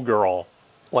schoolgirl,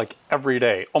 like every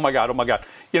day. Oh my God.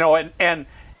 You know, and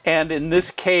in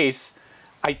this case,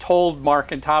 I told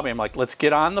Mark and Tommy, I'm like, let's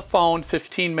get on the phone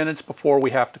 15 minutes before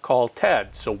we have to call Ted.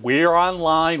 So we're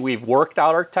online. We've worked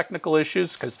out our technical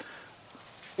issues because,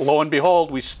 lo and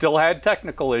behold, we still had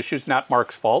technical issues. Not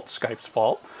Mark's fault, Skype's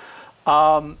fault.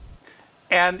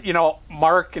 And, you know,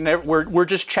 Mark and we're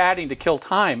just chatting to kill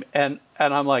time. And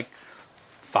I'm like,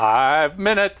 5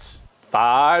 minutes,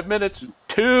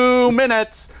 2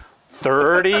 minutes,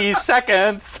 30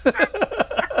 seconds.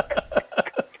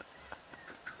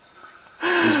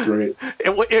 It was great.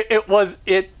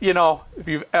 You know, if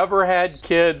you've ever had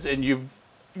kids and you've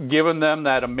given them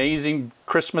that amazing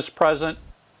Christmas present,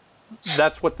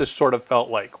 that's what this sort of felt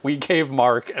like. We gave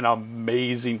Mark an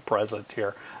amazing present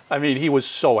here. I mean, he was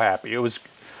so happy.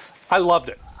 I loved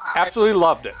it. Absolutely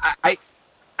loved it.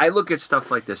 I look at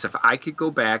stuff like this. If I could go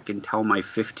back and tell my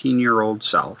 15-year-old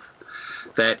self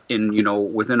that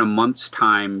within a month's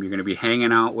time, you're going to be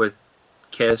hanging out with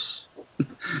Kiss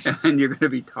and then you're going to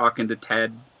be talking to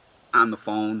Ted on the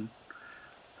phone,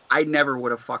 I never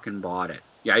would have fucking bought it.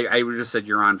 Yeah, I would have just said,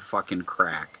 you're on fucking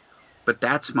crack. But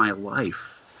that's my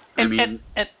life. And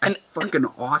fucking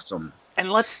awesome.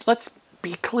 And let's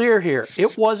be clear here.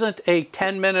 It wasn't a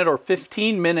 10-minute or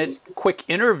 15-minute quick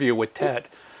interview with Ted.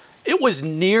 It was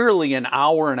nearly an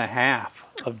hour and a half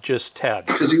of just Ted.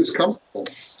 Because he was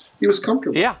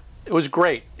comfortable. Yeah, it was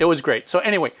great. So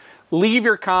anyway, leave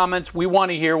your comments. We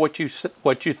want to hear what you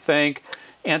think.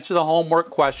 Answer the homework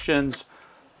questions.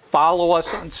 Follow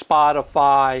us on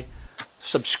Spotify.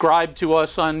 Subscribe to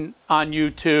us on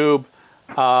YouTube.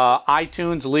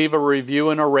 iTunes, leave a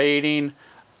review and a rating.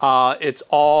 It's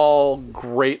all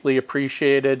greatly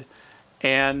appreciated.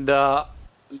 And we're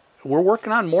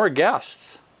working on more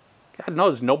guests. God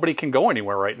knows nobody can go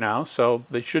anywhere right now, so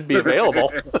they should be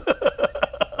available.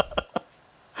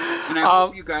 And I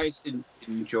hope you guys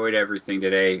enjoyed everything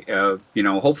today.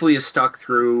 Hopefully you stuck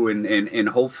through, and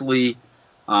hopefully,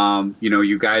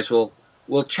 you guys will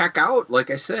check out. Like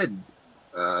I said,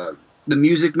 the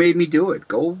music made me do it.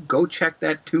 Go check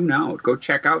that tune out. Go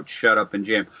check out "Shut Up and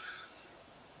Jam."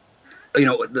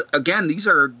 Again, these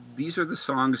are the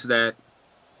songs that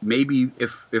maybe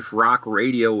if rock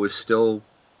radio was still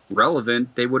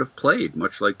relevant, they would have played,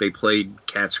 much like they played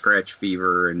Cat Scratch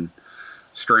Fever and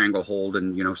Stranglehold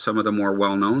and some of the more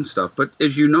well-known stuff. But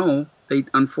as you know, they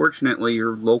unfortunately,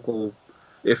 your local,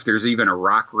 if there's even a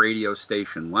rock radio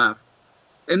station left,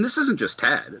 and this isn't just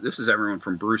Ted, this is everyone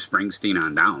from Bruce Springsteen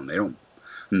on down.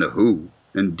 And the Who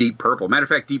and Deep Purple. Matter of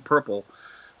fact, Deep Purple,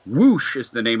 Whoosh is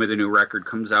the name of the new record,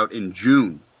 comes out in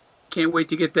June. Can't wait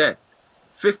to get that.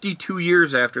 52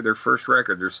 years after their first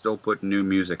record, they're still putting new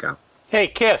music out. Hey,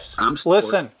 Kiss,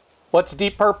 listen, what's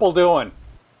Deep Purple doing?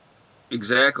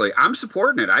 Exactly. I'm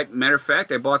supporting it. Matter of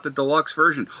fact, I bought the deluxe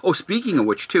version. Oh, speaking of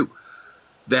which, too,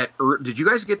 did you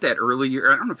guys get that early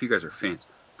year? I don't know if you guys are fans.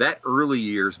 That early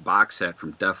years box set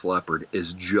from Def Leppard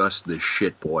is just the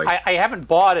shit, boy. I haven't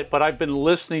bought it, but I've been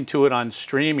listening to it on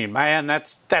streaming. Man,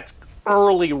 that's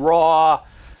early, raw,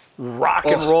 rock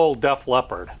and roll Def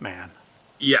Leppard, man.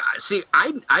 Yeah, see,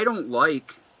 I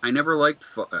never liked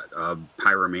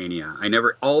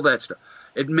Pyromania. All that stuff.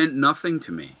 It meant nothing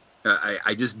to me.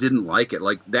 I just didn't like it.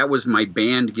 Like, that was my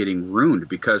band getting ruined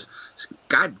because,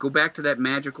 God, go back to that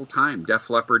magical time, Def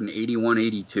Leppard in 81,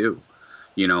 82.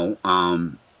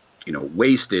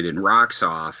 Wasted and Rocks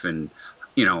Off and,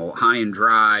 High and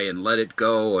Dry and Let It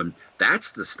Go. And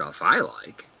that's the stuff I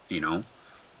like,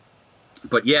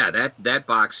 But yeah, that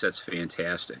box set's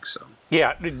fantastic. So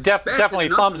yeah, definitely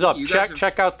thumbs up.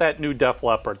 Check out that new Def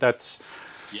Leppard. That's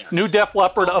new Def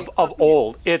Leppard of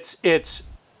old.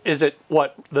 Is it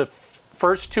what, the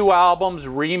first two albums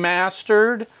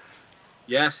remastered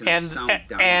Yes, and sound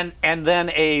down. and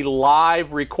then a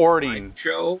live recording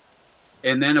show,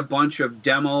 and then a bunch of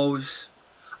demos.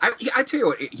 I tell you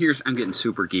what, I'm getting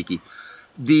super geeky.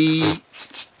 The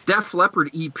Def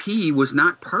Leppard EP was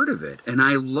not part of it, and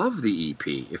I love the EP.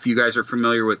 If you guys are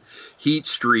familiar with Heat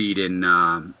Street and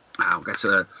Glad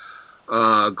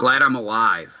I'm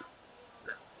Alive.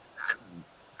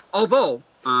 Although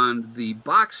on the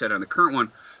box set, on the current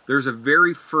one, there's a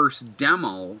very first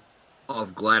demo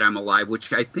of Glad I'm Alive,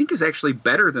 which I think is actually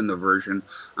better than the version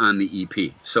on the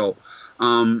EP. So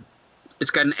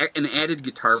it's got an added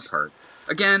guitar part.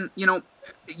 Again,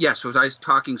 yes, was I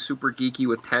talking super geeky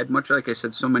with Ted? Much like I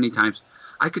said so many times,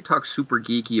 I could talk super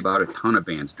geeky about a ton of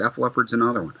bands. Def Leppard's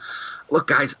another one. Look,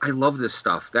 guys, I love this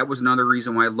stuff. That was another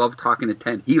reason why I love talking to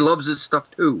Ted. He loves this stuff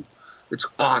too. It's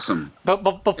awesome.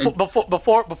 But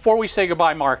before we say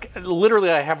goodbye, Mark, literally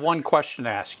I have one question to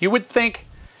ask. You would think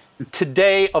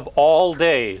today of all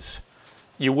days,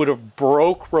 you would have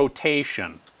broke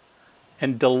rotation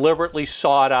and deliberately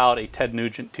sought out a Ted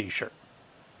Nugent t-shirt.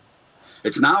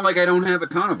 It's not like I don't have a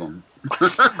ton of them.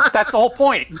 That's the whole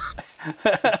point.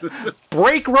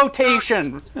 Break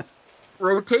rotation.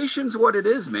 Rotation's what it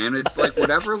is, man. It's like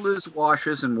whatever Liz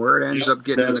washes and where it ends up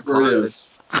getting in the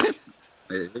closet.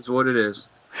 It is what it is.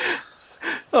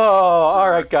 Oh, all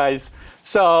right, guys.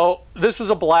 So this was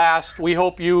a blast. We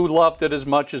hope you loved it as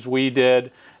much as we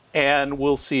did, and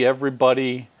we'll see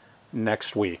everybody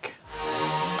next week.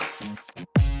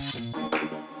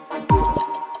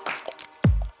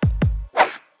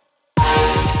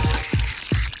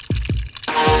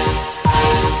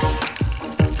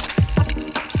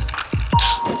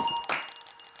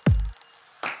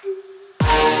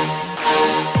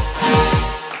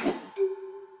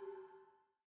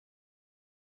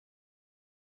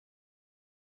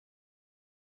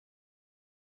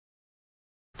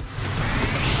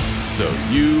 So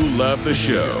you love the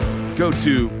show. Go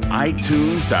to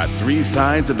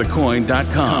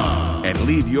itunes.threesidesofthecoin.com and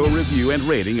leave your review and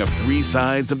rating of Three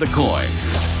Sides of the Coin.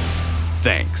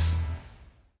 Thanks.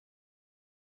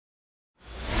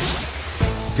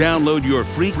 Download your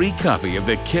free copy of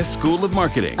the KISS School of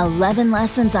Marketing. 11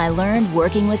 lessons I learned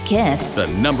working with KISS. The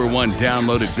 #1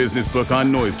 downloaded business book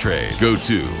on Noise Trade. Go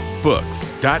to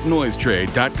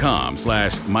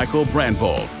books.noisetrade.com/Michael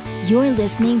Brandvold. You're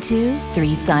listening to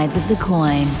Three Sides of the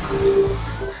Coin.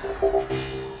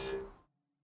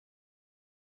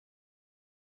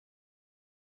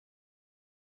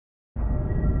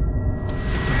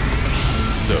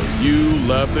 So you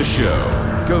love the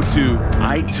show. Go to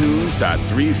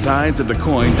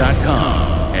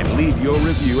itunes.threesidesofthecoin.com and leave your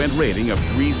review and rating of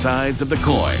Three Sides of the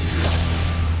Coin.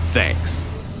 Thanks.